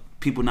of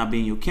people not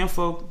being your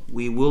kinfolk,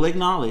 we will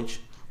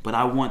acknowledge. But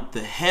I want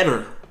the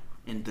header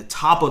and the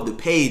top of the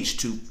page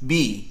to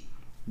be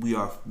we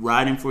are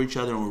riding for each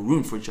other and we're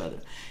rooting for each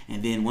other.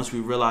 And then once we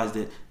realize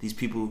that there's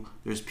people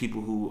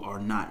who are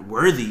not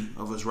worthy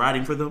of us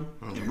riding for them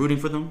and rooting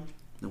for them,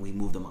 then we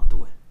move them out the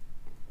way.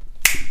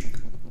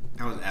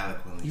 That was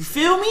eloquent. You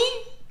feel me?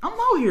 I'm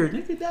out here,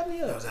 nigga. Dap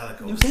me up. That was eloquent.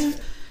 You know what I'm saying?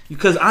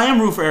 Because I am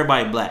rooting for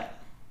everybody black.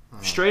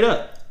 Straight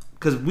up.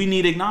 Because we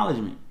need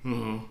acknowledgement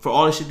for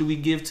all the shit that we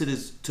give to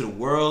the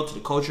world, to the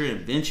culture,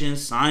 invention,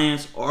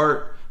 science,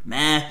 art,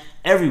 math,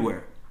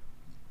 everywhere.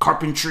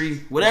 Carpentry,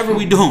 whatever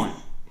we doing.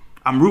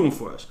 I'm rooting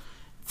for us.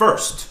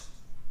 First.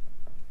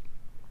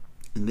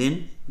 And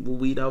then we'll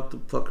weed out the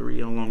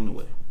fuckery along the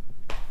way.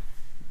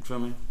 You feel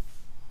me?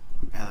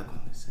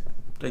 Eloquently said.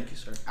 Thank you,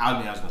 sir. I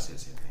was going to say the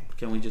same thing.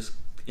 Can we just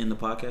end the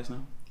podcast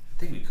now? I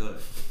think we could.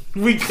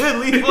 We could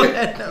leave on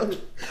that note.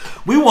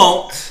 We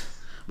won't,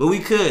 but we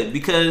could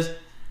because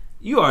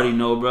you already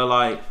know, bro.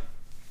 Like,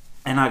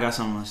 and I got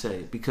something to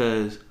say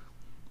because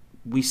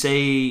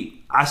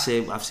I've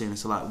said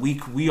this a lot.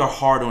 We are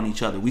hard on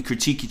each other. We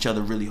critique each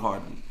other really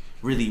hardly,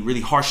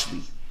 really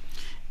harshly.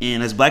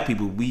 And as black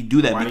people, we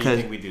do that because do you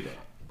think we do that?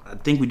 I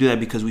think we do that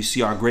because we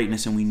see our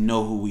greatness and we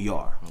know who we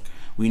are. Okay.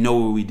 We know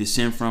where we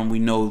descend from. We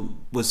know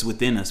what's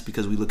within us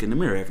because we look in the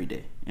mirror every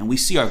day and we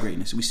see our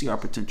greatness. We see our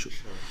potential.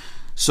 Sure.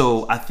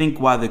 So I think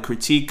why the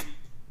critique,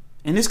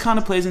 and this kind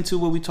of plays into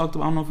what we talked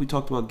about. I don't know if we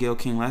talked about Gayle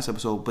King last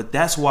episode, but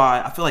that's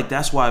why I feel like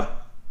that's why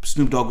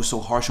Snoop Dogg was so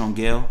harsh on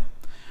Gayle.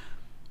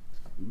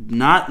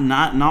 Not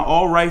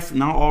all right,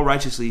 not all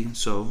righteously.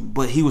 So,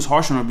 but he was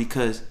harsh on her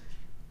because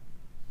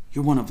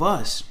you're one of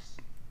us.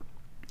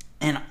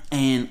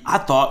 And I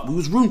thought we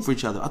was rooting for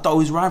each other. I thought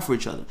we was riding for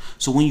each other.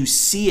 So when you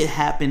see it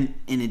happen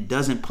and it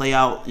doesn't play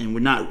out, and we're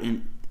not,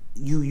 and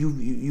you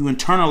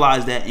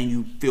internalize that and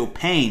you feel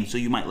pain, so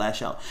you might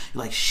lash out.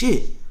 You're like,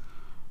 shit.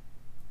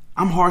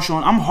 I'm harsh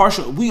on.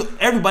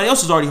 Everybody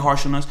else is already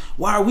harsh on us.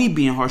 Why are we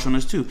being harsh on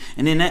us too?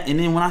 And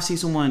then when I see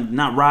someone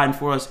not riding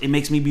for us, it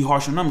makes me be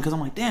harsh on them because I'm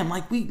like, damn,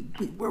 like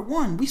we're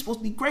one. We supposed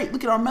to be great.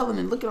 Look at our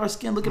melanin. Look at our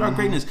skin. Look at our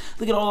greatness.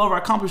 Look at all of our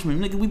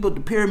accomplishments. Nigga, we built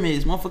the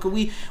pyramids, motherfucker.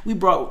 We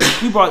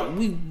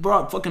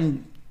brought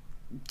fucking.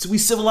 We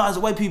civilized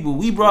the white people.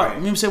 We brought. You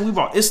know what I'm saying? We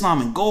brought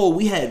Islam and gold.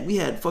 We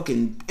had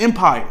fucking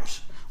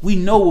empires. We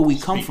know where we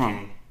come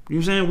from. You know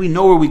what I'm saying? We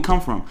know where we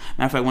come from.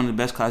 Matter of fact, one of the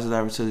best classes I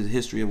ever took is the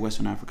history of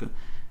Western Africa.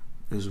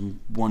 It was a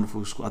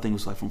wonderful school. I think it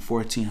was like from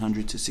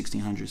 1400 to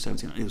 1600,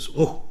 1700. It was,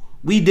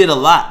 we did a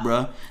lot,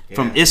 bro.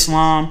 From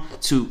Islam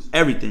to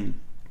everything.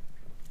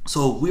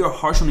 So we are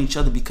harsh on each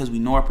other because we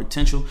know our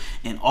potential,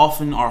 and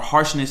often our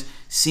harshness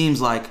seems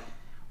like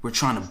we're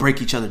trying to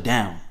break each other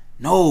down.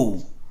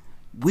 No,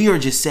 we are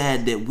just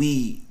sad that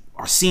we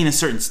are seen in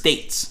certain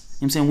states.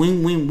 You know what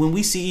I'm saying? When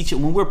we see each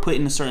other, when we're put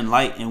in a certain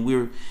light and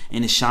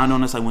it shined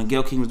on us, like when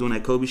Gayle King was doing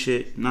that Kobe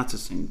shit, not to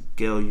sing,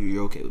 Gayle,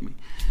 you're okay with me.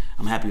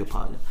 I'm happy to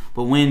apologize.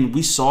 But when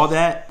we saw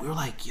that, we were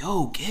like,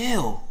 yo,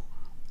 Gayle,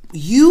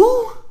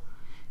 you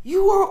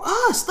are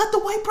us. Let the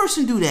white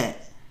person do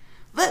that.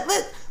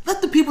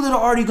 Let the people that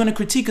are already going to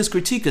critique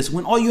us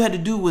when all you had to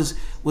do was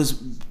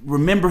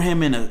remember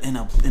him in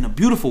a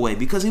beautiful way,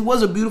 because he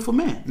was a beautiful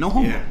man. No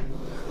homo. Yeah. You know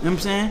what I'm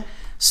saying?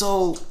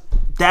 So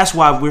that's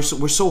why we're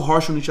so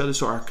harsh on each other,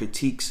 so our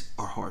critiques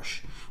are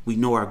harsh. We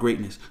know our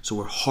greatness, so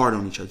we're hard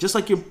on each other. Just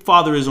like your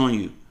father is on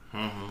you.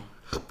 Mm-hmm.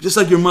 Just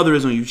like your mother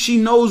is on you. She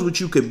knows what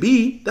you could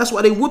be. That's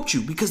why they whooped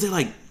you, because they're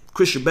like,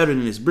 Chris, you're better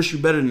than this. Brish,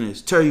 you're better than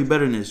this. Terry, you're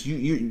better than this.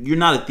 You're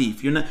not a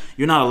thief. You're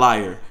not a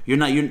liar. You're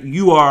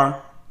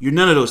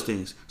none of those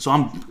things.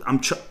 So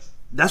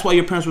that's why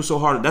your parents were so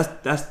hard.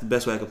 That's the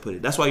best way I could put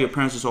it. That's why your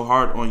parents are so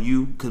hard on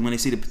you, because when they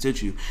see the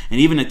potential you. And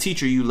even a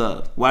teacher you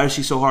love. Why is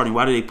she so hard on you?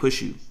 Why do they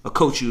push you? A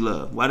coach you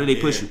love. Why do they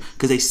push you?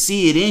 Because they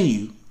see it in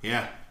you.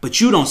 Yeah. But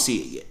you don't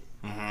see it yet.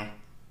 Mm-hmm.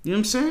 You know what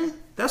I'm saying?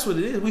 That's what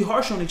it is. We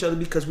harsh on each other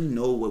because we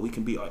know what we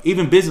can be.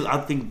 Even business, I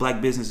think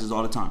black businesses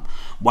all the time.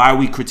 Why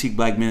we critique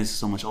black businesses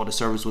so much? Oh, the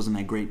service wasn't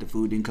that great. The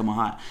food didn't come on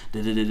hot.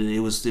 It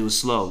was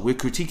slow. We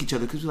critique each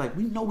other because we're like,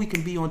 we know we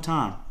can be on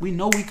time. We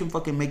know we can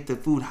fucking make the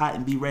food hot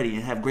and be ready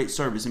and have great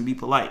service and be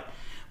polite.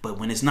 But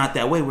when it's not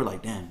that way, we're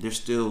like, damn,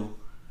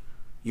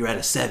 you're at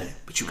a 7,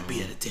 but you could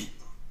be at a 10.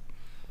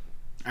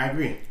 I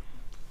agree.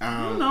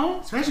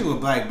 Especially with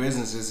black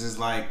businesses, it's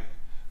like,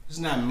 there's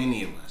not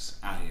many of us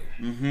out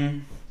here. Mm-hmm.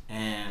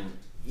 And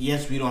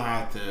yes, we don't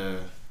have to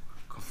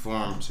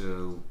conform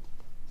to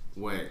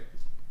what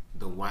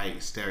the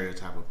white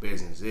stereotype of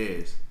business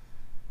is,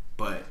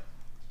 but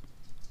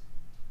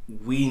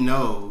we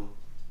know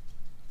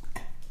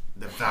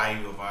the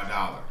value of our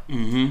dollar.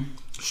 Mm-hmm.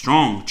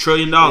 Strong, $1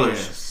 trillion. Yeah.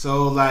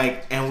 So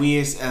like, and we,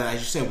 as you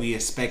said, we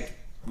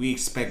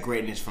expect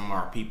greatness from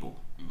our people.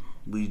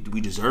 We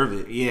deserve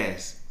it.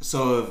 Yes.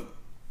 So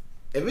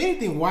if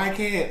anything, why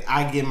can't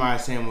I get my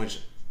sandwich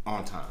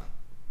on time?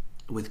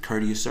 With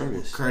courteous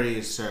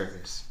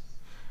service.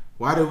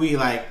 Why do we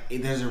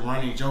there's a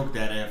running joke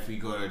that if we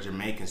go to a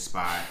Jamaican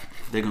spot,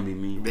 they're gonna be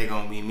mean.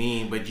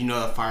 But you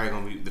know the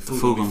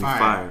food gonna be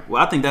fired.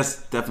 Well, I think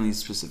that's definitely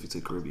specific to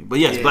the Caribbean. But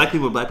yes, black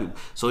people are black people.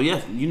 So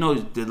yeah, you know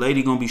the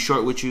lady gonna be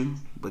short with you,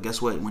 but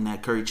guess what? When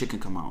that curry chicken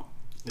come out,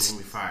 it's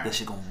gonna be fired. That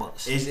shit gonna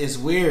bust. It's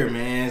weird,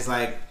 man. It's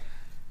like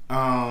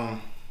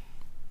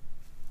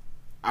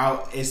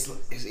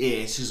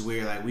it's just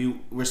weird. Like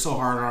we're so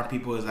hard on our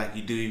people. It's like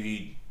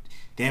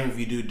damn if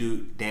you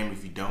do, damn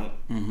if you don't.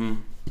 Mm-hmm.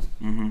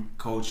 Mm-hmm.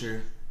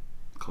 Culture,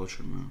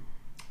 man.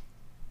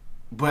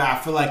 But I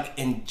feel like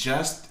in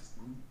just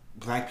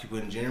black people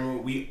in general,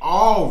 we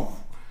all,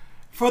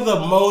 for the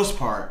most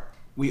part,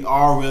 we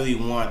all really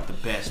want the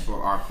best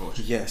for our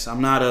culture. Yes,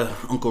 I'm not a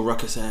Uncle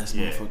Ruckus ass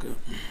motherfucker.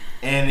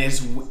 And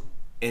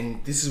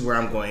this is where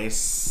I'm going. It's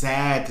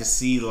sad to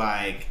see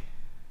black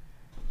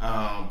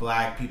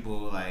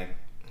people I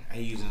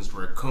using this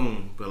word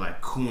coon, but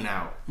coon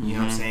out. You know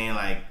what I'm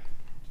saying?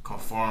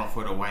 Conform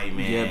for the white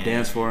man. Yeah,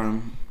 dance for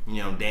him.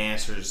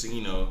 Dancers.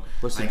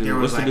 What's the dude?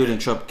 What's the dude in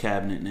Trump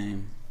cabinet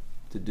name?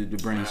 The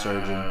brain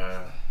surgeon.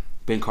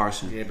 Ben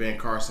Carson. Yeah, Ben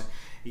Carson.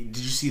 Did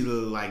you see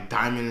the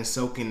Diamond and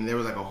Silk? And there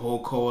was a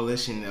whole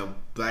coalition of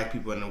black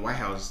people in the White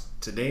House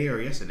today or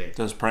yesterday.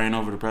 That was praying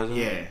over the president.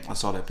 Yeah, I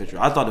saw that picture.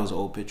 I thought it was an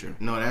old picture.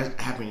 No, that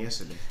happened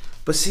yesterday.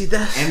 But see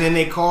that. And then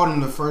they called him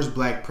the first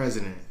black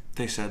president.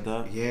 They said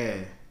that. Yeah.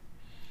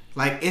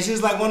 It's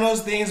just one of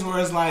those things where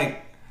it's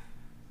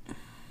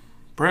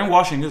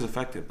brainwashing is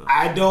effective, though.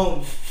 I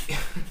don't.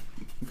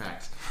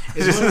 Facts.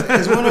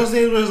 It's one of those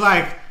things where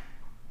it's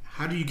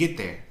how do you get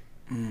there?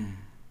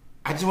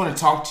 I just want to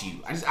talk to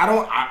you.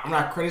 I'm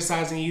not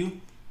criticizing you.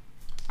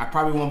 I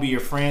probably won't be your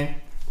friend,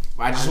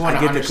 but I just want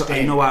to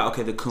understand. You know why?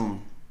 Okay, the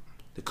coon.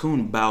 The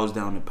coon bows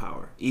down to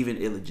power, even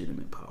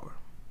illegitimate power.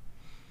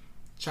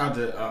 Shout out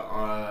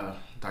to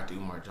Dr.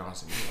 Umar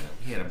Johnson.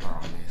 He had a bar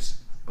on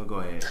this, but go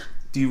ahead.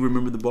 Do you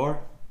remember the bar?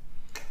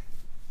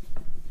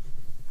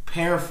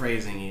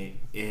 Paraphrasing it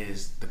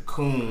is the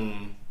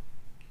coon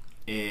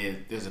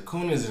there's a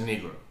coon is a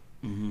Negro.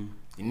 Mm-hmm.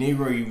 The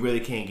Negro you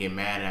really can't get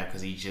mad at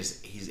because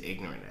he's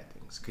ignorant at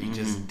things because he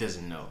just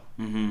doesn't know.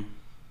 Mm-hmm.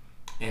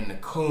 And the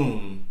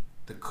coon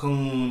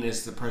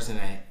is the person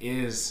that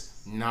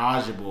is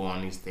knowledgeable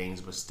on these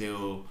things but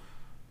still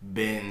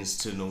bends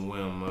to the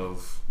whim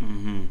of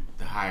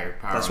the higher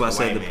power. That's why I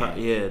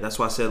said that's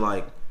why I said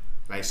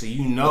so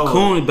the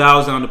coon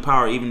bows down to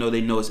power even though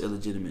they know it's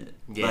illegitimate.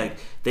 Yeah.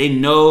 They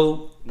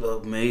know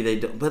well, maybe they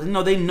don't, but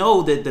no, they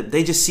know that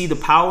they just see the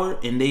power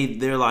and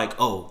they're like,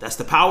 oh, that's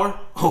the power.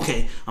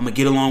 Okay, I'm gonna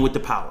get along with the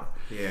power.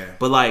 Yeah.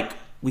 But like,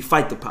 we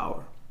fight the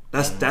power.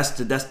 That's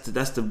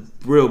the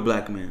real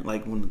black man.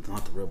 Like, well,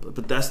 not the real black,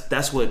 but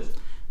that's what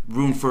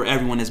room for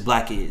everyone as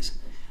black is.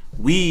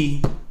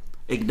 We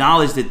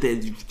acknowledge that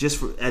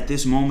at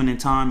this moment in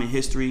time in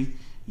history,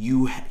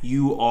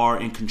 you are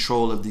in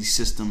control of these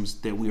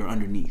systems that we are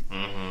underneath.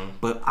 Mm-hmm.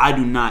 But I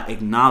do not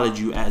acknowledge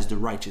you as the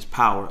righteous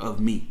power of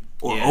me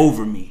or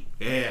over me.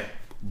 Yeah.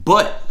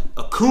 But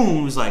a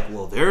coon is like,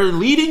 well, they're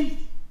leading.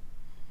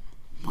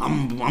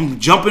 I'm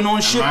jumping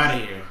on shit. I'm out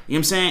of here. You know what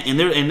I'm saying?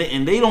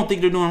 And they don't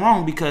think they're doing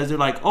wrong because they're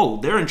like,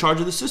 oh, they're in charge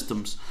of the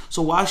systems.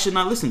 So why shouldn't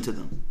I listen to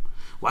them?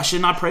 Why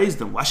shouldn't I praise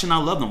them? Why shouldn't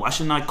I love them? Why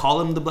shouldn't I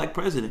call him the black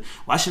president?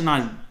 Why shouldn't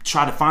I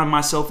try to find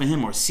myself in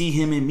him or see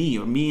him in me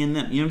or me in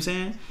them? You know what I'm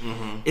saying?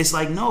 Mm-hmm. It's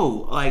like,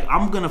 no, like,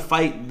 I'm gonna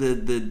fight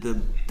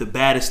the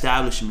bad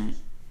establishment,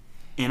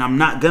 and I'm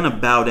not gonna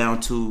bow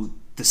down to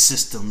the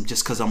system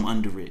just because I'm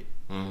under it.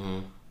 Mm-hmm.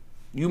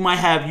 You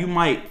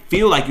might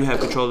feel like you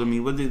have control of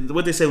me. What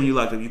they say when you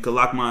lock up? You could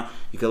lock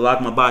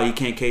my body. You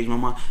can't cage my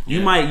mind.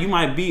 You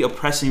might be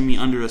oppressing me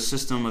under a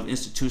system of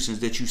institutions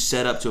that you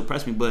set up to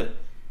oppress me, but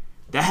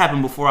that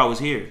happened before I was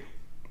here.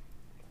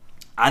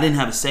 I didn't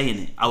have a say in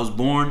it. I was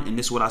born and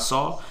this is what I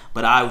saw,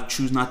 but I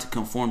choose not to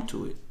conform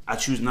to it. I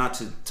choose not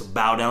to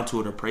bow down to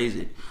it or praise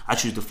it. I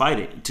choose to fight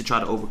it, to try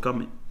to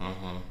overcome it.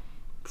 Mm-hmm.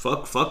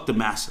 Fuck the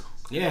massa.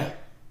 Yeah.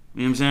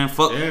 You know what I'm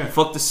saying?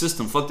 Fuck the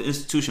system. Fuck the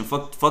institution.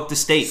 Fuck the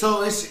state.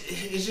 So it's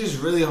just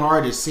really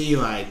hard to see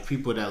like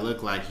people that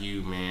look like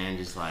you, man.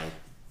 Just like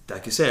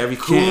you said, every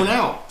coon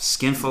out.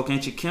 Skin folk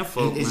ain't your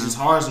kinfolk. It's just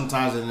hard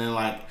sometimes, and then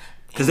like.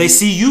 Because they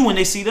see you when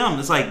they see them.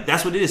 It's like,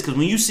 that's what it is. Because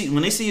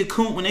when they see a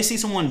coon, when they see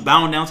someone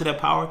bowing down to that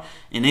power,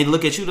 and they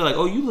look at you, they're like,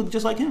 oh, you look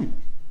just like him.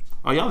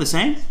 Are y'all the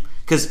same?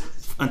 Because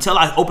until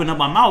I open up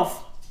my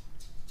mouth,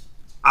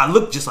 I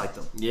look just like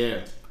them.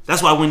 Yeah.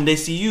 That's why when they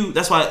see you,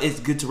 that's why it's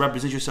good to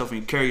represent yourself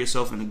and carry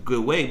yourself in a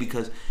good way,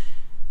 because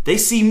they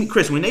see me,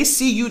 Chris. When they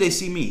see you, they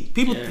see me.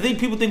 People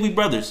think we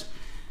brothers.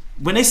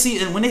 When they see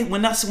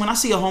when I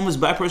see a homeless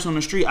black person on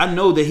the street, I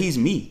know that he's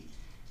me.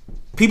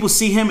 People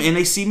see him and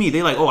they see me.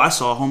 They like, oh, I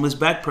saw a homeless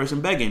black person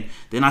begging.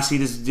 Then I see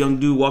this young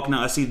dude walking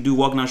out. I see a dude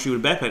walking down the street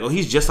with a backpack. Oh,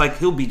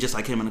 he'll be just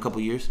like him in a couple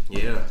of years.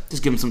 Yeah.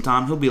 Just give him some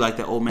time. He'll be like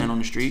that old man on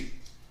the street. You know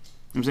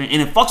what I'm saying?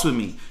 And it fucks with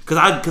me.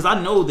 Because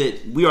I know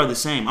that we are the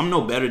same. I'm no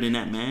better than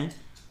that man.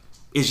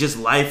 It's just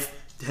life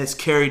has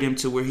carried him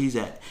to where he's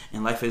at.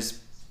 And life has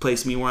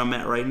placed me where I'm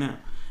at right now.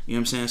 You know what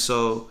I'm saying?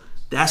 So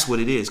that's what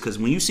it is. Because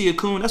when you see a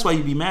coon, that's why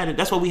you be mad at.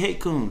 That's why we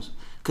hate coons.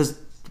 Because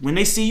when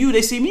they see you,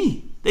 they see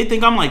me. They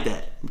think I'm like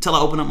that until I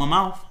open up my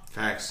mouth.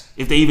 Facts.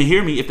 If they even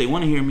hear me, if they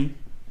want to hear me,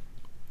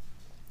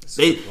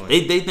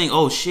 they think,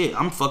 oh shit,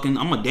 I'm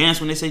gonna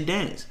dance when they say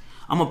dance.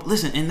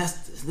 Listen, and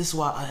this is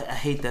why I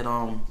hate that.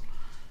 No,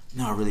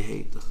 I really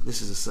hate.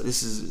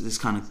 This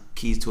kind of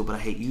keys to it, but I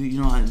hate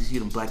you know how you see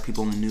them black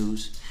people on the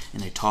news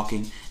and they're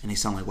talking and they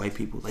sound like white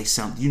people. They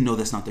sound,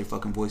 that's not their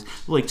fucking voice.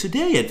 They're like,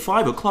 today at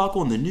 5:00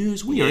 on the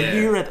news, we are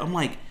here at. I'm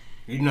like.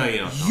 You know you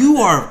don't. You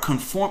are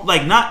conform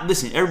like not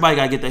listen. Everybody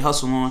gotta get their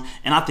hustle on,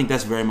 and I think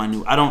that's very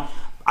minute.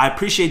 I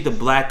appreciate the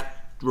black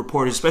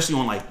reporters, especially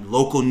on like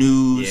local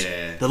news,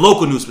 the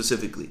local news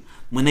specifically,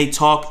 when they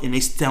talk and they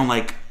sound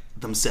like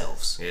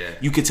themselves. Yeah,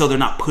 you can tell they're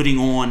not putting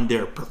on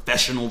their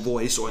professional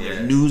voice or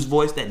their news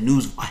voice.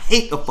 I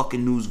hate the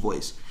fucking news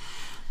voice.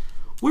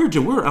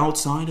 We're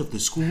outside of the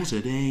school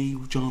today,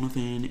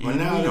 Jonathan, and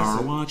we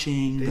are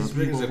watching. This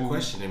brings a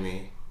question to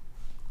me.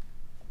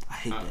 I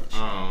hate that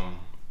shit.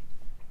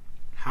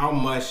 How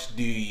much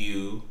do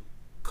you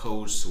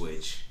code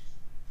switch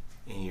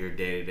in your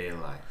day-to-day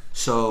life?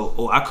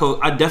 So,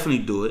 I definitely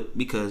do it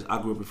because I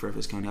grew up in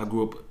Fairfax County. I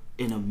grew up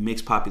in a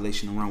mixed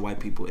population around white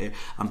people. And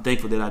I'm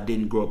thankful that I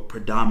didn't grow up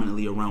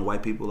predominantly around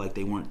white people. Like,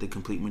 they weren't the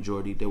complete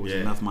majority. There was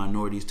enough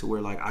minorities to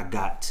where, like, I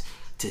got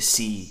to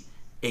see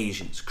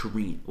Asians,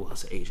 Koreans,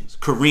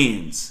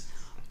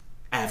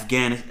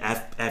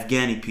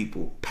 Afghani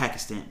people,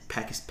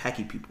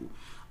 Paki people,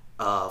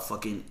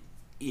 fucking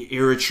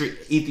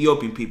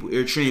Ethiopian people,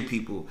 Eritrean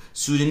people,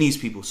 Sudanese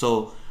people.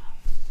 So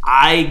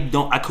I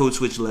code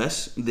switch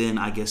less than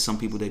I guess some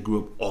people that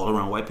grew up all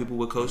around white people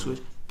would code switch,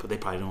 but they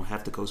probably don't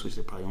have to code switch.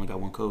 They probably only got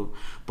one code.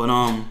 But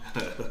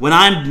when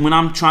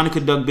I'm trying to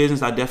conduct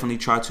business, I definitely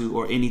try to,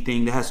 or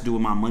anything that has to do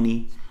with my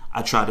money,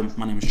 I try to.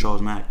 My name is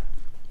Charles Mack.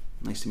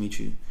 Nice to meet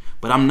you.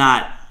 But I'm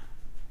not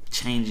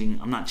changing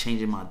my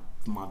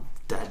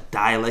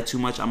dialect too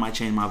much. I might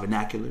change my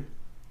vernacular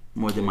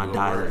more than my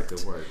dialect.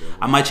 Good word.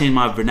 I might change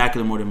my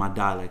vernacular more than my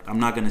dialect. I'm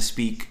not gonna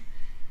speak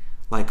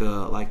like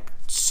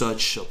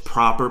such a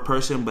proper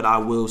person, but I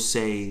will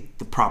say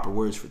the proper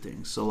words for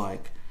things. So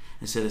like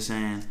instead of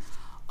saying,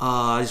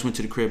 I just went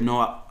to the crib. No,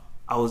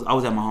 I was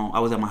at my home.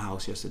 I was at my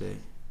house yesterday.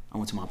 I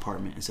went to my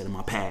apartment instead of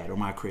my pad or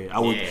my crib. I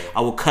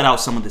would cut out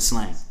some of the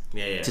slang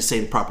to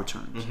say the proper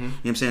terms. Mm-hmm. You know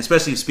what I'm saying?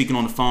 Especially speaking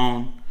on the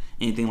phone,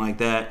 anything like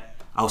that.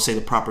 I would say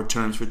the proper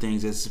terms for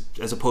things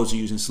as opposed to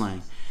using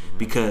slang,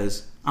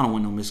 because I don't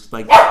want no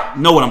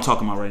know what I'm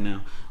talking about right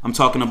now. I'm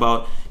talking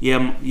about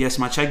yes,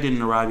 my check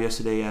didn't arrive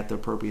yesterday at the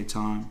appropriate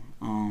time.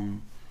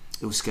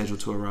 It was scheduled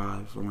to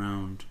arrive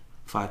around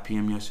 5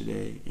 p.m.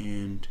 yesterday,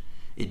 and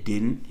it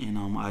didn't. And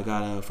I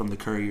got from the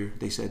courier.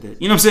 They said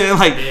that, you know what I'm saying?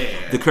 Like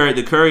the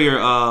courier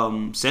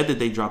said that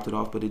they dropped it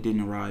off, but it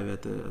didn't arrive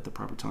at the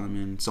proper time,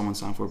 and someone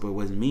signed for it, but it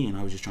wasn't me. And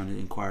I was just trying to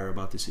inquire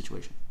about this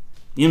situation.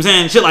 You know what I'm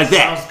saying? Shit like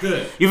that. Sounds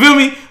good. You feel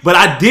me? But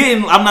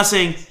I'm not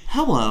saying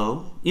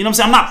hello. You know what I'm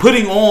saying? I'm not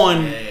putting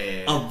on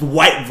a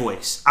white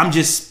voice. I'm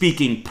just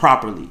speaking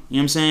properly. You know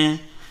what I'm saying?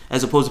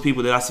 As opposed to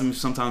people that I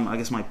sometimes I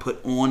guess might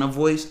put on a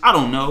voice. I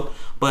don't know,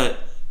 but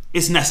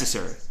it's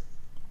necessary,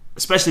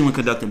 especially when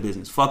conducting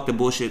business. Fuck the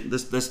bullshit.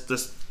 Let's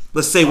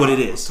say what it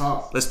is.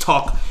 Let's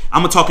talk.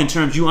 I'm gonna talk in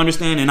terms you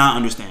understand and I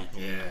understand.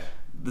 Yeah.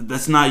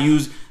 Let's not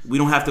use. We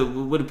don't have to.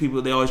 What do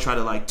people? They always try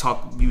to like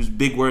use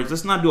big words.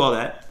 Let's not do all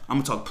that. I'm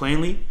gonna talk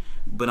plainly,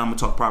 but I'm gonna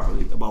talk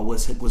properly about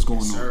what's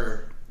going on.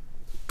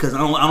 Because I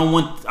don't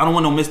want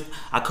no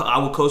I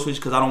will code switch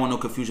because I don't want no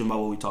confusion about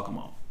what we're talking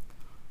about.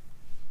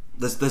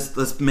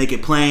 Let's make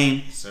it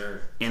plain, sir.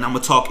 And I'm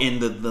gonna talk in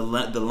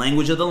the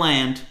language of the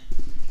land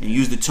and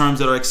use the terms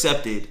that are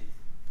accepted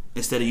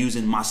instead of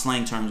using my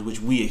slang terms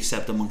which we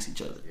accept amongst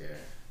each other. Yeah.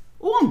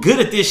 Oh, I'm good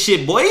at this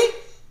shit, boy.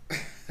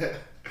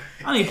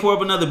 I need to pour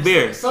up another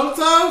beer.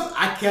 Sometimes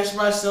I catch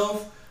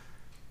myself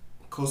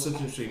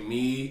co-switching between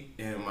me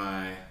and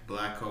my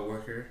black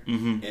coworker,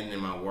 and then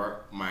my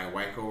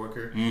white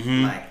coworker.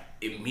 Like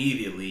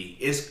immediately,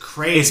 it's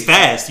crazy. It's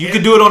fast. You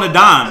can do it on a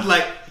dime.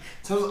 Like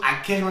sometimes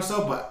I catch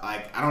myself, but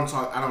like I don't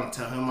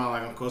tell him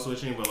I'm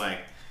co-switching, but like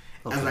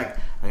okay. I was like,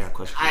 I got a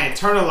question. I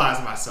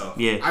internalize myself.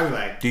 Yeah. I be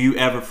like, do you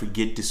ever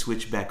forget to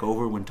switch back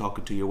over when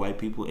talking to your white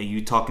people and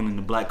you talking in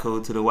the black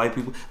code to the white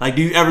people? Like,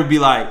 do you ever be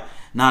like,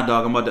 nah,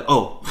 dog, I'm about to,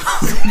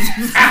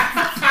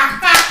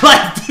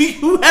 like, do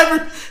you ever,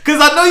 because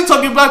I know you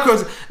talking black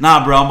code,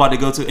 nah, bro, I'm about to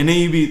go to, and then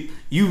you be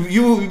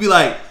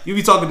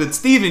talking to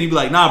Steven, you be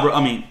like, nah, bro,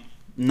 I mean,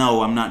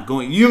 no, I'm not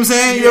going. You know what I'm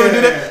saying? You ever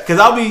do that? Because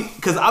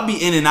I'll be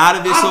in and out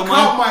of it so much. I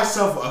caught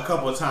myself a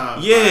couple of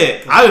times. Yeah,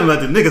 like, I didn't let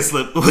the nigga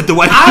slip with the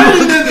white people.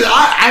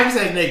 I haven't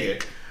said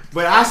nigga.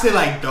 But I say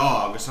like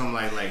dog or something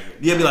like.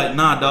 Yeah, be like,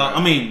 nah, dog.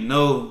 I mean,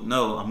 no.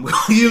 I'm. You know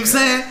what I'm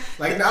saying?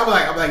 Like, I'm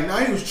like, no,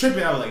 he was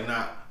tripping. I was like,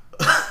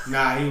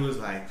 nah, he was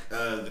like,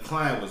 the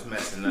client was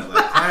messing up.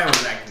 Like, the client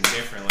was acting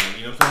different. Like,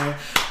 you know what I'm saying?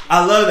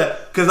 I love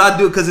that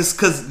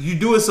because you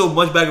do it so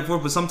much back and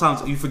forth, but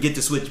sometimes you forget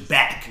to switch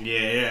back.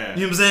 Yeah.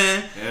 You know what I'm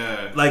saying?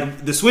 Yeah.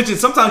 Like the switching,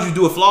 sometimes you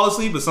do it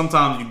flawlessly, but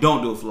sometimes you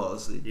don't do it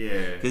flawlessly.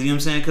 Yeah. Because you know what I'm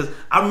saying? Because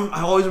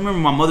I always remember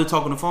my mother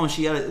talking on the phone.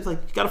 It was like,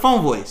 you got a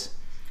phone voice.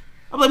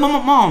 I'm like,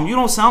 mom, you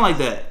don't sound like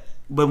that.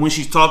 But when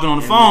she's talking on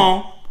the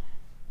phone,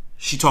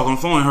 she talking on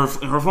the phone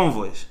in her phone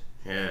voice.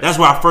 Yeah. That's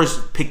where I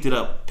first picked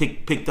up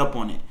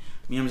on it.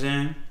 You know what I'm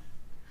saying?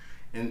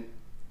 And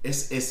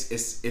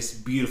it's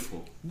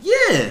beautiful.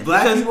 Yeah.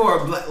 Black people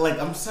are like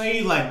I'm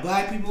saying, like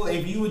black people.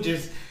 If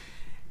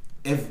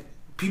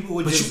people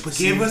would just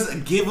give us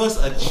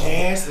a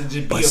chance to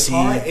just be a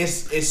part,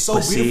 it's so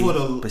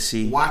beautiful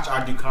to watch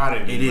our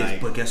dichotomy. It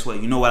is, but guess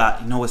what? You know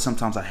what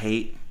sometimes I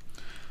hate?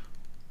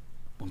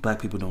 When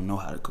black people don't know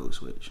how to code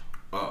switch.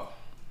 Oh.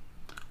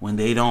 When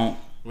they don't.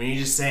 When you're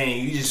just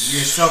saying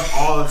yourself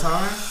all the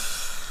time.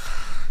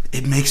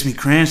 It makes me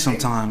cringe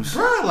sometimes,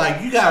 bro.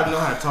 Like you gotta know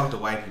how to talk to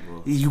white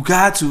people. You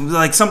got to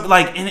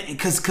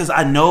because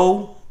I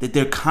know that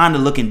they're kind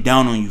of looking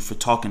down on you for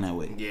talking that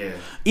way. Yeah.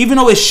 Even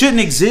though it shouldn't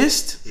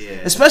exist. Yeah.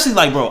 Especially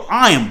like, bro,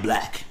 I am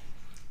black.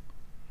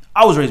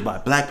 I was raised by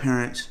black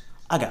parents.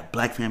 I got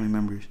black family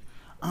members.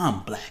 I'm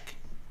black.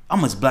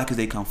 I'm as black as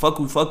they come. Fuck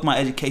my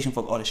education.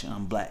 Fuck all this shit.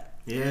 I'm black.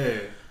 Yeah.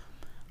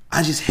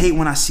 I just hate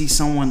when I see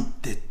someone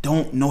that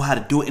don't know how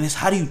to do it. And it's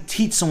how do you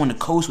teach someone to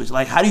code switch?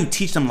 Like, how do you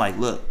teach them, like,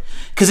 look.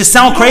 Because it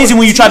sounds crazy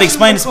when you try to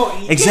explain this.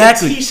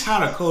 Exactly. You can't teach how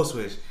to code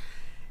switch.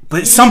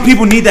 But some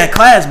people need that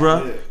class,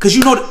 bro. Because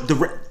you know,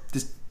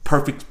 this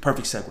perfect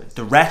segue.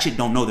 The ratchet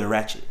don't know their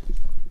ratchet.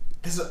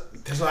 That's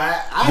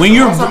why when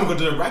you're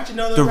the ratchet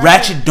know their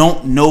ratchet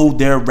don't know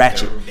their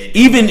ratchet.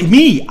 Even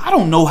me, I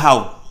don't know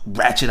how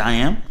ratchet I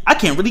am. I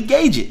can't really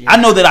gauge it. I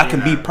know that I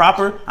can be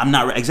proper. I'm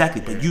not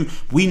exactly, but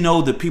we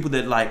know the people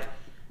that like.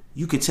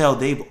 You could tell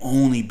they've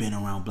only been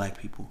around black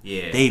people.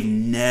 Yeah, they've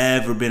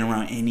never been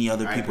around any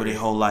other people their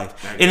whole life.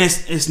 And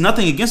it's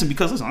nothing against them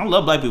because listen, I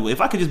love black people. If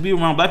I could just be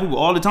around black people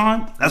all the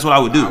time, that's what I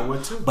would do. I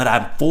would too. But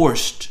I'm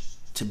forced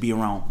to be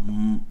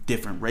around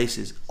different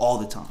races all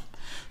the time.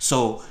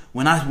 So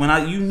when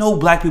I you know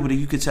black people that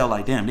you could tell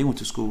like damn they went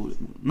to school.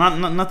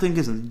 Nothing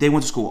against them. They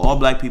went to school all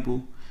black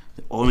people.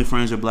 Their only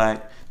friends are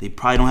black. They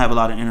probably don't have a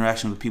lot of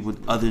interaction with people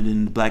other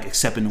than black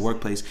except in the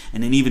workplace.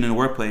 And then even in the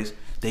workplace,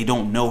 they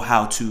don't know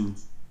how to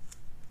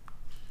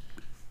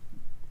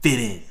fit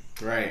in.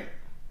 Right.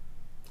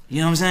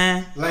 You know what I'm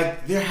saying?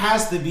 Like, there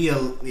has to be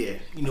you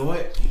know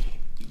what?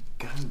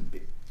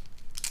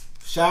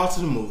 Shout out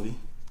to the movie.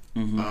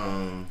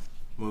 Mm-hmm.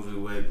 Movie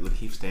with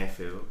Lakeith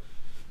Stanfield.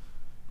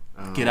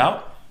 Get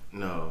Out?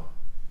 No.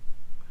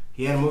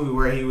 He had a movie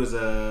where he was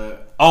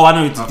a. Oh, I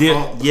know what you A did.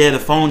 phone- Yeah, the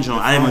phone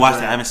joint. I haven't watched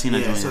it. I haven't seen that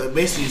Yeah, joint so yet.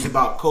 basically it's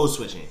about code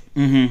switching.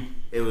 Mm-hmm.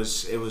 It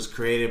was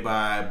created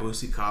by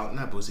Bootsy Collins.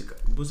 Not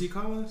Bootsy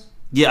Collins?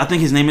 Yeah, I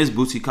think his name is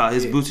Bootsy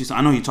Collins. It's Yeah. Bootsy.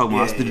 I know who you're talking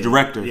about. It's the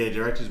director. Yeah,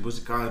 director's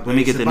Bootsy Collins. Let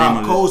me get the name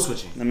of it. code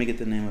switching. Let me get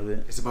the name of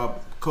it. It's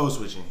about code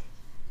switching.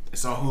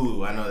 It's on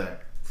Hulu. I know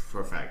that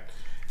for a fact.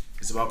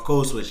 It's about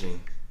code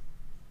switching.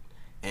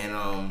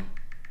 And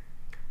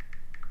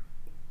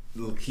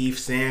Lakeith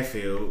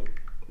Stanfield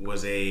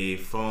was a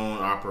phone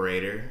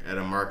operator at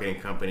a marketing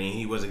company.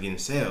 He wasn't getting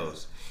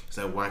sales. He's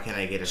like, why can't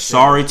I get a sale?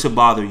 Sorry to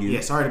bother you.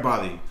 Yeah, sorry to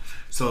bother you.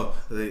 So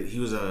he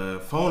was a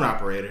phone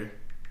operator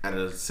at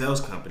a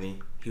sales company.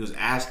 He was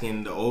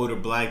asking the older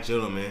black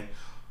gentleman,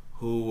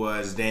 who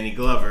was Danny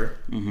Glover,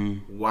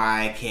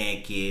 why I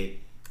can't get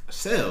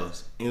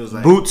sales. And he was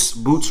like,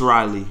 Boots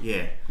Riley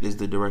yeah. is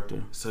the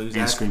director So he was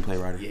and asking,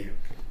 screenplay writer. Yeah.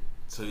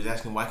 So he was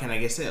asking, why can't I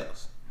get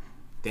sales?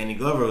 Danny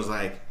Glover was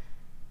like,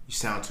 you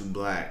sound too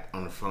black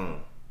on the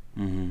phone.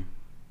 Mm-hmm.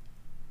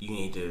 You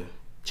need to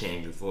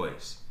change your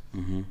voice.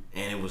 Mm-hmm.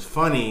 And it was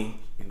funny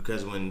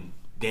because when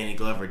Danny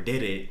Glover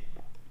did it,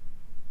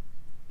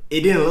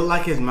 it didn't look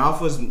like his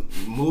mouth was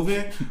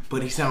moving,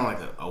 but he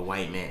sounded like a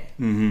white man.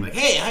 Mm-hmm. Like,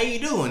 hey, how you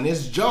doing?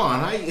 It's John.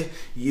 How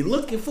you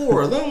looking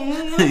for?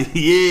 Yeah.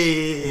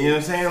 You know what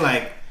I'm saying?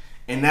 Like,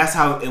 and that's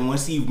how. And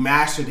once he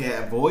mastered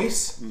that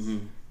voice,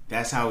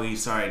 that's how he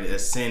started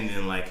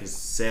ascending like his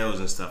sales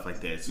and stuff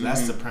like that. So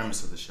that's the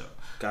premise of the show.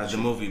 Gotcha.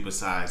 The movie,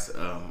 besides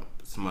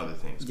some other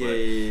things. Yeah, But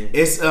yeah, yeah.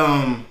 it's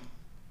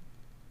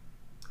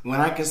when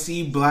I can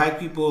see black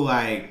people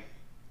like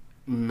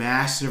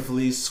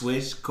masterfully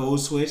code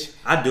switch.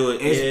 I do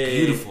it. It's Yeah.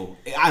 beautiful.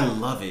 I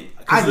love it.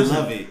 I Listen,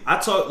 love it. I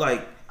talk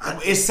like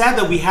It's sad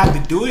that we have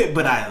to do it,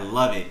 but I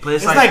love it. But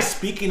it's it's like- like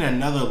speaking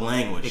another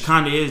language. it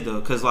kind of is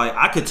though, cause like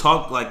I could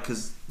talk like,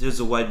 cause there's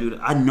a white dude.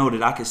 I know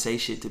that I could say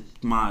shit to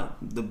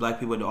the black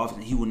people at the office,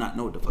 and he would not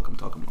know what the fuck I'm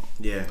talking about.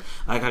 Yeah.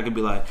 Like I could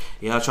be like,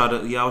 I was trying,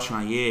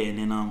 and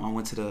then I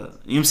went to the, you know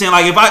what I'm saying?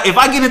 Like if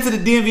I get into the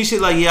DMV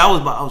shit, like I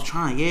was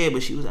trying,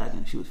 but she was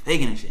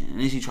faking and shit, and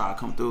then she tried to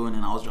come through, and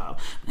then I was driving,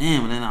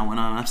 but then I went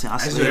on, I'm saying, I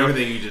That's slid up.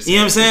 everything you just You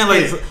know what I'm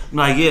saying? said.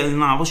 Like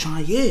I was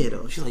trying,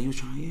 though. She's like, you was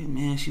trying,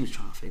 man. She was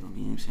trying to fake on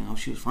me. You know what I'm saying? Oh,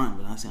 she was fine,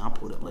 but I said I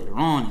pulled up later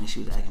on, and she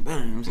was acting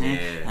better. You know what I'm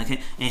saying? Yeah.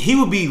 And he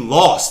would be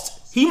lost.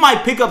 He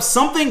might pick up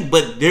something,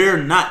 but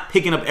they're not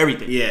picking up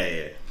everything. Yeah.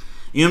 You know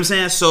what I'm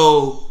saying?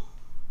 So,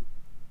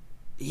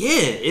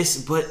 yeah,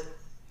 but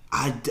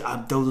I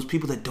those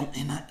people that don't,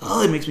 and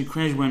it makes me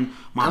cringe when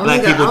my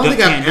black people I don't think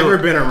can't I've do ever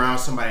it. been around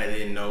somebody that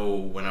didn't know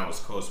when I was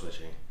code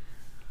switching.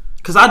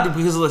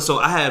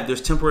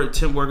 There's temp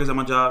workers at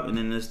my job, and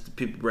then there's the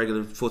people,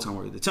 regular full-time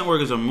workers. The temp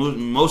workers are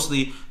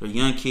mostly they're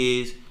young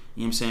kids, you know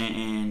what I'm saying,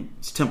 and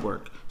it's temp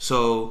work.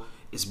 So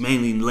it's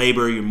mainly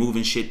labor. You're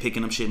moving shit,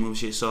 picking up shit, moving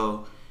shit.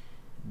 So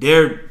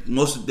there's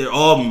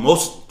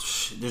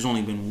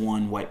only been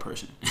one white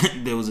person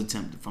that was a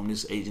temp from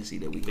this agency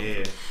that we go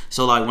Yeah. for.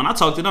 So like when I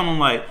talk to them, I'm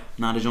like,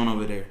 nah, the joint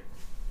over there.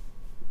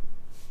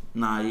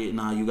 Nah,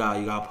 you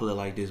gotta pull it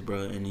like this,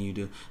 bro, and then you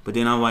do. But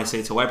then I might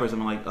say to a white person,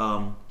 I'm like,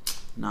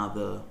 nah,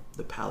 the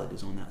pallet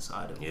is on that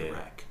side of the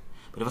rack.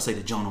 But if I say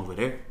the joint over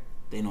there,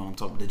 they know what I'm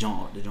talking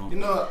about. The joint.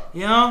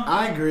 You know,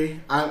 I agree.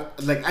 I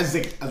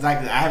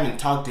haven't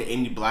talked to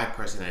any black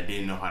person that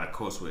didn't know how to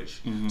code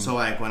switch. Mm-hmm. So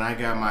like when I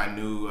got my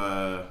new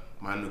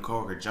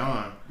coworker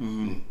John,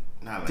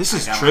 not like This I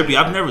is got trippy.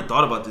 my- I've never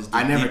thought about this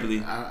deeply.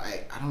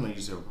 I don't know.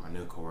 You said my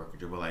new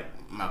coworker, but like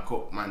my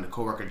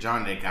coworker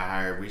John that got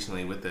hired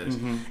recently with us.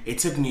 Mm-hmm. It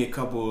took me a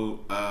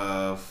couple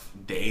of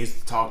days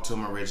to talk to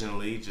him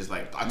originally. Just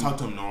like I talked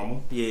to him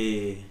normal.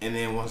 Yeah. And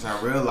then once I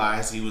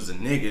realized he was a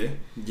nigga,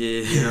 Yeah.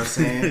 you know what I'm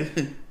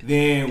saying?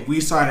 Then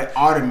we started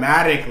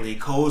automatically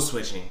code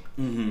switching,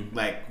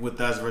 like with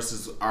us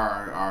versus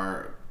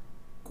our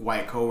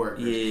white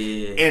coworkers.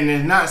 Yeah. And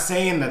it's not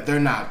saying that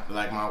they're not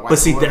like my white But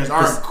see, coworkers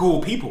aren't that's-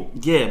 cool people.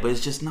 Yeah, but it's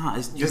just not.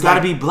 You Just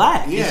gotta like- be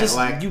black. yeah, It's just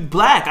like- you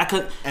black.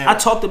 And- I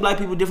talk to black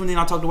people different than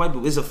I talk to white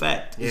people. It's a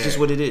fact. It's Yeah. just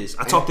what it is.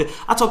 I talk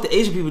to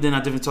Asian people than I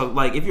different talk.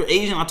 Like if you're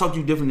Asian, I talk to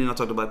you different than I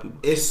talk to black people.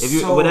 It's if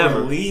you so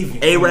whatever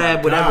relieving. Arab, Oh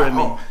my whatever God. it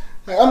means.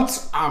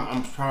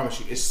 I'm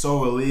promise you, it's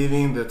so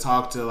relieving to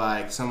talk to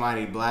like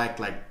somebody black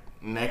like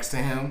next to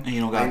him, And you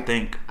don't gotta Like,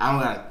 think. I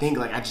don't gotta think.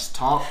 Like I just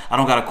talk. I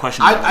don't got a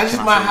question. I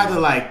just might have to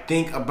like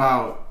think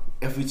about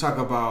if we talk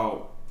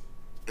about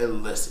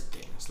illicit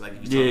things, like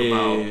if you talk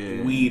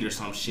about weed or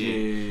some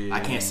shit. Yeah. I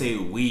can't say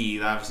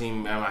weed. I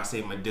might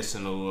say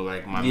medicinal or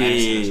like my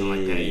medicine or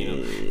something like that. You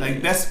know,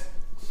 like that's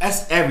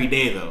every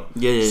day though.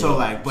 Yeah. So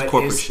like, but It's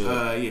corporate it's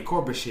shit.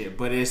 corporate shit.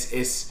 But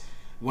it's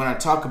when we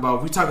talk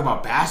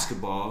about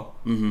basketball,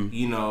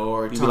 you know,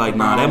 or You talk be like,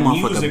 nah, about that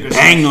music motherfucker or banged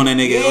something. on that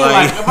nigga. Yeah,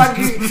 like, like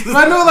if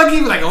I know, like he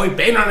was like, oh, he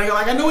banged on a nigga.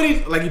 Like I know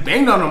what he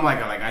banged on him. Like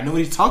I know what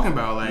he's talking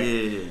about. Like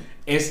yeah.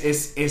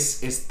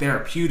 it's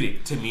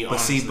therapeutic to me. But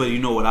honestly. see, but you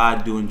know what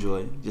I do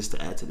enjoy, just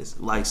to add to this.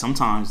 Like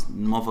sometimes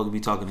motherfuckers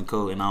be talking in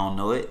code and I don't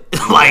know it.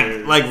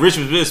 like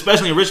Richmond,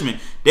 especially in Richmond,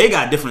 they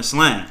got different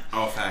slang.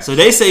 Oh, facts. So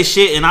they say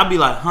shit and I be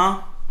like,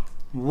 huh?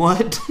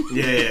 What?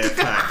 Yeah,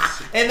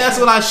 facts. And that's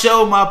when I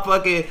showed my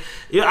fucking.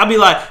 I'd be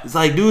like, it's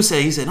like dude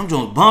said. He said, "I'm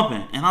joints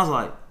bumping," and I was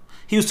like,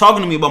 he was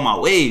talking to me about my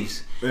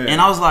waves, and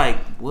I was like,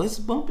 "What's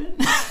bumping?"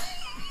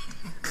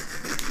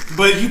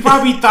 But you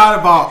probably thought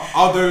about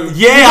other.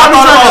 Yeah, I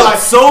thought about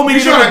so many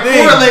different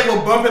things. Correlate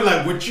with bumping,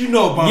 like what you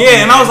know bumping.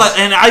 Yeah, and I was like,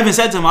 and I even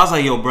said to him, I was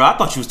like, "Yo, bro, I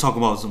thought you was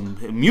talking about some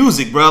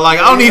music, bro. Like,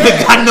 I don't even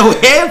got no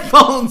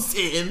headphones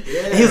in."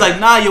 Yeah. And he's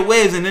like, "Nah, your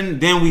waves." And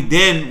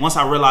then once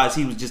I realized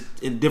he was just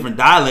in different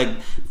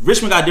dialect.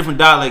 Richmond got different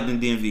dialect than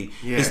DMV.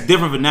 Yeah. It's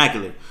different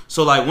vernacular.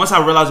 So like once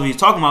I realized what he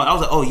was talking about, I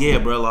was like, "Oh yeah,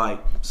 bro. Like,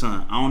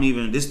 son, I don't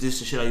even this the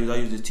shit I use. I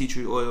use this tea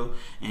tree oil,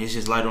 and it's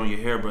just lighter on your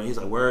hair, bro." He's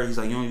like, "Where?" He's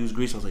like, "You don't use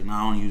grease?" I was like, "Nah,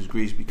 I don't use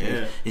grease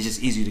because it's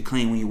just easier to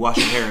clean when you wash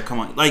your hair." Come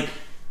on, like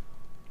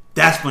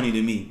that's funny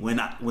to me when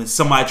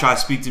somebody tries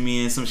to speak to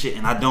me and some shit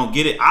and I don't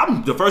get it.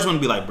 I'm the first one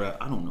to be like, "Bro,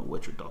 I don't know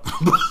what you're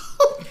talking about."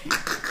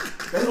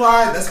 That's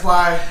why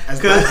as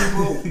black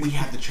people we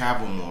have to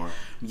travel more.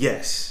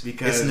 Yes,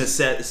 because it's a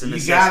necessity.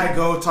 You gotta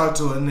go talk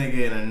to a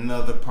nigga in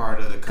another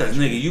part of the country.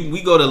 Nigga,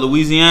 we go to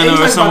Louisiana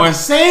or somewhere.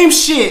 Same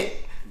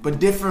shit, but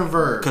different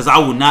verbs. Because I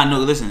would not know.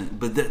 Listen,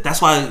 but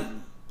that's why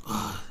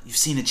you've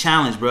seen the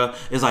challenge, bro.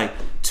 It's like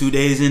 2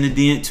 days in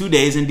 2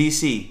 days in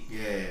DC,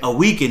 a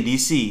week in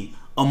DC,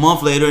 a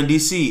month later in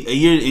DC, a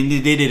year. And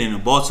they did it in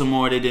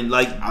Baltimore. They didn't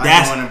like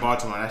that's one in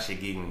Baltimore. That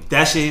shit geeked me.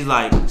 That shit is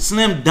like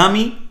slim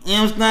dummy. You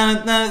know what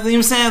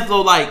I'm saying?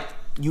 So like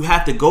you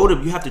have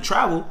to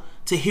travel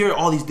to hear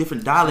all these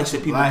different dialects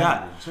that people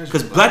got.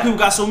 Because black people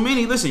got so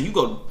many. Listen, you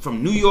go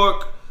from New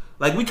York,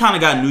 like we kind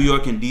of got New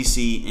York and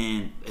DC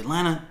and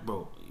Atlanta,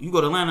 bro. You go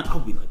to Atlanta,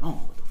 I'll be like, "Oh,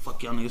 what the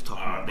fuck y'all niggas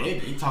talking about?"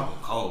 Baby, you talking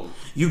cold.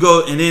 You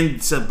go and then,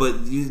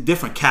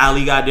 different.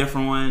 Cali got a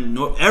different one.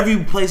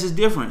 Every place is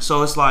different,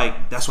 so it's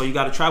like that's why you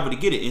got to travel to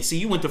get it. And see,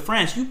 you went to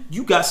France,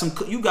 you got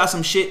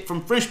some shit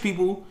from French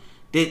people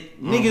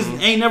that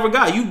niggas ain't never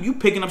got. You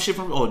picking up shit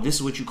from, "Oh, this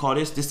is what you call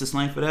this the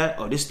slang for that,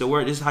 or this is the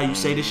word, this is how you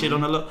say this shit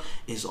on the low."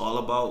 It's all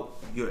about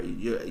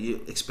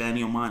you expanding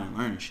your mind and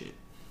learning shit.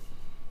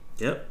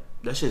 Yep,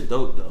 that shit's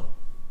dope though.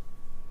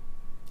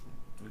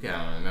 We got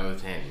on another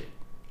tangent.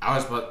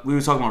 We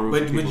were talking about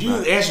but you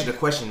answered the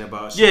question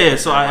about shit. Yeah,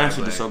 so I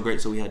answered it so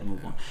great, so we had to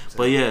move on.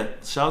 But yeah,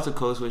 shout out to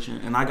Code Switching,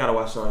 and I gotta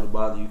watch Sorry to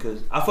Bother You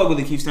because I fuck with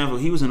Lakeith Stanfield.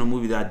 He was in a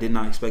movie that I did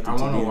not expect him to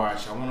be. I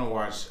want to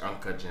watch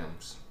Uncut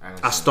Gems.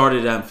 I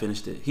started it and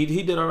finished it. He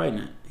did all right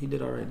now. He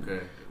did all right.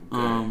 Good.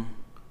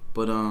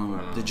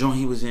 The joint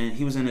he was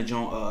in the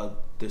joint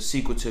the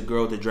sequel to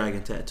Girl with the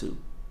Dragon Tattoo.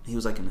 He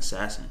was like an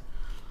assassin.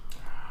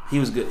 He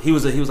was good. He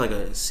was like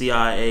a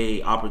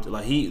CIA operative.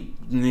 Like he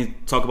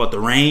talk about the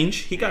range.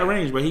 He got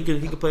range, but he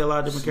could play a lot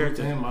of different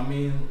characters. Damn, I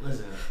mean,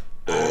 listen.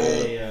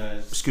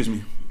 Excuse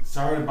me.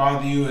 Sorry to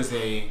Bother You is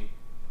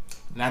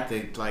not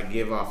to like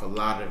give off a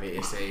lot of it.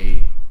 Let's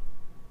say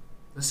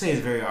it's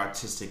a very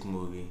artistic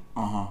movie.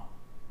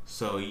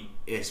 So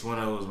it's one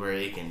of those where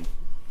it can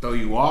throw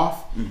you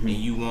off and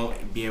you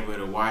won't be able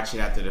to watch it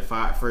after the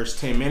first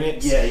 10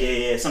 minutes.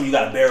 Yeah. Something you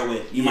gotta bear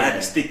with. You might have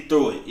to stick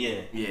through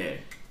it. Yeah.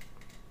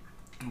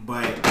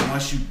 But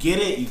once you get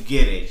it, you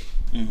get it.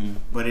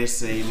 But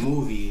it's a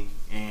movie,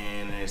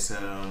 and it's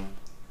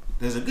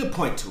there's a good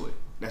point to it.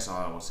 That's all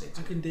I will say.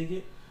 I can dig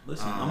it.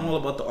 Listen, I'm all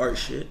about the art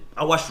shit.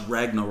 I watched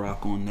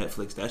Ragnarok on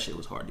Netflix. That shit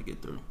was hard to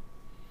get through.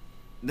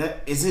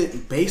 That is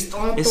it based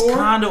on? It's Thor?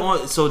 kind of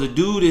on. So the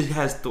dude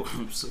has Thor.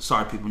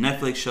 Sorry, people.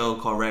 Netflix show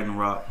called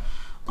Ragnarok.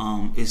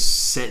 Is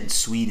set in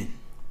Sweden.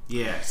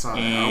 Yeah, I saw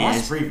that. I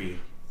watched the preview.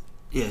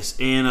 Yes,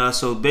 and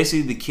so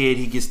basically the kid,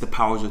 he gets the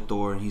powers of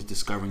Thor and he's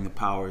discovering the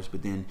powers,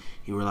 but then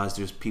he realizes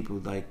there's people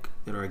like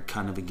that are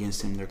kind of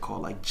against him. They're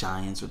called like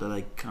giants, or they're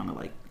like kind of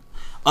like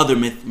other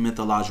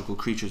mythological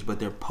creatures,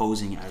 but they're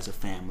posing as a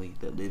family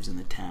that lives in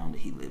the town that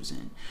he lives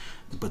in,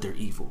 but they're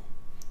evil.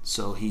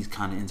 So he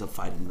kind of ends up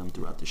fighting them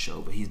throughout the show,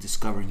 but he's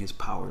discovering his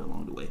power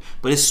along the way.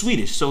 But it's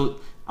Swedish,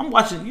 so I'm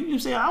watching. You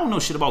say I don't know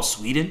shit about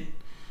Sweden.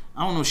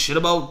 I don't know shit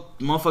about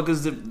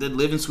motherfuckers that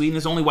live in Sweden.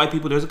 There's only white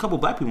people. There's a couple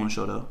black people on the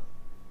show though.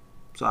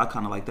 So I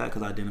kind of like that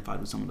because I identified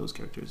with some of those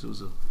characters. It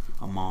was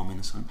a mom and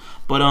a son.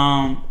 But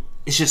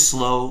it's just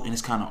slow and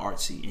it's kind of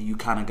artsy. And you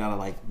kind of got to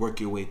like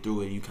work your way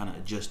through it and you kind of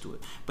adjust to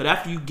it. But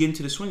after you get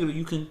into the swing of it,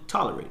 you can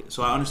tolerate it.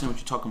 So I understand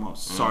what you're talking about.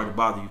 Sorry to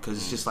bother you because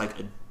it's just like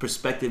a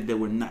perspective that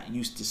we're not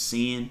used to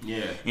seeing.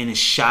 Yeah. And it's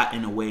shot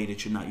in a way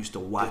that you're not used to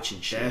watching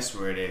shit. That's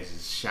where it is.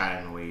 It's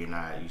shot in a way you're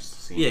not used to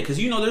seeing. Yeah, because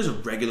there's a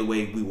regular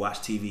way we watch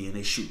TV and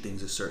they shoot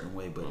things a certain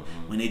way. But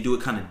when they do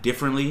it kind of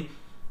differently,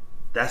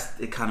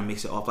 it kind of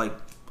makes it off. Like,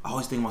 I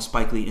always think about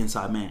Spike Lee,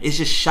 Inside Man. It's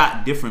just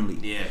shot differently.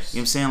 Yes. You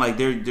know what I'm saying? Like,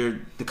 they're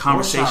the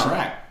conversation.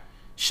 Chirac.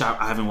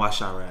 I haven't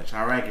watched Chirac.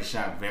 Chirac is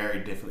shot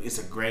very differently. It's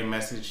a great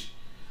message,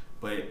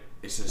 but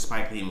it's a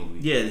Spike Lee movie.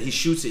 Yeah, he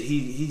shoots it.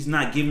 He's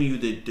not giving you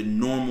the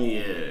normal.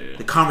 Yeah.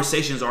 The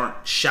conversations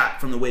aren't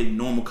shot from the way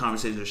normal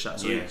conversations are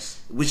shot. So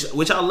yes.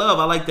 Which I love.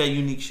 I like that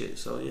unique shit.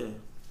 So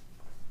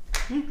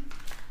yeah.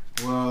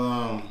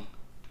 Well,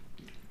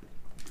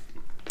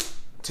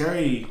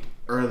 Terry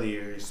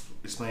earlier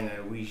explained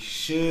that we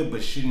should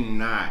but should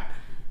not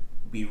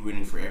be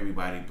rooting for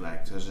everybody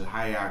black. So there's a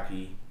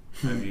hierarchy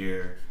of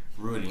your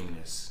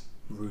rootiness.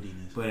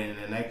 Rootiness. But in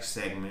the next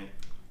segment,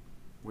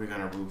 we're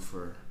gonna root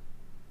for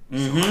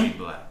somebody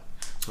black.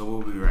 So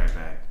we'll be right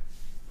back.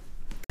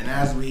 And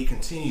as we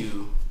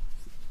continue,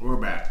 we're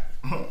back.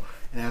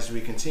 And as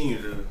we continue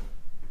to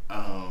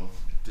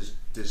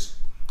this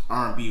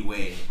R&B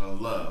wave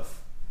of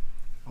love,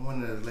 I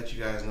want to let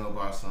you guys know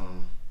about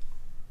some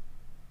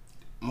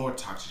more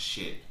toxic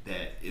shit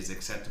that is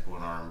acceptable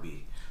in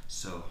R&B.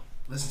 So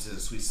listen to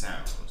the sweet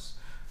sounds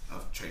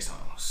of Trey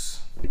Songz.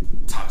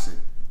 Toxic.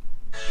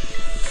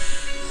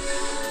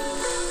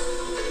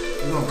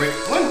 We're gonna break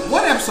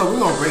one episode. We're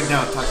gonna break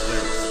down toxic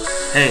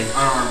lyrics. Hey,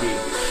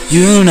 R&B.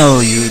 You know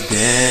you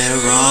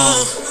dead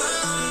wrong.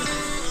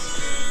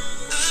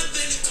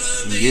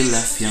 You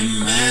left your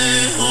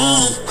man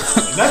home.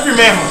 Left your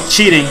man home.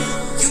 cheating.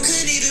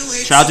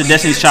 Shout out to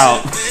Destiny's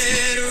Child.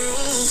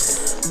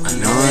 I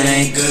know it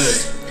ain't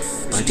good,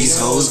 but these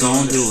hoes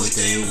gon' do what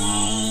they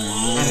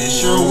want. And it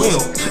sure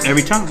will.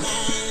 Every time.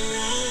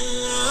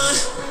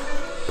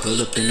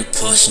 Pull up in the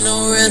Porsche,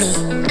 no rental.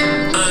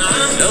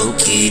 Low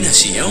key, now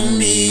she on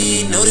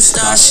me. Know the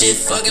star shit,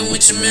 fucking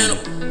with your mental.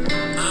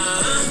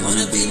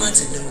 Wanna be my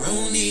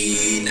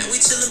tenderoni. Now we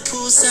chillin'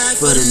 poolside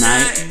For the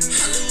night.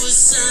 Hollywood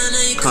sign, I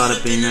ain't Caught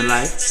up in the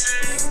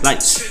lights.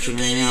 Lights.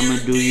 I'ma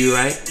do you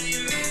right. I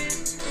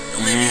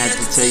ain't have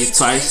to tell you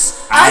twice.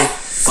 I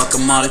fuck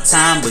them all the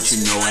time, but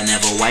you know I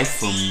never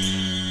wife them.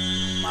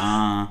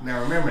 Now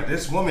remember,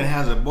 this woman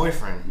has a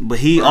boyfriend. But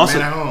he Or a also.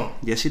 man at home.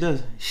 Yes, she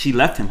does. She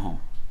left him home.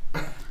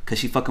 Cause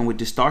she fucking with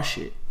the star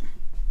shit.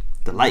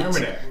 The lights.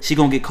 Remember that. She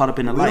gonna get caught up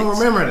in the We lights. don't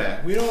remember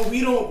that. We don't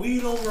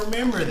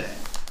remember that.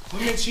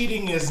 Women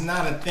cheating is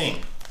not a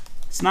thing.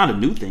 It's not a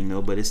new thing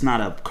though, but it's not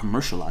a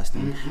commercialized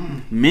thing.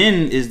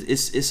 Men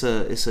it's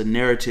a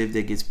narrative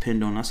that gets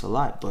pinned on us a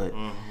lot. But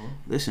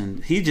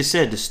listen, he just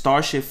said the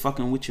star shit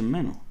fucking with your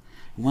mental.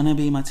 Wanna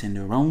be my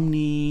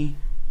tenderoni?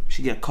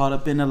 She got caught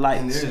up in the And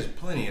lights. there's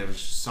plenty of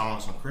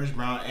songs from Chris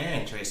Brown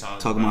and Trey Songz.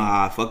 Talking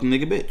about I fuck the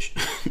nigga bitch.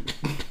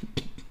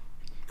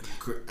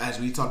 As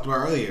we talked about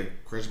earlier,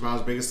 Chris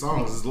Brown's biggest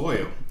songs is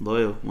Loyal.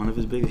 Loyal, one of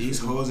his biggest. These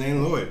hoes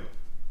ain't loyal.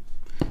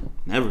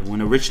 Never.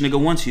 When a rich nigga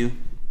wants you,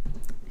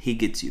 he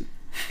gets you.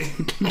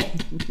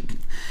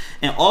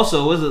 And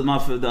also, what's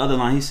the other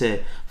line? He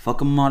said,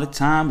 "Fuck him all the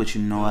time, but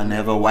you know I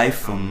never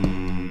wife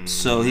him."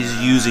 So he's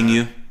using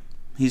you.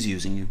 He's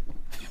using you.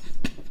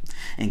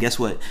 And guess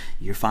what?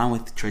 You're fine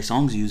with Trey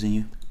Songz using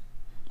you.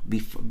 Be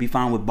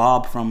fine with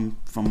Bob from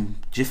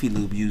Jiffy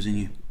Lube using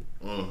you.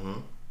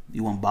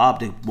 You want Bob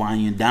to wine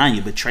you and dine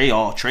you, but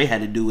all Trey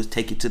had to do was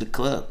take you to the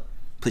club,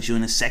 put you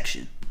in a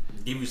section,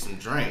 Give you some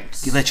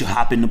drinks. he let you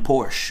hop in the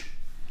Porsche.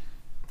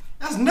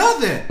 That's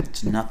nothing.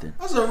 It's nothing.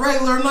 That's a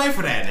regular night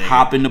for that nigga.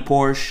 Hop in the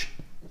Porsche,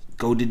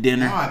 go to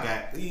dinner. Now I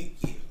got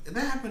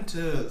that happened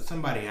to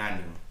somebody I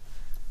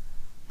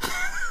knew.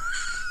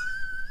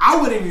 I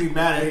wouldn't be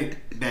mad at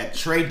it that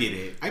Trey did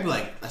it. I'd be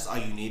like, that's all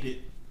you needed.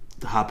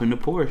 Hop in the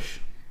Porsche,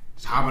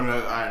 Just hop in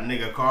a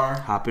nigga car,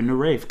 hop in the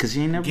rave, cause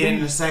you ain't never get in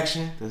been. the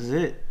section. That's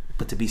it.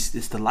 But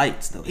it's the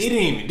lights though. He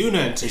didn't even do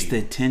nothing to It's you. the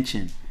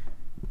attention.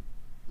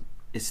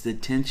 It's the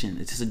attention.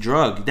 It's just a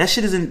drug. That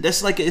shit isn't.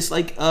 That's like it's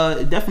like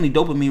definitely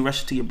dopamine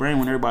rushes to your brain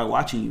when everybody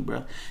watching you,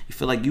 bro. You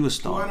feel like you a Well, I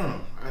star. don't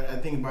know. I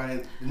think about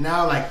it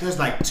now. Like there's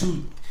like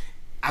two.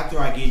 After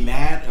I get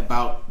mad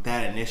about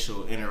that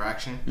initial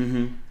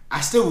interaction,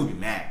 I still would be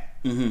mad.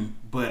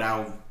 But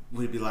I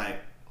would be like,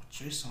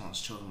 Trey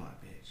Songz chose my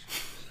bitch.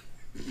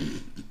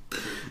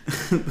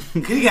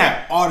 Cause he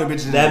got all the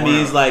bitches. That in the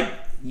means world. like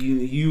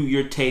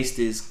your taste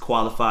is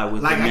qualified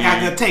with Like, a I man,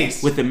 got good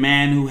taste. with a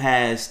man who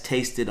has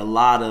tasted a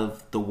lot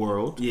of the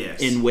world.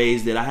 Yes. In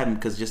ways that I haven't,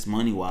 because just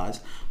money wise.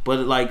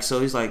 But like, so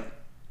he's like,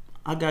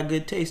 I got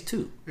good taste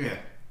too. Yeah.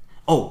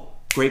 Oh,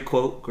 great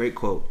quote. Great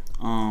quote.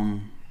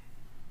 Damn,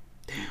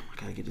 I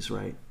gotta get this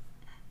right.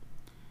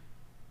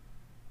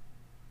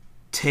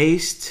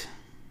 Taste.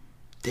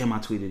 Damn, I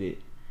tweeted it.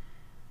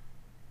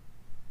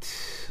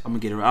 I'm gonna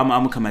get it. I'm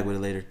gonna come back with it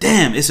later.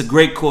 Damn, it's a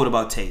great quote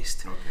about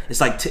taste. Okay. It's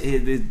like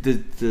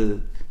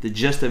the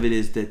gist of it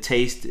is that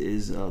taste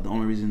is the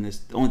only thing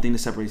that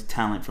separates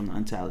talent from the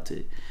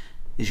untalented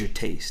is your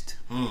taste.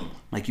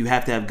 Like you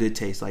have to have good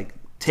taste. Like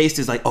taste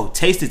is like,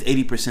 taste is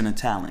 80% of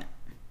talent.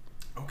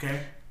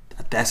 Okay.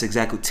 That's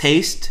exactly.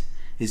 Taste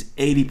is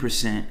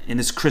 80%, and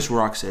it's Chris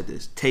Rock said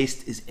this.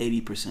 Taste is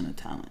 80% of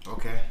talent.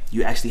 Okay.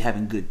 You actually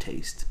having good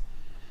taste.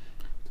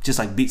 Just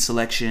like beat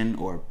selection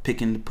or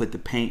picking to put the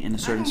paint in a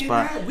certain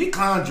spot. We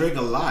clown Drake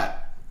a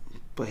lot.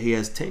 But he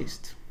has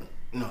taste.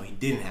 No, he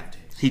didn't have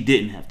taste. He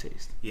didn't have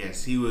taste,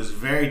 Yes, he was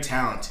very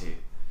talented,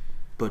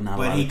 but not a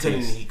but lot he of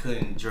couldn't. taste. He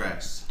couldn't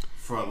dress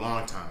for a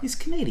long time. He's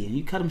Canadian.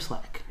 You cut him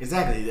slack.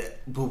 Exactly.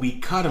 But we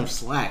cut him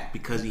slack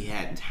because he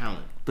had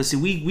talent. But see,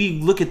 we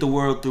look at the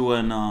world through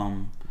an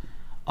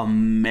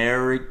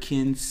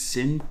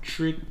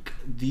American-centric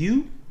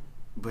view.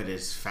 But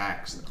it's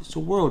facts, though. It's a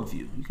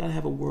worldview. You gotta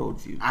have a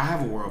worldview. I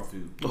have a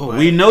worldview. Oh, but-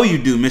 we know you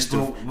do, Mister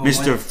But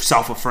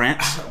South of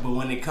France. But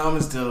when it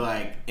comes to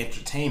like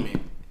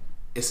entertainment,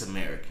 it's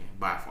American.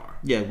 by far.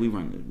 Yeah, we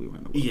run the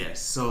world.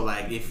 Yes. So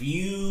like, if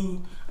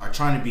you are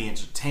trying to be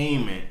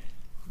entertainment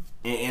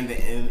in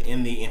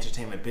the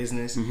entertainment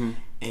business, Mm-hmm.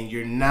 and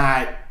you're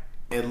not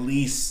at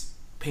least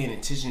paying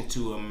attention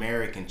to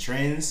American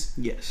trends,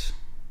 Yes.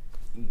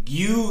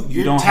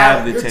 your don't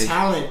have the your taste.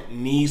 talent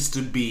needs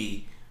to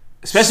be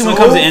Especially so when it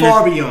comes to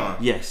far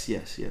beyond Yes.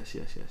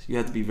 You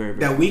have to be very, very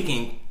that we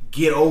can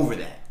get over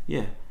that.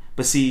 Yeah.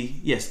 But see,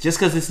 yes, just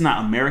because it's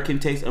not American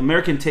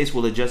taste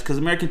will adjust, because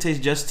American taste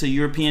adjusts to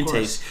European Of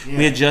course, taste. yeah.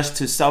 We adjust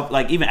to South,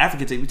 like even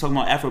African taste. We're talking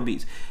about Afro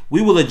beats.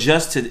 We will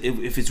adjust to,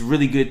 if it's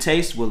really good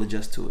taste, we'll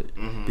adjust to it.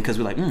 Mm-hmm. Because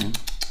we're like,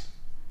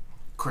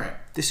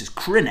 Correct. this is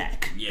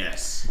Krenak.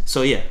 Yes.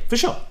 So yeah, for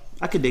sure.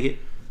 I could dig it.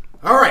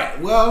 All right.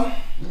 Well,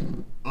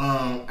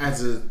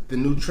 as the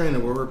new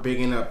trend where we're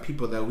bigging up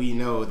people that we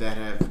know that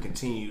have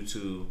continued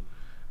to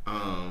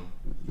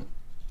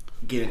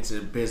get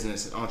into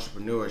business and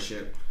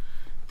entrepreneurship,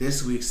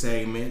 this week's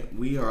segment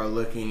we are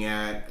looking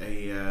at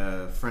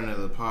a friend of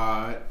the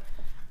pod,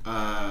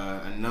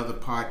 another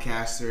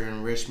podcaster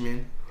in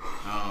Richmond,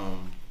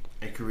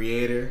 a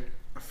creator,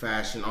 a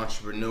fashion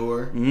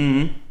entrepreneur,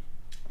 Mm-hmm.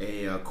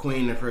 a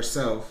queen of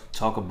herself.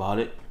 Talk about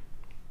it.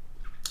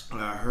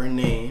 Her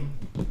name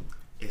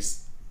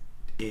is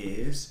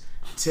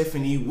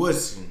Tiffany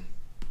Woodson,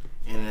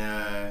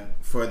 and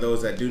for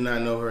those that do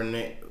not know her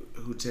name,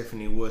 who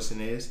Tiffany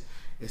Woodson is,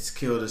 it's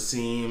Kill the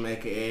Seam,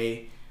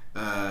 aka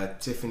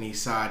Tiffany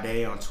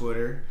Sade on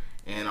Twitter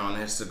and on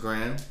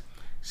Instagram.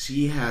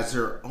 She has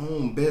her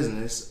own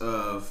business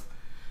of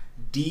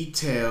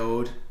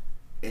detailed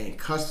and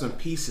custom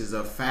pieces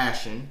of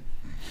fashion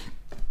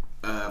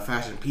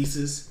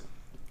pieces,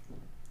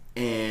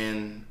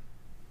 and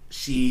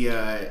she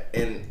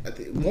and I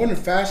think more than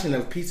fashion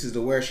of pieces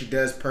to wear, she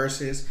does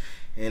purses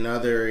and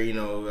other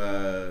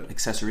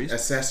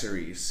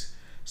accessories.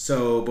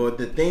 So, but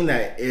the thing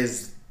that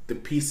is the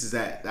pieces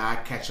that I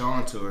catch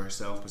on to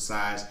herself,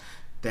 besides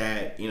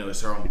that,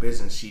 it's her own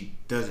business, she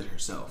does it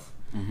herself.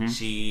 Mm-hmm.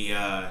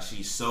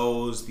 She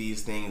sews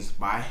these things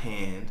by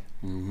hand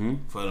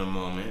for the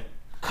moment.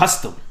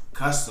 Custom.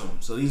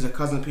 So these are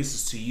custom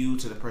pieces to you,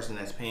 to the person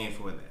that's paying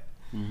for that.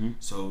 Mm-hmm.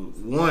 So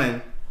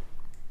one,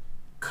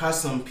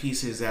 custom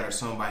pieces that are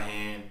sewn by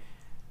hand.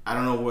 I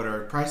don't know what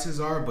our prices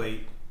are, but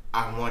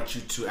I want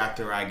you to,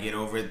 after I get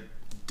done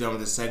with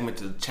the segment,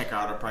 to check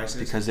out our prices,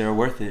 Because they're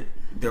worth it.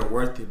 they're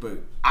worth it. But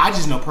I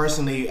just know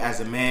personally, as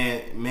a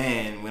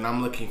man, when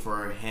I'm looking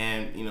for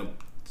hand,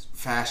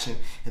 fashion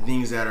and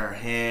things that are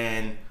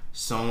hand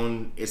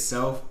sewn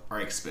itself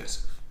are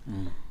expensive.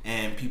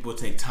 And people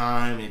take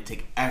time and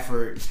take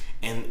effort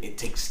and it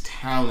takes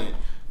talent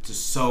to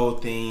sew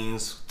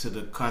things to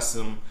the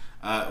custom.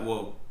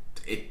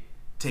 It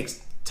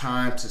takes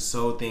time to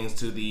sew things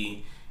to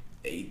the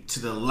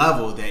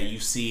level that you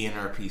see in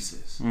our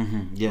pieces.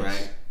 Mm-hmm. Yes.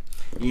 Right?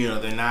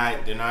 They're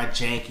not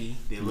janky.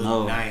 They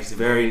look nice. They're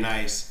very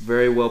nice.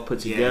 Very well put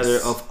together,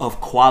 Yes.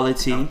 of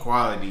quality. Of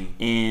quality.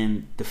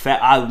 And the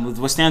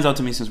what stands out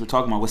to me, since we're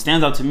talking about, what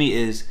stands out to me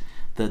is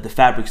the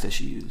fabrics that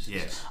she used.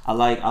 Yes. I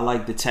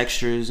like the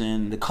textures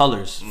and the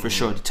colors for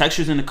sure. The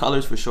textures and the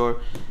colors for sure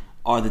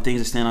are the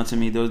things that stand out to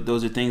me.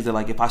 Those are things that,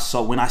 like,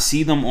 when I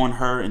see them on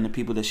her and the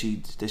people that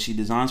she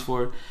designs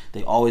for,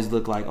 they always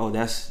look like, oh,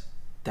 that's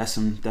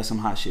some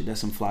hot shit. That's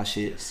some fly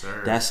shit. Yes,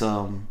 sir. That's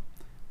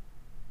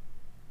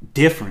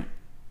different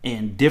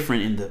in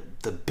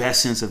the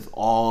best sense of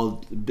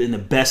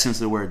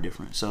the word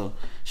different. So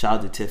shout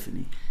out to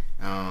Tiffany.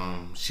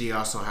 She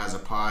also has a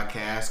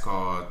podcast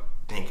called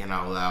Thinking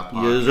Out Loud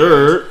Podcast. Yes,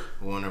 sir.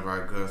 One of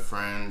our good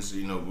friends,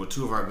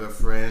 two of our good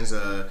friends,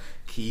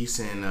 Keith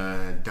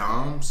and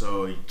Dom.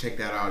 So check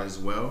that out as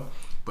well.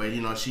 But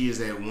she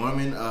is a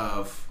woman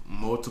of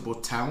multiple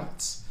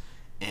talents,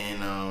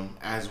 and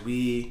as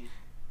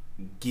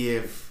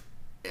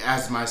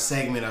my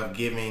segment of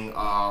giving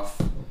off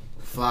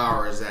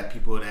flowers at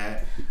people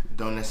that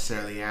don't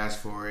necessarily ask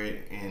for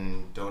it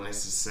and don't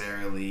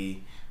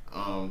necessarily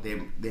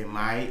they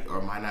might or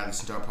might not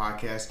listen to our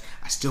podcast,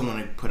 I still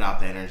want to put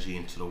out that energy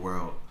into the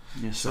world.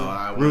 Yes, So sir.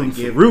 I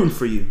rooting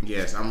for you.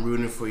 Yes, I'm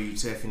rooting for you,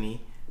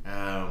 Tiffany.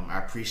 I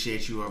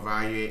appreciate you. I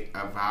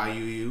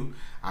value you.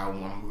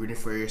 I'm rooting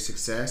for your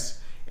success.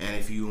 And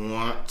if you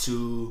want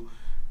to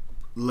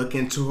look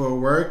into her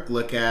work,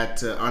 look at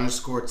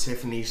 _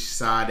 Tiffany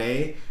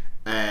Sade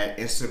at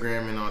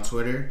Instagram and on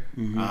Twitter,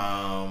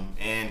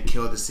 and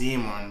Kill the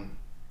Seam on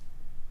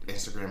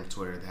Instagram and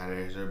Twitter. That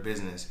is her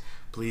business.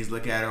 Please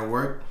look at her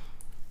work.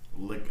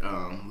 Look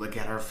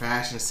at her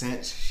fashion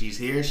sense. She's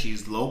here.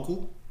 She's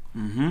local.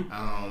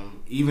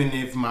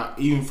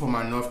 Even for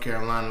my North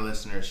Carolina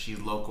listeners, she's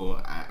local.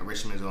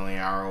 Richmond's only an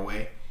hour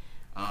away,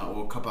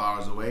 or a couple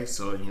hours away.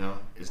 So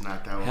it's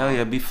not that long. Hell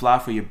yeah, be fly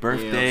for your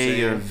birthday, saying?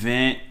 your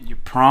event, your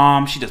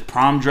prom. She does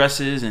prom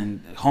dresses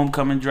and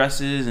homecoming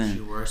dresses, and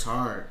She works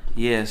hard.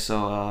 yeah.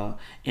 So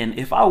and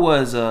if I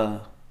was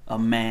a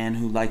man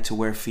who liked to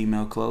wear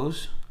female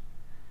clothes,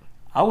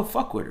 I would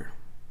fuck with her.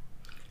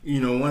 You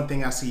know, one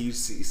thing I see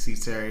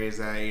Terry, is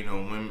that, you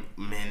know,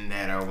 men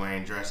that are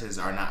wearing dresses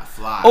are not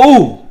fly.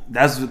 Oh,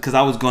 that's because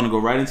I was going to go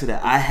right into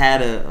that. I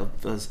had a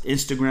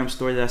Instagram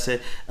story that I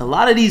said a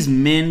lot of these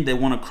men that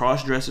want to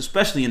cross dress,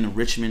 especially in the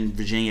Richmond,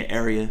 Virginia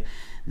area,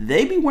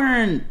 they be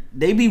wearing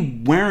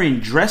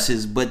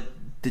dresses, but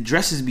the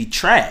dresses be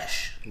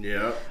trash.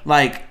 Yeah.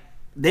 Like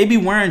they be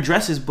wearing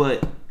dresses,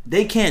 but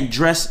they can't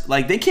dress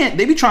like they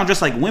be trying to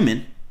dress like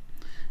women.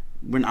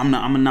 I'm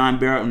a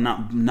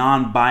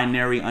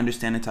non-binary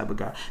understanding type of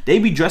guy. They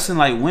be dressing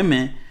like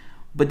women,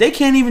 but they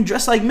can't even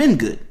dress like men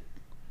good.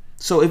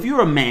 So if you're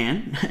a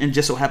man and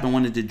just so happen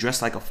wanted to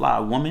dress like a fly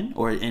woman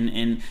or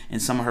in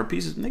some of her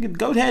pieces, nigga,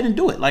 go ahead and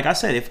do it. Like I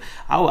said, if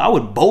I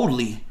would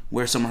boldly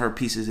wear some of her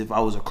pieces if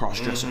I was a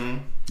cross-dresser,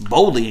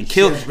 boldly and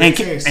kill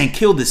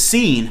the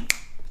scene,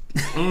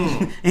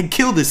 and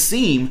kill the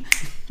scene.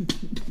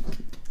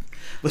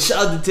 But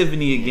shout out to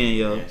Tiffany again,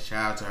 yo. Yeah,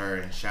 shout out to her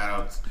and shout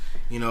out.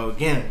 You know,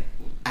 again,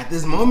 at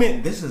this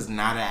moment, this is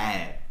not an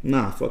ad.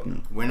 Nah, fuck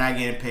no. We're not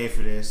getting paid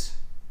for this.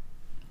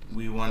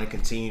 We want to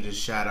continue to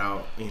shout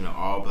out, you know,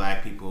 all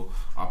black people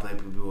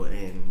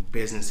in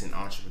business and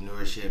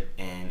entrepreneurship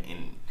and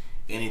in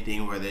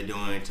anything where they're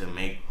doing to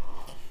make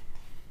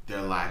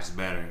their lives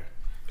better.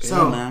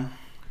 So, man.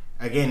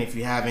 Again, if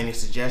you have any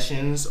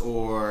suggestions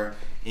or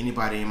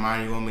anybody in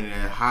mind you want me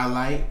to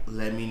highlight,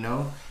 let me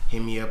know.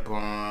 Hit me up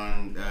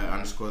on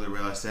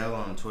 _TheRealSL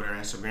on Twitter,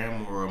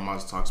 Instagram, or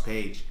Mazel Talks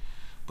page.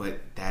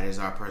 But that is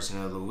our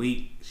person of the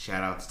week.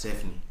 Shout out to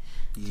Tiffany.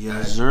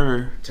 Yes,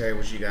 sir. Terry,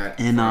 what you got?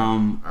 And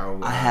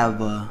I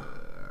have a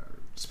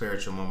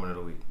spiritual moment of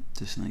the week.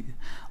 This nigga.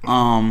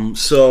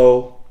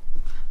 So,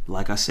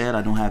 like I said,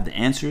 I don't have the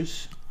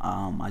answers.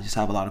 I just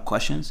have a lot of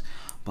questions.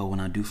 But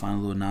when I do find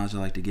a little knowledge, I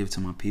like to give it to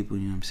my people.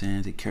 You know what I'm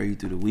saying? To carry you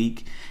through the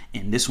week.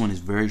 And this one is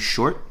very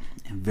short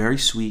and very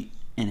sweet,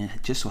 and it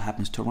just so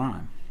happens to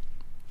rhyme.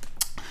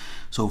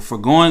 So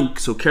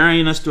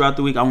carrying us throughout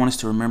the week, I want us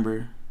to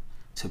remember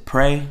to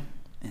pray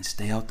and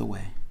stay out the way.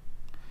 You know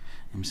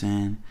what I'm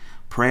saying?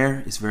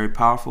 Prayer is very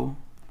powerful.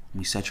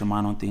 When you set your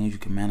mind on things, you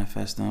can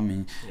manifest them.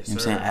 And yes, you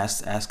know what I'm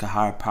saying? Ask a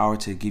higher power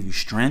to give you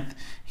strength.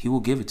 He will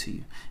give it to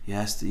you. You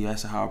ask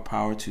a higher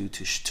power to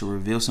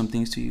reveal some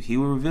things to you. He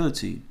will reveal it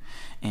to you.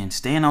 And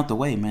staying out the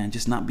way, man,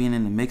 just not being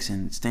in the mix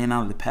and staying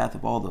out of the path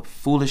of all the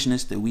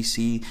foolishness that we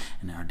see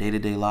in our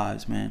day-to-day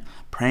lives, man.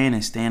 Praying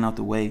and staying out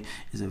the way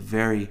is a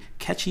very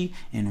catchy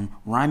and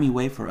rhymey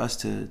way for us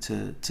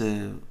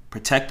to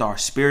protect our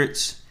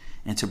spirits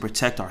and to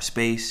protect our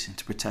space and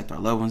to protect our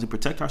loved ones and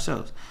protect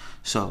ourselves.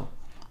 So,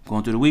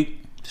 going through the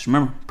week, just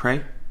remember,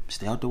 pray,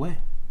 stay out the way.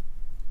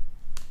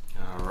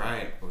 All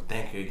right. Well,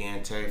 thank you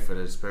again, Terry, for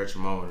the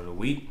spiritual moment of the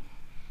week.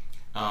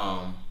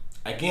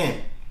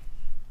 Again,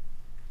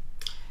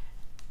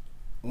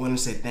 I want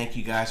to say thank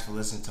you guys for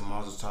listening to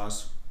Mazel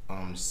Talks.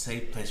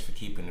 Safe place for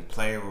keeping it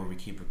player, where we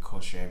keep it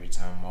kosher every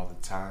time, all the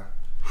time.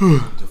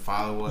 To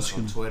follow us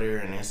on Twitter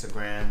and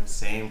Instagram,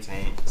 same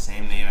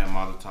name at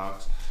Mazel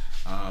Talks.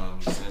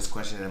 Send us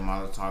questions at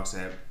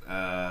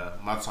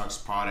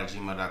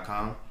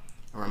mazeltalkspod@gmail.com.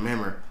 And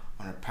remember,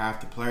 on the path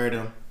to playerdom,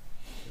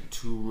 there are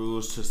 2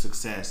 rules to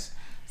success.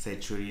 Stay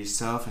true to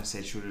yourself and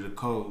stay true to the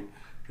code.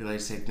 We'd like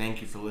to say thank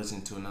you for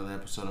listening to another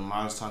episode of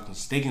Mazel Talks and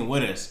sticking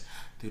with us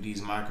through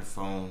these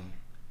microphone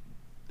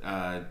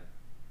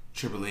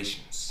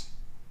tribulations.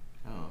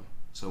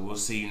 So we'll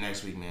see you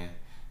next week, man.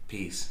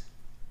 Peace.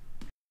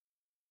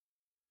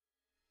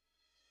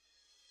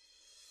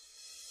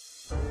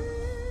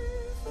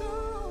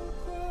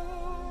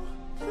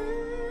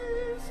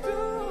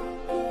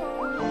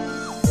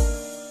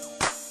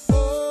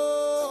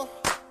 Oh,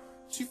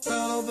 she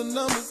found all the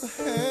numbers I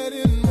had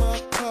in my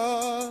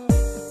car.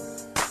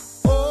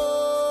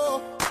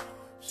 Oh,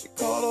 she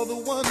called all the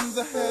ones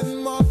I had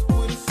marked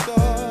with a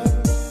star.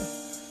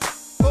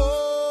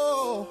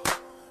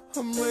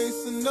 I'm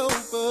racing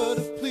over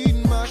to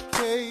plead my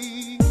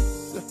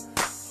case.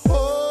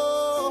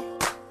 Oh,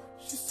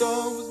 she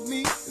saw it was me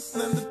and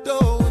slammed the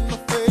door in my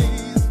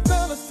face.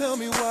 Fellas, tell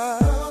me why.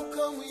 How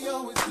come we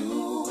always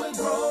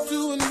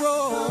doing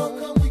wrong? How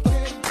come we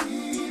can't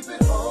keep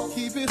it home?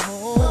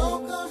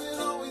 How come it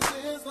always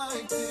is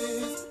like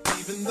this?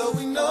 Even though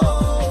we know